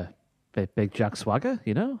to be Big Jack Swagger,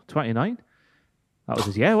 29. That was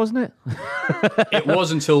his year, wasn't it? It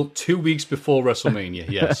was until 2 weeks before WrestleMania,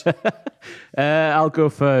 yes. I'll go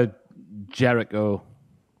for Jericho,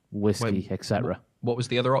 whiskey, etc. What was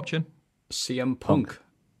the other option? CM Punk.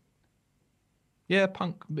 Yeah,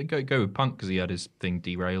 Punk. Go with Punk because he had his thing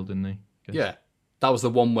derailed, didn't he? Yeah. That was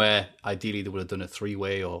the one where ideally they would have done a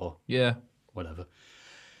 3-way or whatever.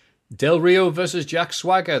 Del Rio versus Jack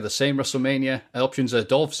Swagger, the same WrestleMania. Options are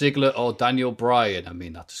Dolph Ziggler or Daniel Bryan. I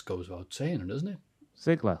mean, that just goes without saying, doesn't it?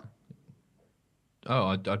 Ziggler.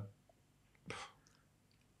 Oh,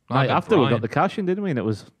 after we got the cash in, didn't we? And it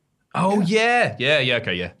was... Oh, yeah.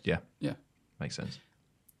 Okay, yeah. Makes sense.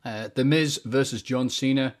 The Miz versus John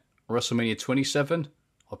Cena, WrestleMania 27.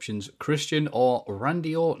 Options Christian or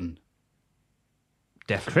Randy Orton.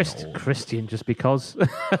 Definitely Christian, just because.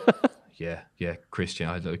 Yeah,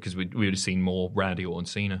 Christian. Because we would have seen more Randy Orton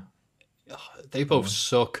Cena. They both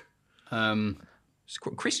suck.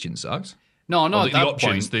 Christian sucks. No, not at the that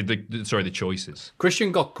options. point. The choices.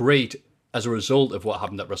 Christian got great as a result of what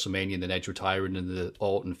happened at WrestleMania and then Edge retiring and the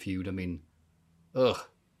Orton feud. I mean, ugh.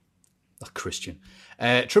 Christian.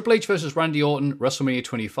 Triple H versus Randy Orton, WrestleMania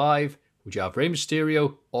 25. Would you have Rey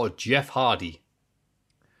Mysterio or Jeff Hardy?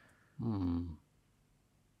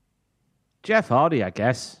 Jeff Hardy, I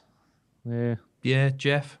guess. Yeah,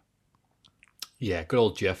 Jeff. Yeah, good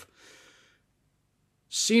old Jeff.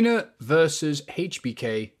 Cena versus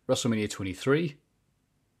HBK, WrestleMania 23.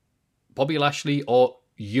 Bobby Lashley or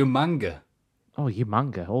Umaga? Oh,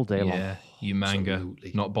 Umaga, all day long. Yeah,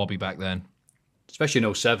 Umaga. Not Bobby back then. Especially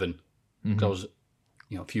in 07. That was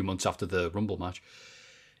a few months after the Rumble match.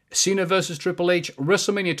 Cena versus Triple H,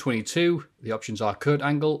 WrestleMania 22. The options are Kurt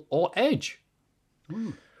Angle or Edge.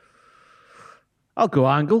 I'll go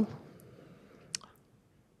Angle.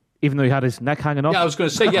 Even though he had his neck hanging off. Yeah, I was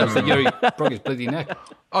going to say, he broke his bloody neck.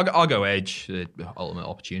 I'll go Edge, the ultimate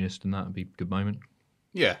opportunist, and that would be a good moment.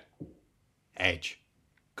 Yeah. Edge.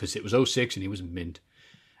 Because it was 06 and he was mint.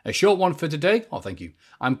 A short one for today. Oh, thank you.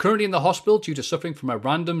 I'm currently in the hospital due to suffering from a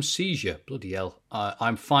random seizure. Bloody hell.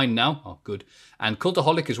 I'm fine now. Oh, good. And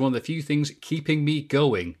Cultaholic is one of the few things keeping me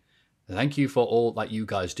going. Thank you for all that you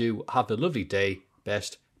guys do. Have a lovely day.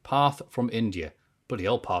 Best. Path from India. Bloody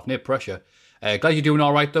hell, Path. Near pressure. Glad you're doing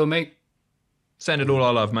all right, though, mate. Send it all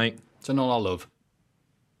our love, mate. Send all our love.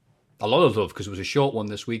 A lot of love, because it was a short one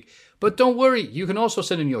this week. But don't worry, you can also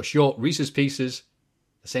send in your short Reese's Pieces.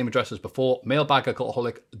 The same address as before,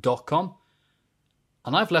 mailbag@cultaholic.com.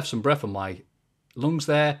 And I've left some breath in my lungs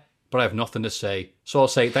there, but I have nothing to say. So I'll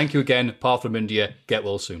say thank you again, Path from India. Get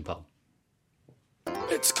well soon, pal.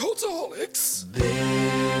 It's Cultaholics.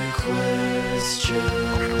 Big question.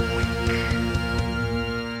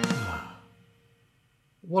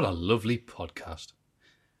 What a lovely podcast.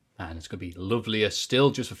 And it's going to be lovelier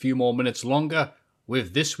still, just a few more minutes longer,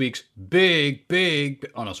 with this week's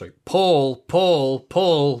Paul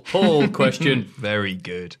question. Very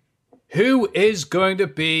good. Who is going to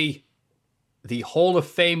be the Hall of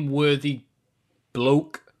Fame worthy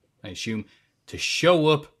bloke, I assume, to show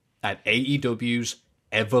up at AEW's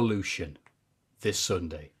Evolution this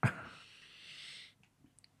Sunday?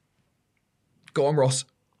 Go on, Ross.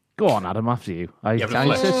 Go on, Adam, after you. Right.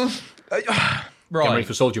 Right.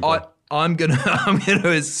 For Soldier Boy. I'm gonna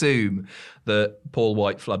assume that Paul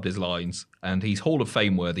White flubbed his lines and he's Hall of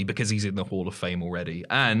Fame worthy because he's in the Hall of Fame already.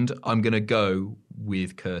 And I'm gonna go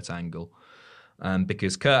with Kurt Angle.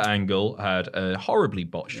 Because Kurt Angle had a horribly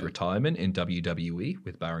botched retirement in WWE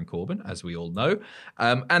with Baron Corbin, as we all know.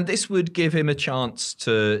 And this would give him a chance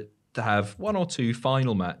to have one or two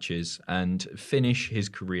final matches and finish his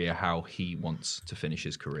career how he wants to finish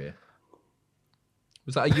his career.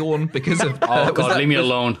 Was that a yawn because of... Oh, God, leave me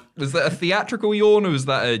alone. Was that a theatrical yawn or was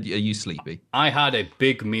that are you sleepy? I had a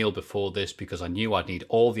big meal before this because I knew I'd need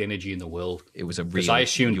all the energy in the world. It was a real because I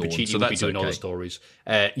assumed yawn, Pacitti so would be that's doing all the okay. stories.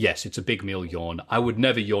 Yes, it's a big meal yawn. I would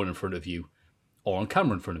never yawn in front of you or on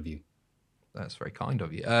camera in front of you. That's very kind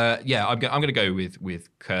of you. Yeah, I'm going to go with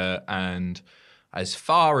Kurt. And as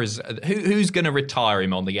far as... Who's going to retire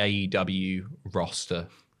him on the AEW roster?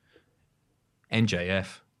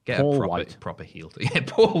 MJF. Get Paul a proper heel. Yeah,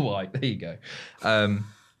 Paul White. There you go.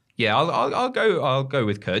 Yeah, I'll go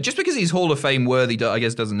with Kurt. Just because he's Hall of Fame worthy, I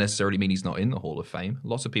guess, doesn't necessarily mean he's not in the Hall of Fame.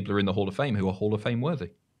 Lots of people are in the Hall of Fame who are Hall of Fame worthy.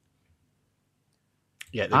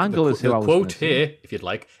 Yeah, Angle is who I was quote here, if you'd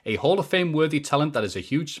like, a Hall of Fame worthy talent that is a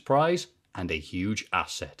huge surprise and a huge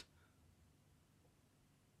asset.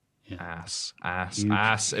 Yeah. Ass,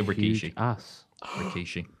 Rikishi. Ass.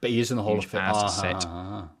 Rikishi. But he is in the Hall of Fame. Asset.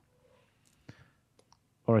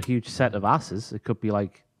 Or a huge set of asses. It could be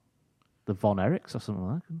like the Von Erichs or something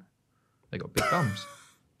like that. Couldn't it? They got big thumbs.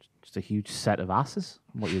 Just a huge set of asses.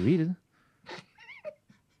 From what you're reading.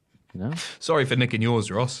 You know? Sorry for nicking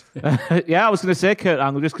yours, Ross. Yeah, I was going to say Kurt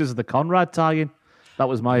Angle just because of the Conrad tie-in. That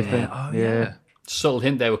was my thing. Oh, yeah. Subtle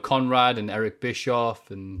hint there with Conrad and Eric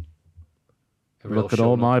Bischoff and... Look at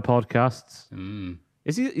all my podcasts.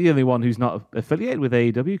 Is he the only one who's not affiliated with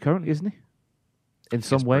AEW currently, isn't he? In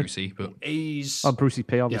some way. Brucey, but he's... Oh, Brucey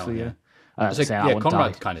P, obviously, yeah.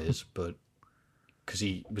 Conrad kind of is, but... Because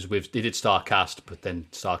he was with... They did StarCast, but then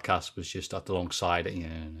StarCast was just at alongside it. Yeah.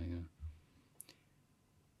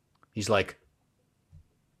 He's like...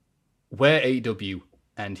 We're AEW,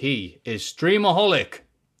 and he is Streamaholic.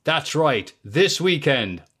 That's right. This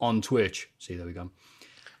weekend on Twitch. See, there we go.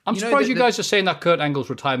 I'm surprised you guys are saying that Kurt Angle's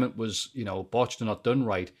retirement was, botched and not done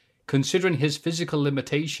right. Considering his physical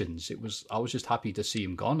limitations, I was just happy to see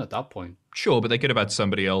him gone at that point. Sure, but they could have had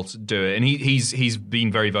somebody else do it, and he's been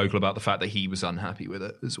very vocal about the fact that he was unhappy with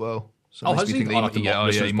it as well. So Oh, makes has me he? think I'll have to yeah,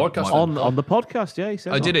 listen to his podcast might- On the podcast, yeah, he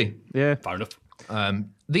said. Oh, did he? Yeah. Fair enough.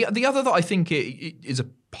 The other that I think it is a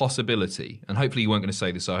possibility, and hopefully you weren't going to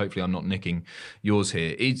say this, so hopefully I'm not nicking yours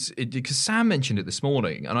here. It's because Sam mentioned it this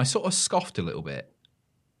morning, and I sort of scoffed a little bit.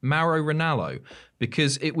 Mauro Ranallo,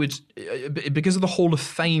 because because of the Hall of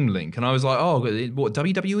Fame link, and I was like, oh, what,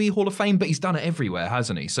 WWE Hall of Fame? But he's done it everywhere,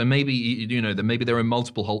 hasn't he? So maybe maybe there are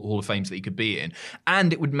multiple Hall of Fames that he could be in,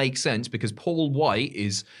 and it would make sense because Paul White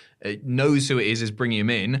knows who it is bringing him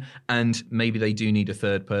in, and maybe they do need a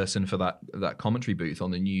third person for that commentary booth on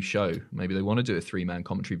the new show. Maybe they want to do a 3-man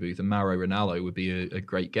commentary booth, and Mauro Ranallo would be a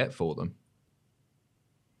great get for them.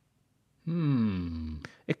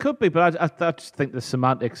 It could be, but I just think the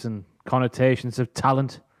semantics and connotations of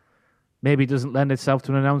talent maybe doesn't lend itself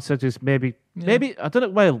to an announcer. Just maybe I don't know.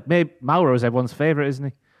 Well, maybe Mauro is everyone's favourite, isn't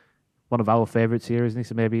he? One of our favourites here, isn't he?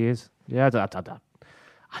 So maybe he is. Yeah, I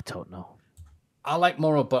don't know. I like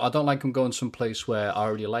Mauro, but I don't like him going someplace where I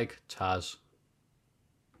already like Taz.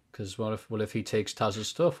 Because what if he takes Taz's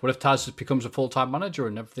stuff? What if Taz becomes a full-time manager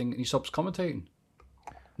and everything, and he stops commentating?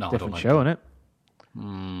 No, Different I don't like show, that.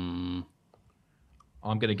 Innit?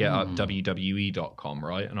 I'm going to get up WWE.com,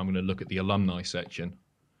 right? And I'm going to look at the alumni section.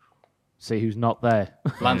 See who's not there.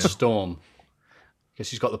 Lance Storm. Guess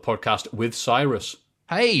he's got the podcast with Cyrus.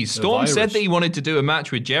 Hey, Storm said that he wanted to do a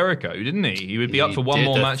match with Jericho, didn't he? He would be up for one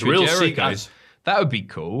more match with Jericho. That would be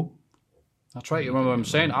cool. That's right. You remember what I'm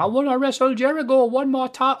saying? I want to wrestle Jericho one more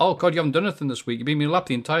time. Oh, God, you haven't done anything this week. You've been me lap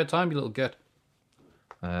the entire time, you little git.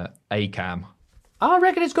 ACAM. I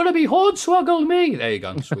reckon it's going to be Hornswoggle me. There you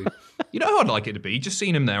go. Sweet. You know how I'd like it to be? Just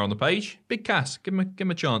seen him there on the page. Big Cass. Give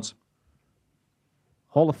him a chance.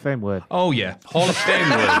 Hall of Fame word. Oh, yeah. Hall of Fame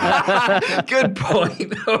word. Good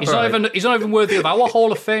point. He's not even worthy of our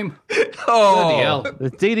Hall of Fame. Oh. Bloody hell.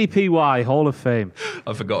 The DDPY Hall of Fame.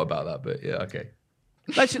 I forgot about that, but yeah, okay.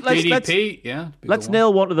 Let's Let's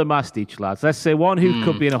nail one to the mast each, lads. Let's say one who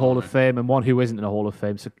could be in a Hall of Fame and one who isn't in a Hall of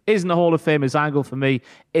Fame. So isn't a Hall of Fame is Angle for me.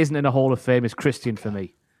 Isn't in a Hall of Fame is Christian for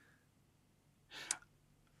me.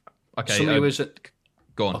 Okay. Somebody who isn't.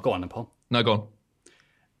 Go on. Oh, go on then, Paul. No, go on.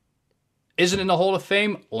 Isn't in the Hall of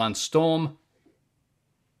Fame, Lance Storm.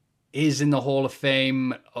 Is in the Hall of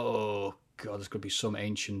Fame. Oh, God, there's going to be some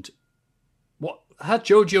ancient. What? I had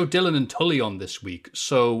Jojo Dillon and Tully on this week,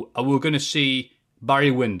 so we're going to see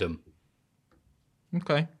Barry Windham.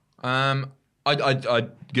 Okay.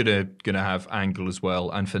 I'd gonna have Angle as well,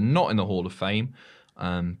 and for not in the Hall of Fame,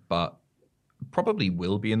 but probably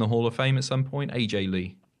will be in the Hall of Fame at some point. AJ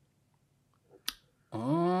Lee.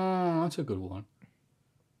 Oh, that's a good one.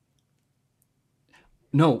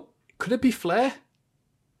 No, could it be Flair?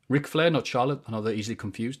 Ric Flair, not Charlotte. I know they're easily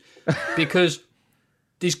confused because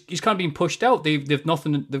he's kind of been pushed out. They've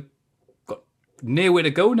nothing. They've got nowhere to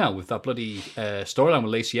go now with that bloody storyline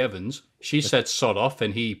with Lacey Evans. She said sod off,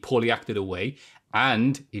 and he poorly acted away.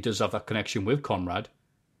 And he does have that connection with Conrad,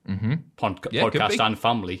 podcast and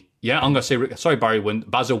family. Yeah, I'm gonna say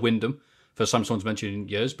Basil Windham. First time someone's mentioned in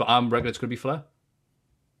years, but I'm reckoning it's gonna be Flair.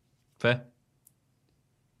 Fair.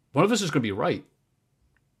 One of us is gonna be right.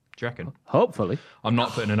 Do you reckon? Hopefully. I'm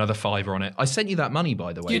not putting another $5 on it. I sent you that money,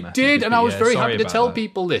 by the way, You Matthew. did, and I was very sorry happy to about tell that.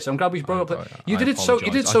 people this. I'm glad we brought up. You I did it so.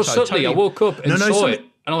 You did apologise. so subtly. I woke up and saw something- it,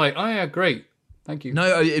 and I'm like, oh yeah, great, thank you.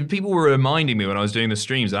 No, people were reminding me when I was doing the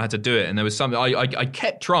streams that I had to do it, and there was something I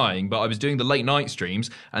kept trying, but I was doing the late night streams,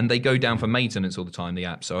 and they go down for maintenance all the time. The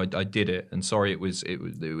app, so I did it, and sorry, it was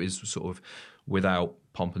sort of without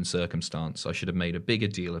pomp and circumstance. I should have made a bigger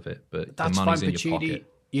deal of it, but That's the money's fine, in your Pachidi.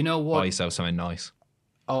 pocket. You know what? Buy yourself something nice.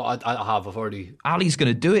 Oh, I have. I've already. Ali's going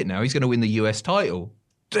to do it now. He's going to win the US title.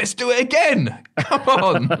 Let's do it again. Come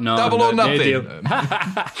on. Double or nothing.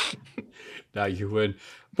 No, you win.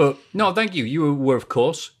 But no, thank you. You were, of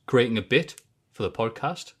course, creating a bit for the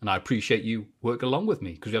podcast, and I appreciate you working along with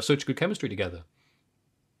me because we have such good chemistry together.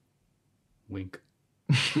 Wink.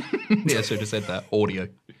 Yeah, I should have said that. Audio.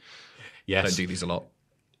 Yes. Don't do these a lot.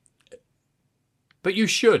 But you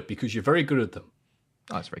should because you're very good at them.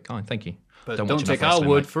 Oh, that's very kind. Thank you. But Don't don't watch take enough our wrestling,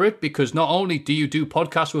 word mate. for it because not only do you do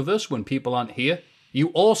podcasts with us when people aren't here, you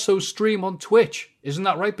also stream on Twitch. Isn't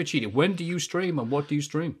that right, Pachidi? When do you stream and what do you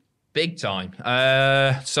stream? Big time.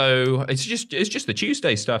 So it's just the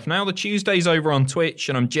Tuesday stuff now. The Tuesday's over on Twitch,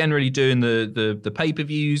 and I'm generally doing the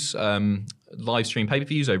pay-per-views, live stream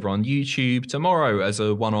pay-per-views over on YouTube. Tomorrow, as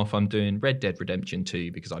a one-off, I'm doing Red Dead Redemption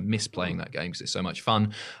 2 because I miss playing that game because it's so much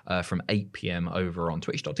fun. From 8 p.m. over on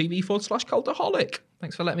twitch.tv/Cultaholic.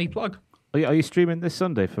 Thanks for letting me plug. Are you streaming this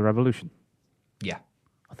Sunday for Revolution? Yeah.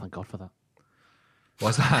 Oh, thank God for that.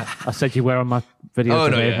 What's that? I said you were on my video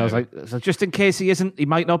today. No, yeah. I was like, so just in case he isn't, he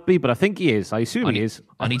might not be, but I think he is. I assume he is.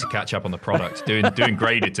 I need to catch up on the product. Doing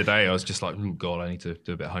graded today, I was just like, oh God, I need to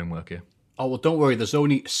do a bit of homework here. Oh, well, don't worry. There's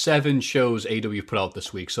only 7 shows AW put out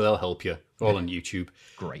this week, so they'll help you. They're all on YouTube.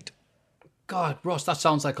 Great. God, Ross, that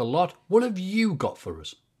sounds like a lot. What have you got for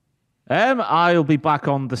us? I'll be back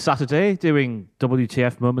on the Saturday doing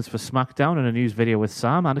WTF moments for SmackDown and a news video with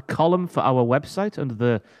Sam and a column for our website under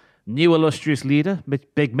the new illustrious leader,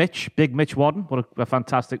 Big Mitch Wadden. What a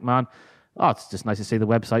fantastic man. Oh, it's just nice to see the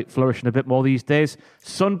website flourishing a bit more these days.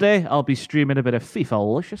 Sunday, I'll be streaming a bit of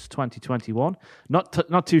FIFA-licious 2021.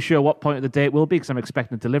 Not too sure what point of the day it will be because I'm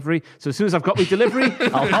expecting a delivery. So as soon as I've got my delivery,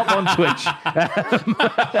 I'll hop on Twitch.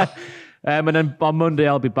 And then on Monday,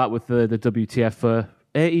 I'll be back with the WTF for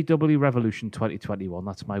AEW Revolution 2021.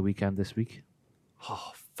 That's my weekend this week.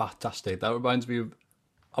 Oh, fantastic. That reminds me of...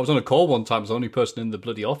 I was on a call one time. I was the only person in the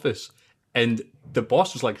bloody office. And the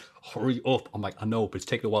boss was like, hurry up. I'm like, I know, but it's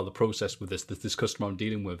taking a while to process with this customer I'm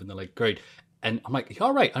dealing with. And they're like, great. And I'm like,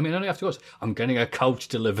 all right. I mean, I only have to go. I'm getting a couch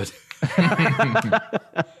delivered.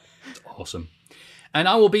 Awesome. And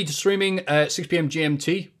I will be streaming 6 p.m.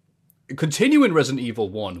 GMT, continuing Resident Evil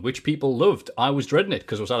 1, which people loved. I was dreading it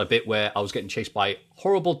because I was at a bit where I was getting chased by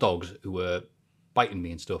horrible dogs who were biting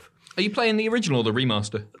me and stuff. Are you playing the original or the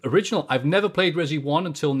remaster? Original. I've never played Resi 1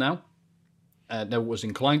 until now. Never was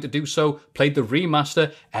inclined to do so. Played the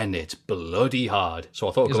remaster, and it's bloody hard. So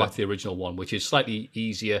I thought I'd go back to the original one, which is slightly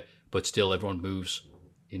easier, but still everyone moves,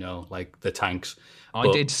 like the tanks. I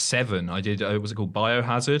did 7. I did, what's it called,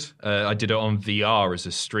 Biohazard? I did it on VR as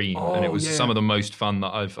a stream, and it was some of the most fun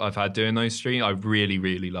that I've had doing those streams. I really,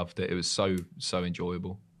 really loved it. It was so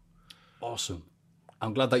enjoyable. Awesome.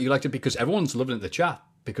 I'm glad that you liked it because everyone's loving it in the chat.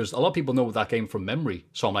 Because a lot of people know that game from memory.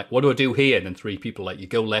 So I'm like, what do I do here? And then 3 people like, you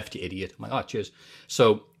go left, you idiot. I'm like, cheers.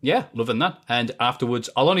 So, yeah, loving that. And afterwards,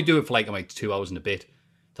 I'll only do it for like 2 hours and a bit.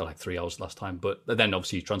 To like 3 hours last time. But then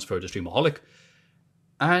obviously transfer to Streamaholic.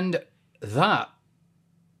 And that,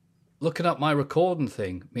 looking at my recording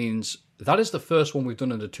thing, means that is the first one we've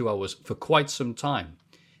done under 2 hours for quite some time.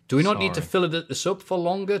 Do we not need to fill this up for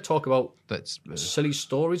longer? Talk about silly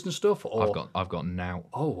stories and stuff? Or? I've got now.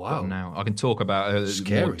 Oh, wow. Now. I can talk about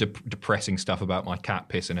more depressing stuff about my cat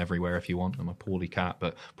pissing everywhere if you want. I'm a poorly cat,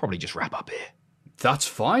 but probably just wrap up here. That's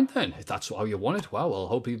fine then. If that's how you want it. Wow, well, I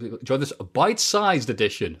hope you enjoy this bite-sized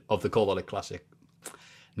edition of the Cultaholic Classic.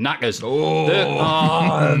 Knackers.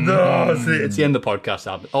 It's the end of the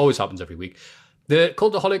podcast. It always happens every week. The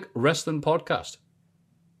Cultaholic Wrestling Podcast.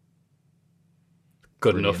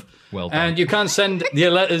 Good enough. Well done. And you can send your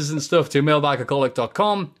letters and stuff to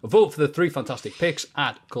mailbag@cultaholic.com. Vote for the 3 fantastic picks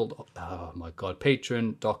at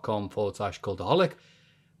patreon.com/cultaholic.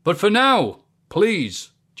 But for now, please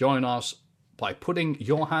join us by putting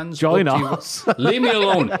your hands join up us. To leave me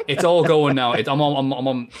alone. It's all going now. I'm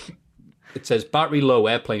on. It says battery low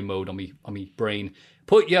airplane mode on me brain.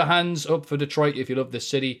 Put your hands up for Detroit if you love this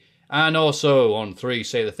city. And also, on 3,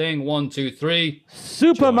 say the thing. 1, 2, 3.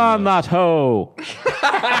 Superman that hoe.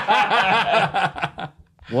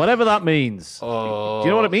 Whatever that means. Do you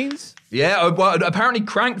know what it means? Yeah, well, apparently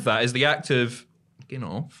crank that is the act of getting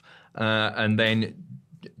off and then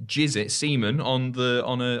jizz it, semen, on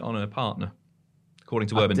a partner, according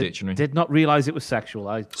to Urban Dictionary. Did not realise it was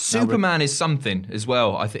sexual. Superman is something as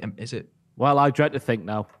well, I think. Is it? Well, I dread to think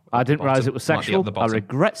now. I didn't realise it was sexual. I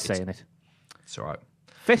regret saying it. It's all right.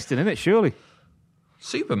 Fisting, innit, surely?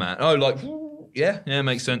 Superman. Oh, yeah,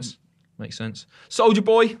 makes sense. Makes sense. Soldier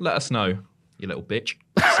Boy, let us know, you little bitch.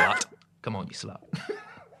 Slut. Come on, you slut.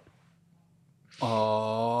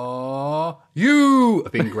 You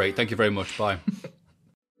have been great. Thank you very much. Bye.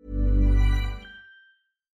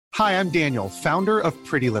 Hi, I'm Daniel, founder of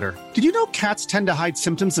Pretty Litter. Did you know cats tend to hide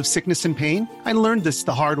symptoms of sickness and pain? I learned this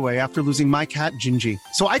the hard way after losing my cat, Gingy.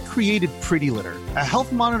 So I created Pretty Litter, a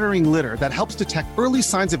health monitoring litter that helps detect early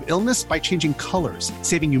signs of illness by changing colors,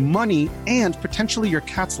 saving you money and potentially your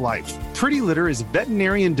cat's life. Pretty Litter is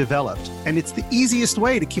veterinarian developed, and it's the easiest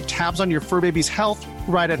way to keep tabs on your fur baby's health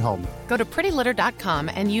right at home. Go to prettylitter.com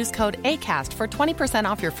and use code ACAST for 20%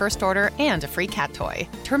 off your first order and a free cat toy.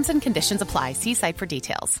 Terms and conditions apply. See site for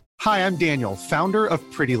details. Hi, I'm Daniel, founder of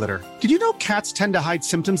Pretty Litter. Did you know cats tend to hide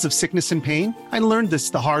symptoms of sickness and pain? I learned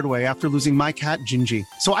this the hard way after losing my cat, Gingy.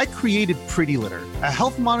 So I created Pretty Litter, a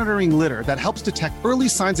health monitoring litter that helps detect early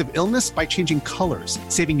signs of illness by changing colors,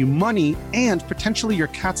 saving you money and potentially your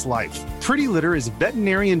cat's life. Pretty Litter is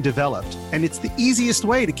veterinarian developed, and it's the easiest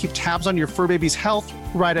way to keep tabs on your fur baby's health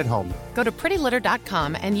right at home. Go to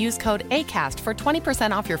prettylitter.com and use code ACAST for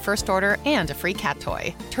 20% off your first order and a free cat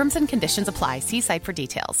toy. Terms and conditions apply. See site for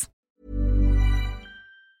details.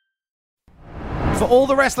 For all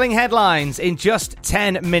the wrestling headlines in just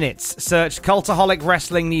 10 minutes, search Cultaholic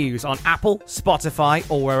Wrestling News on Apple, Spotify,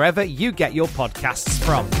 or wherever you get your podcasts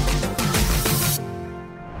from.